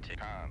right to...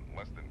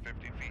 Less than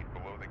 50 feet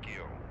below the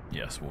keel.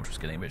 Yes, water's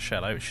getting a bit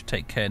shallow. It should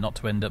take care not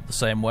to end up the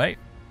same way.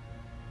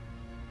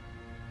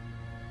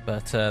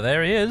 But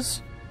there he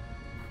is.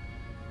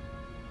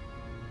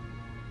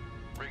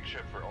 Rig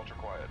shift for ultra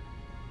quiet.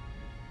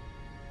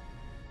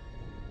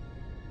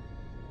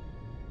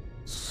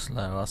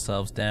 Slow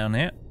ourselves down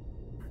here.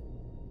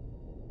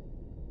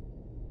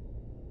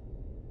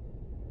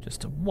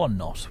 Just a 1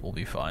 knot will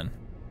be fine.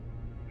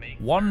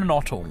 1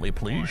 knot only,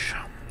 please.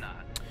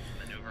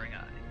 Maneuvering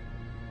eye.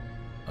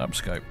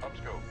 Upscope.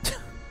 Upscope.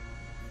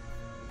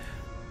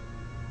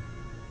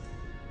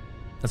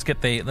 Let's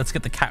get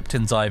the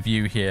captain's eye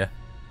view here.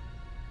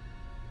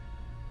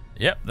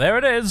 Yep, there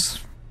it is.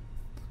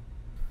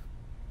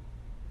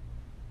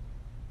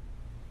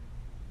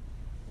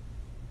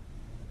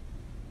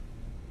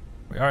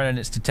 We are in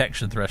its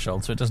detection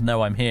threshold, so it doesn't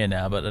know I'm here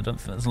now, but I don't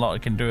think there's a lot I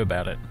can do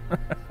about it.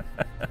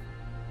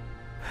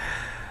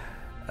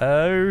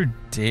 Oh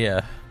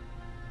dear.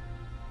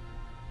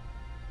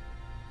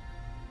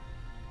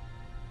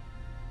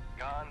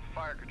 Gone.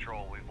 Fire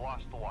control. We've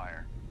lost the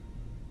wire.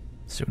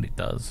 See what it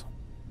does.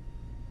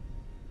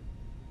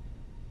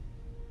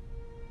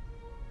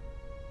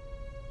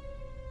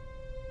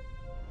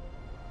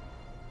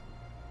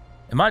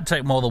 It might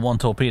take more than one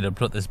torpedo to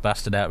put this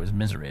bastard out of his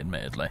misery,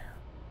 admittedly.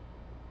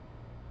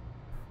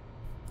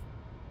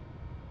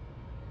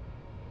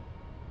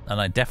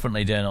 And I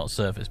definitely dare not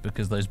surface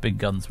because those big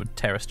guns would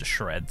tear us to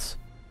shreds.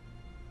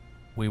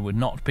 We would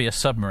not be a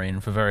submarine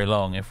for very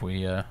long if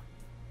we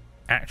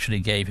actually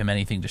gave him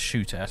anything to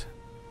shoot at.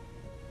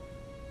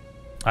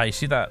 Ah, you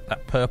see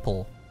that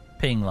purple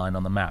ping line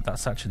on the map?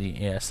 That's actually the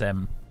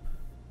ESM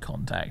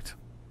contact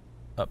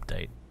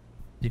update.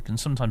 You can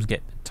sometimes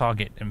get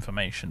target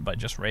information by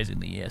just raising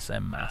the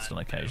ESM mast on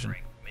occasion.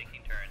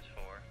 Making turns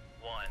for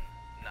 1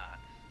 knot.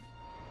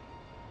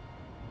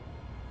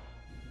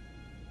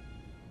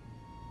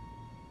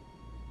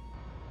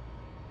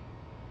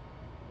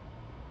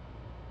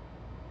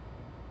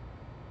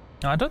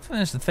 Now, I don't think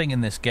there's a thing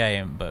in this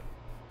game, but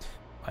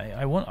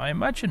I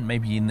imagine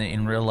maybe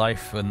in real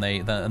life when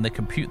they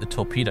compute the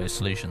torpedo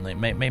solution, they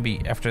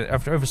maybe after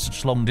over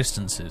such long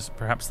distances,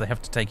 perhaps they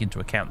have to take into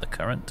account the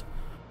current.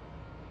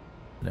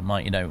 And it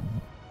might,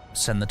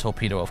 send the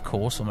torpedo off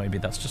course, or maybe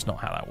that's just not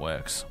how that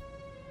works.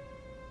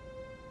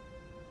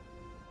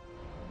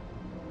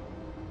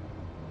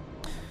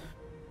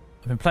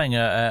 I've been playing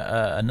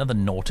another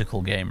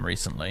nautical game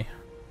recently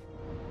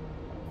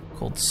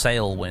called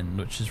Sailwind,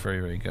 which is very,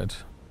 very good.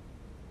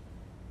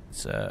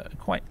 It's a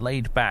quite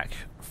laid-back,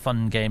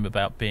 fun game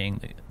about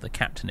being the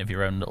captain of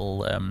your own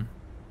little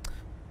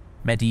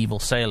medieval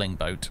sailing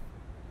boat.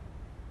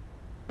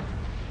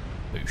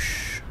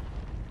 Boosh.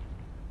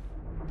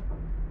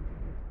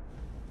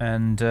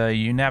 And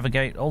you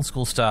navigate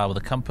old-school style with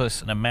a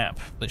compass and a map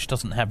which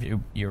doesn't have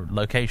your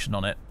location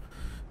on it.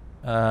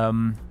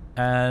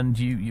 and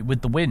you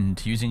with the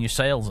wind, using your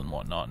sails and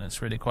whatnot, and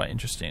it's really quite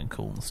interesting and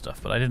cool and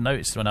stuff. But I didn't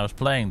notice when I was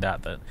playing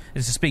that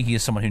this is speaking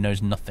as someone who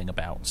knows nothing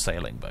about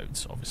sailing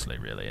boats, obviously,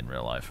 really, in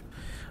real life.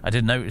 I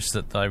did notice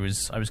that I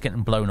was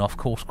getting blown off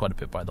course quite a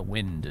bit by the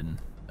wind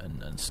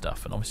and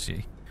stuff, and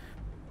obviously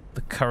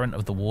the current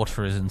of the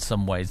water is in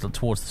some ways,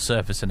 towards the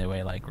surface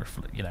anyway, like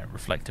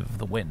reflective of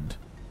the wind,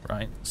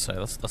 right? So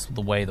that's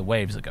the way the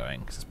waves are going,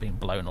 because it's being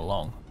blown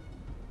along,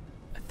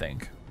 I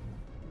think.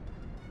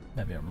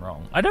 Maybe I'm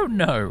wrong. I don't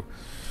know.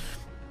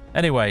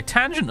 Anyway,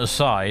 tangent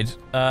aside,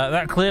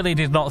 that clearly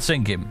did not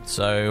sink him,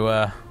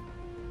 so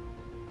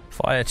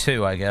fire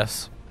 2, I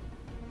guess.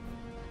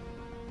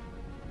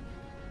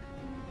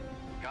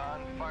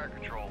 Gone, fire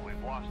control,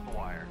 we've lost the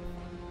wire.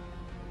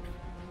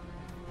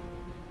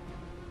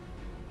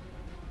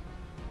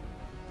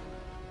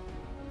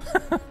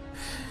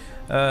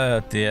 Oh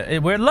dear,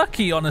 we're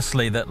lucky,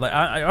 honestly, that like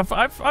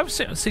I've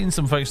seen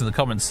some folks in the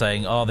comments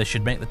saying, "Oh, they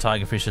should make the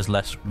tiger fishes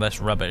less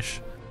rubbish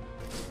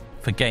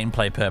for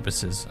gameplay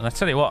purposes." And I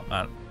tell you what,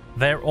 man,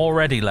 they're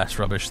already less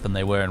rubbish than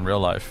they were in real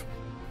life.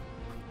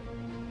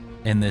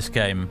 In this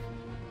game,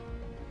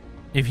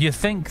 if you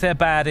think they're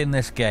bad in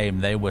this game,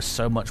 they were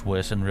so much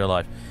worse in real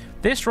life.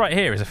 This right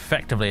here is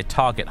effectively a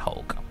target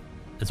hulk.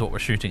 Is what we're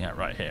shooting at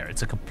right here.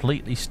 It's a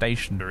completely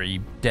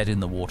stationary, dead in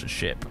the water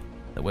ship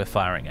that we're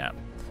firing at.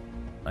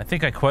 I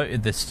think I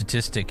quoted this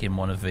statistic in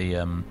one of the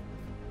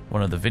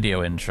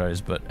video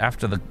intros, but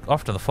after the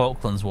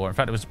Falklands War, in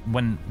fact it was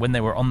when they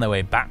were on their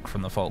way back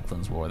from the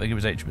Falklands War, I think it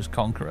was HMS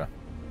Conqueror,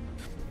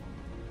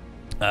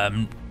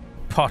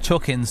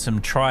 partook in some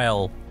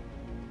trial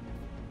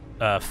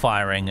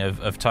firing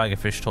of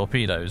Tigerfish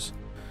torpedoes,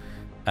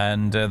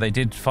 and they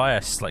did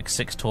fire like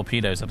 6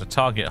 torpedoes at a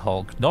target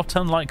hulk, not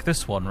unlike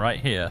this one right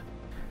here,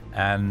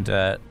 and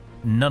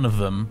none of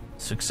them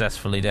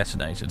successfully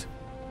detonated.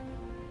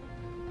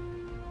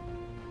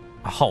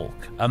 A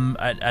hulk, an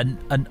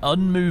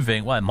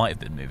unmoving. Well, it might have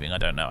been moving. I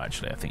don't know.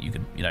 Actually, I think you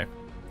can,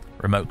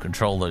 remote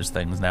control those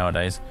things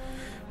nowadays.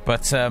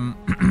 But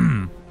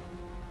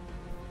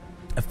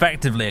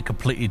effectively, a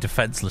completely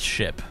defenseless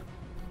ship,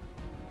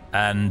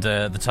 and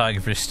the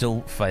Tigerfish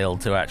still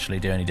failed to actually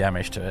do any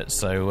damage to it.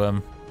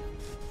 So,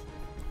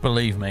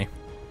 believe me,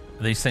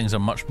 these things are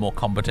much more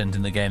competent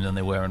in the game than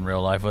they were in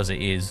real life, as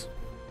it is.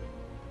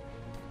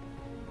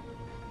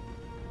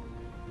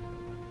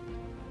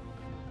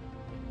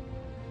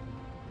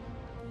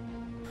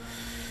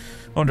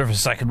 I wonder if a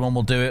second one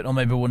will do it, or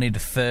maybe we'll need a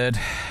third.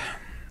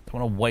 Don't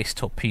want to waste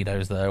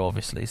torpedoes, though,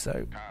 obviously,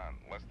 so...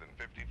 Less than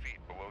 50 feet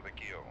below the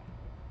keel.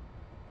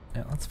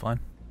 Yeah, that's fine.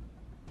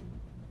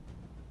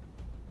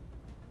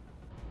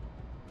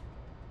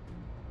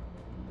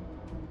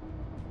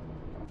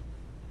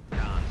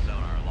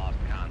 Sonar lost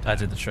contact. I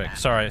did the trick.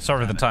 Sorry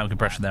for the time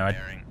compression there.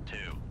 I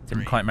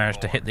didn't quite manage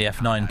to hit the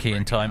F9 key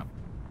in time.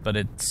 But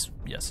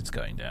yes, it's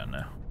going down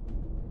now.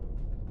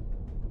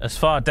 As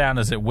far down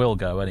as it will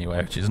go,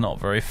 anyway, which is not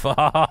very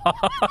far.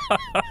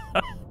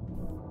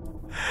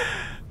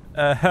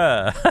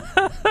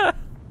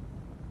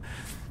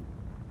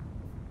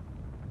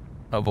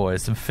 Oh boy,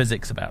 there's some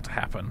physics about to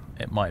happen.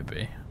 It might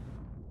be.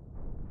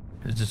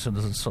 It just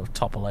doesn't sort of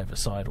topple over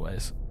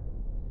sideways.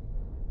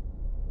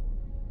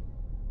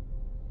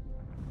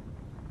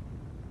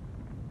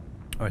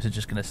 Or is it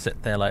just going to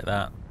sit there like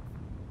that?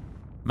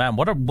 Man,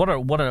 what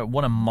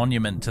a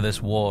monument to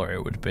this war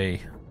it would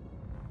be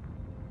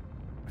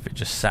if it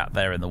just sat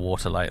there in the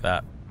water like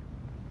that.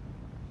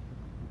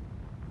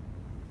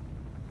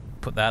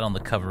 Put that on the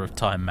cover of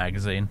Time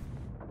magazine.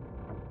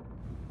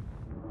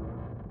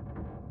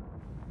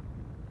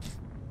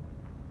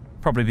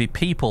 Probably be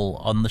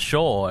people on the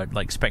shore,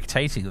 like,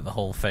 spectating the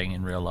whole thing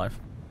in real life.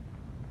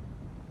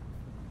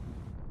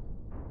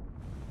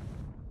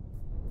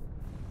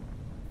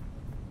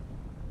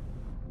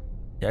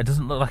 Yeah, it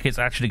doesn't look like it's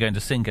actually going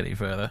to sink any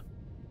further.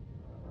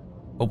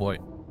 Oh boy.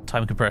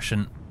 Time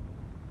compression.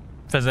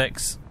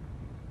 Physics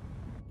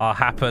are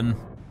happen.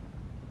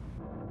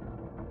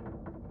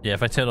 Yeah,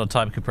 if I turn on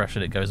time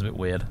compression, it goes a bit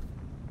weird.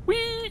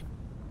 Whee!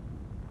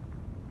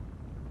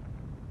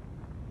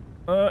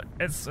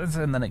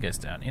 And then it goes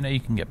down. You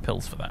can get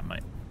pills for that,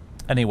 mate.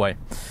 Anyway.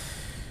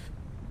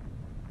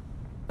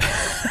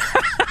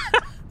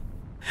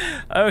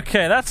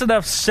 Okay, that's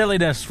enough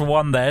silliness for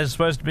one day. It's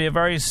supposed to be a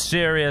very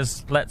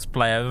serious Let's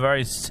Play, a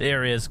very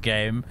serious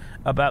game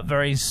about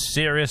very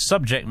serious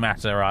subject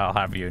matter, I'll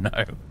have you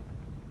know.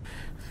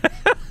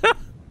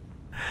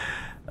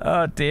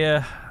 Oh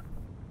dear.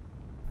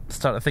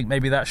 Starting to think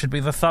maybe that should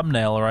be the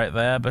thumbnail right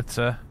there, but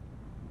I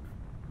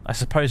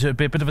suppose it would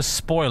be a bit of a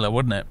spoiler,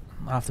 wouldn't it?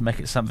 I'll have to make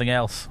it something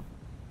else.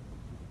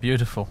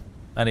 Beautiful.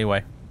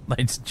 Anyway,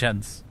 ladies and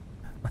gents,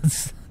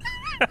 let's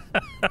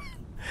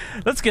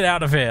get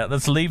out of here.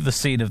 Let's leave the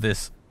scene of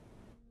this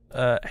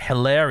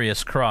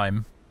hilarious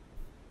crime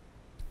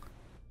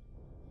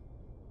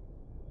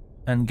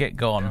and get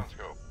gone.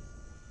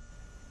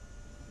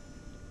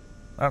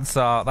 That's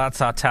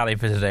our tally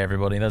for today,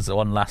 everybody. There's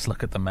one last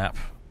look at the map.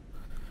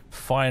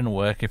 Fine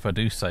work, if I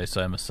do say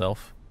so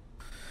myself.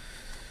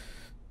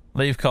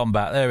 Leave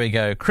combat. There we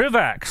go.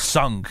 Krivak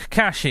sunk.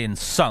 Kashin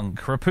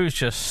sunk.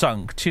 Rapusha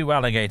sunk. 2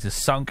 alligators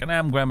sunk. And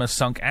Amgremma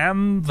sunk.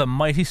 And the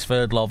mighty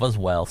Sverdlov as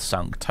well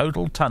sunk.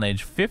 Total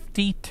tonnage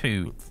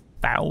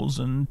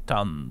 52,000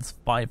 tons.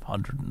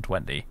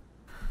 520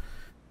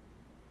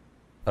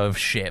 of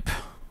ship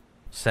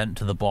sent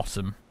to the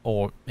bottom,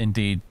 or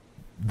indeed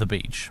the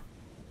beach,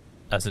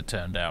 as it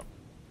turned out.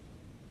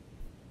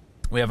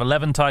 We have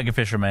 11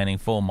 tigerfish remaining,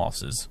 4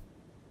 mosses,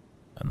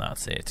 and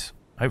that's it.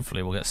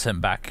 Hopefully we'll get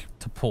sent back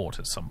to port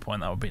at some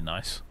point. That would be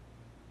nice.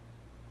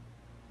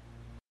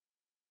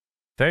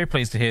 Very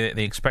pleased to hear that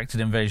the expected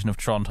invasion of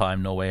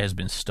Trondheim, Norway, has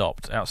been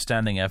stopped.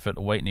 Outstanding effort.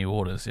 Await new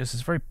orders. Yes,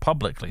 it's very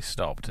publicly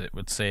stopped, it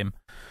would seem.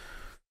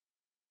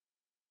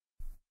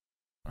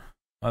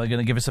 Are they going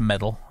to give us a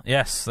medal?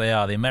 Yes, they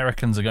are. The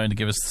Americans are going to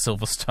give us the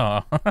Silver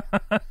Star.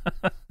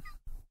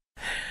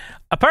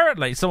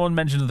 Apparently, someone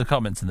mentioned in the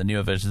comments in the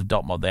newer versions of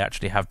Dotmod, they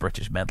actually have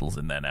British medals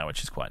in there now,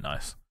 which is quite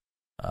nice.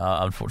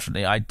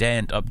 Unfortunately, I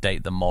daren't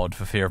update the mod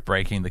for fear of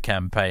breaking the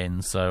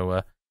campaign,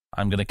 so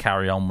I'm going to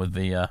carry on with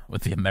the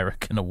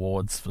American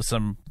awards for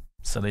some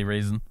silly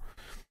reason.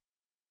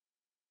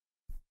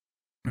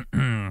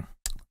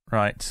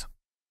 Right.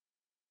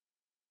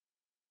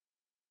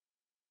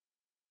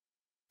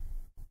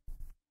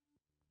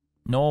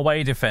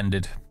 Norway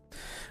defended.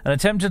 An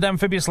attempted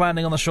amphibious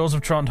landing on the shores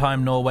of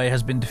Trondheim, Norway,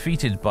 has been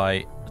defeated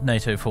by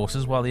NATO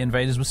forces while the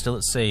invaders were still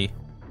at sea.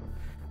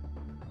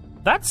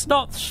 That's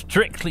not,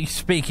 strictly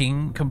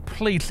speaking,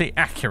 completely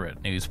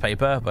accurate,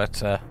 newspaper,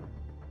 but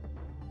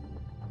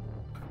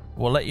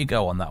we'll let you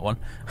go on that one.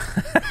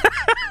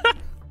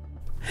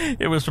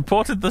 It was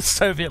reported the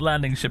Soviet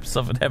landing ships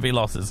suffered heavy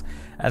losses,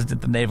 as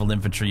did the naval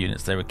infantry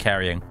units they were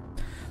carrying.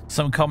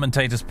 Some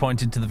commentators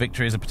pointed to the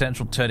victory as a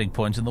potential turning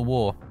point in the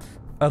war.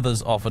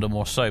 Others offered a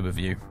more sober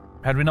view.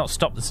 Had we not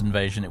stopped this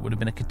invasion, it would have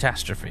been a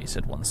catastrophe,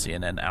 said one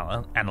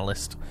CNN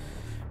analyst.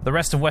 The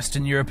rest of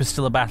Western Europe is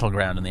still a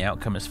battleground, and the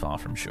outcome is far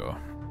from sure.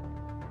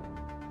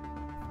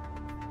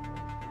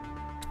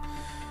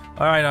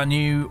 Alright, our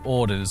new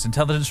orders.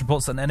 Intelligence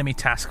reports that an enemy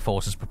task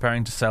force is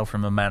preparing to sail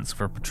from Murmansk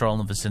for a patrol in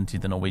the vicinity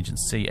of the Norwegian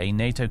Sea. A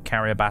NATO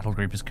carrier battle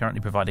group is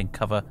currently providing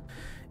cover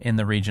in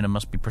the region and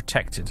must be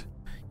protected.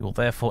 You will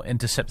therefore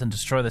intercept and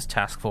destroy this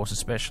task force,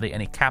 especially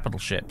any capital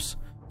ships.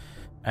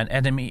 An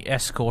enemy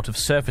escort of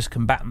surface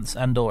combatants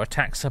and/or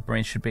attack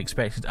submarines should be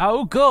expected.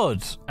 Oh,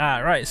 good!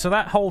 Right, so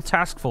that whole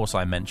task force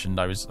I mentioned,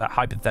 that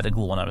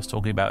hypothetical one I was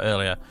talking about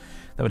earlier,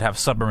 that would have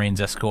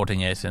submarines escorting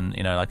it and,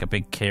 you know, like a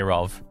big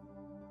Kirov.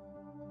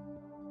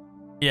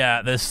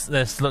 Yeah,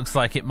 this looks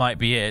like it might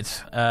be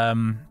it.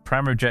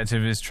 Primary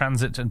objective is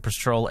transit and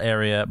patrol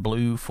area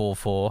Blue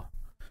 44.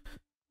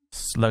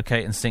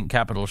 Locate and sink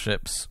capital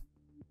ships.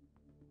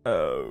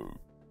 Oh,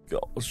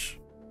 gosh.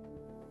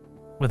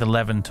 With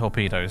 11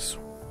 torpedoes.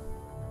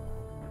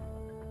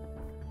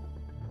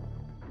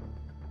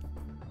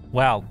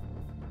 Well,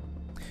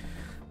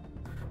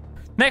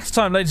 next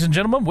time, ladies and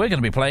gentlemen, we're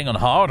going to be playing on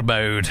hard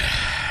mode.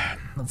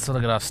 Let's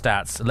look at our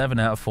stats. 11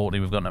 out of 40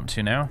 we've gotten up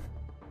to now.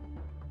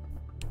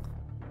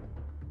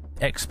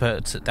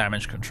 Experts at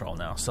damage control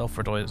now.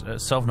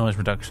 Self-noise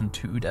reduction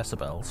 2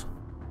 decibels.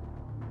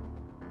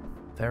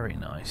 Very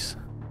nice.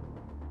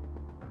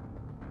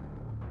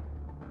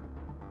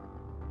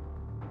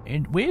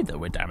 Weird that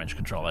we're damage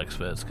control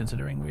experts,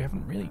 considering we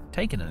haven't really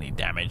taken any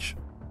damage.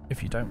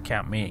 If you don't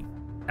count me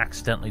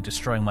accidentally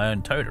destroying my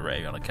own towed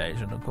array on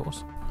occasion, of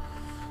course.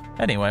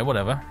 Anyway,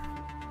 whatever.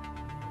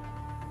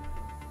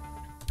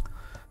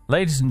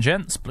 Ladies and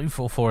gents, Blue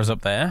 44 is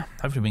up there.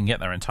 Hopefully we can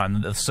get there in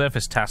time. The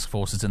surface task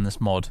forces in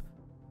this mod,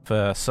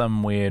 for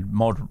some weird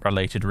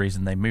mod-related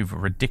reason, they move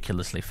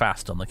ridiculously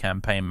fast on the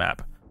campaign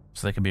map,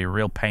 so they can be a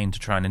real pain to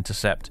try and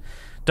intercept.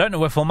 Don't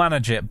know if we'll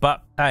manage it,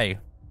 but hey,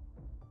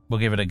 we'll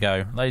give it a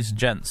go. Ladies and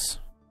gents,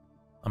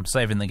 I'm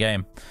saving the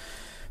game.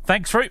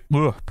 Thanks very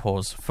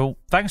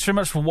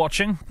much for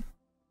watching.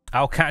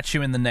 I'll catch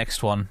you in the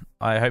next one.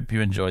 I hope you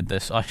enjoyed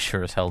this. I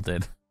sure as hell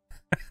did.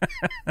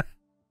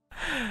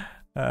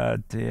 Oh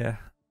dear.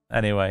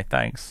 Anyway,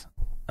 thanks.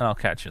 And I'll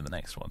catch you in the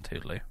next one.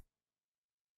 Toodaloo.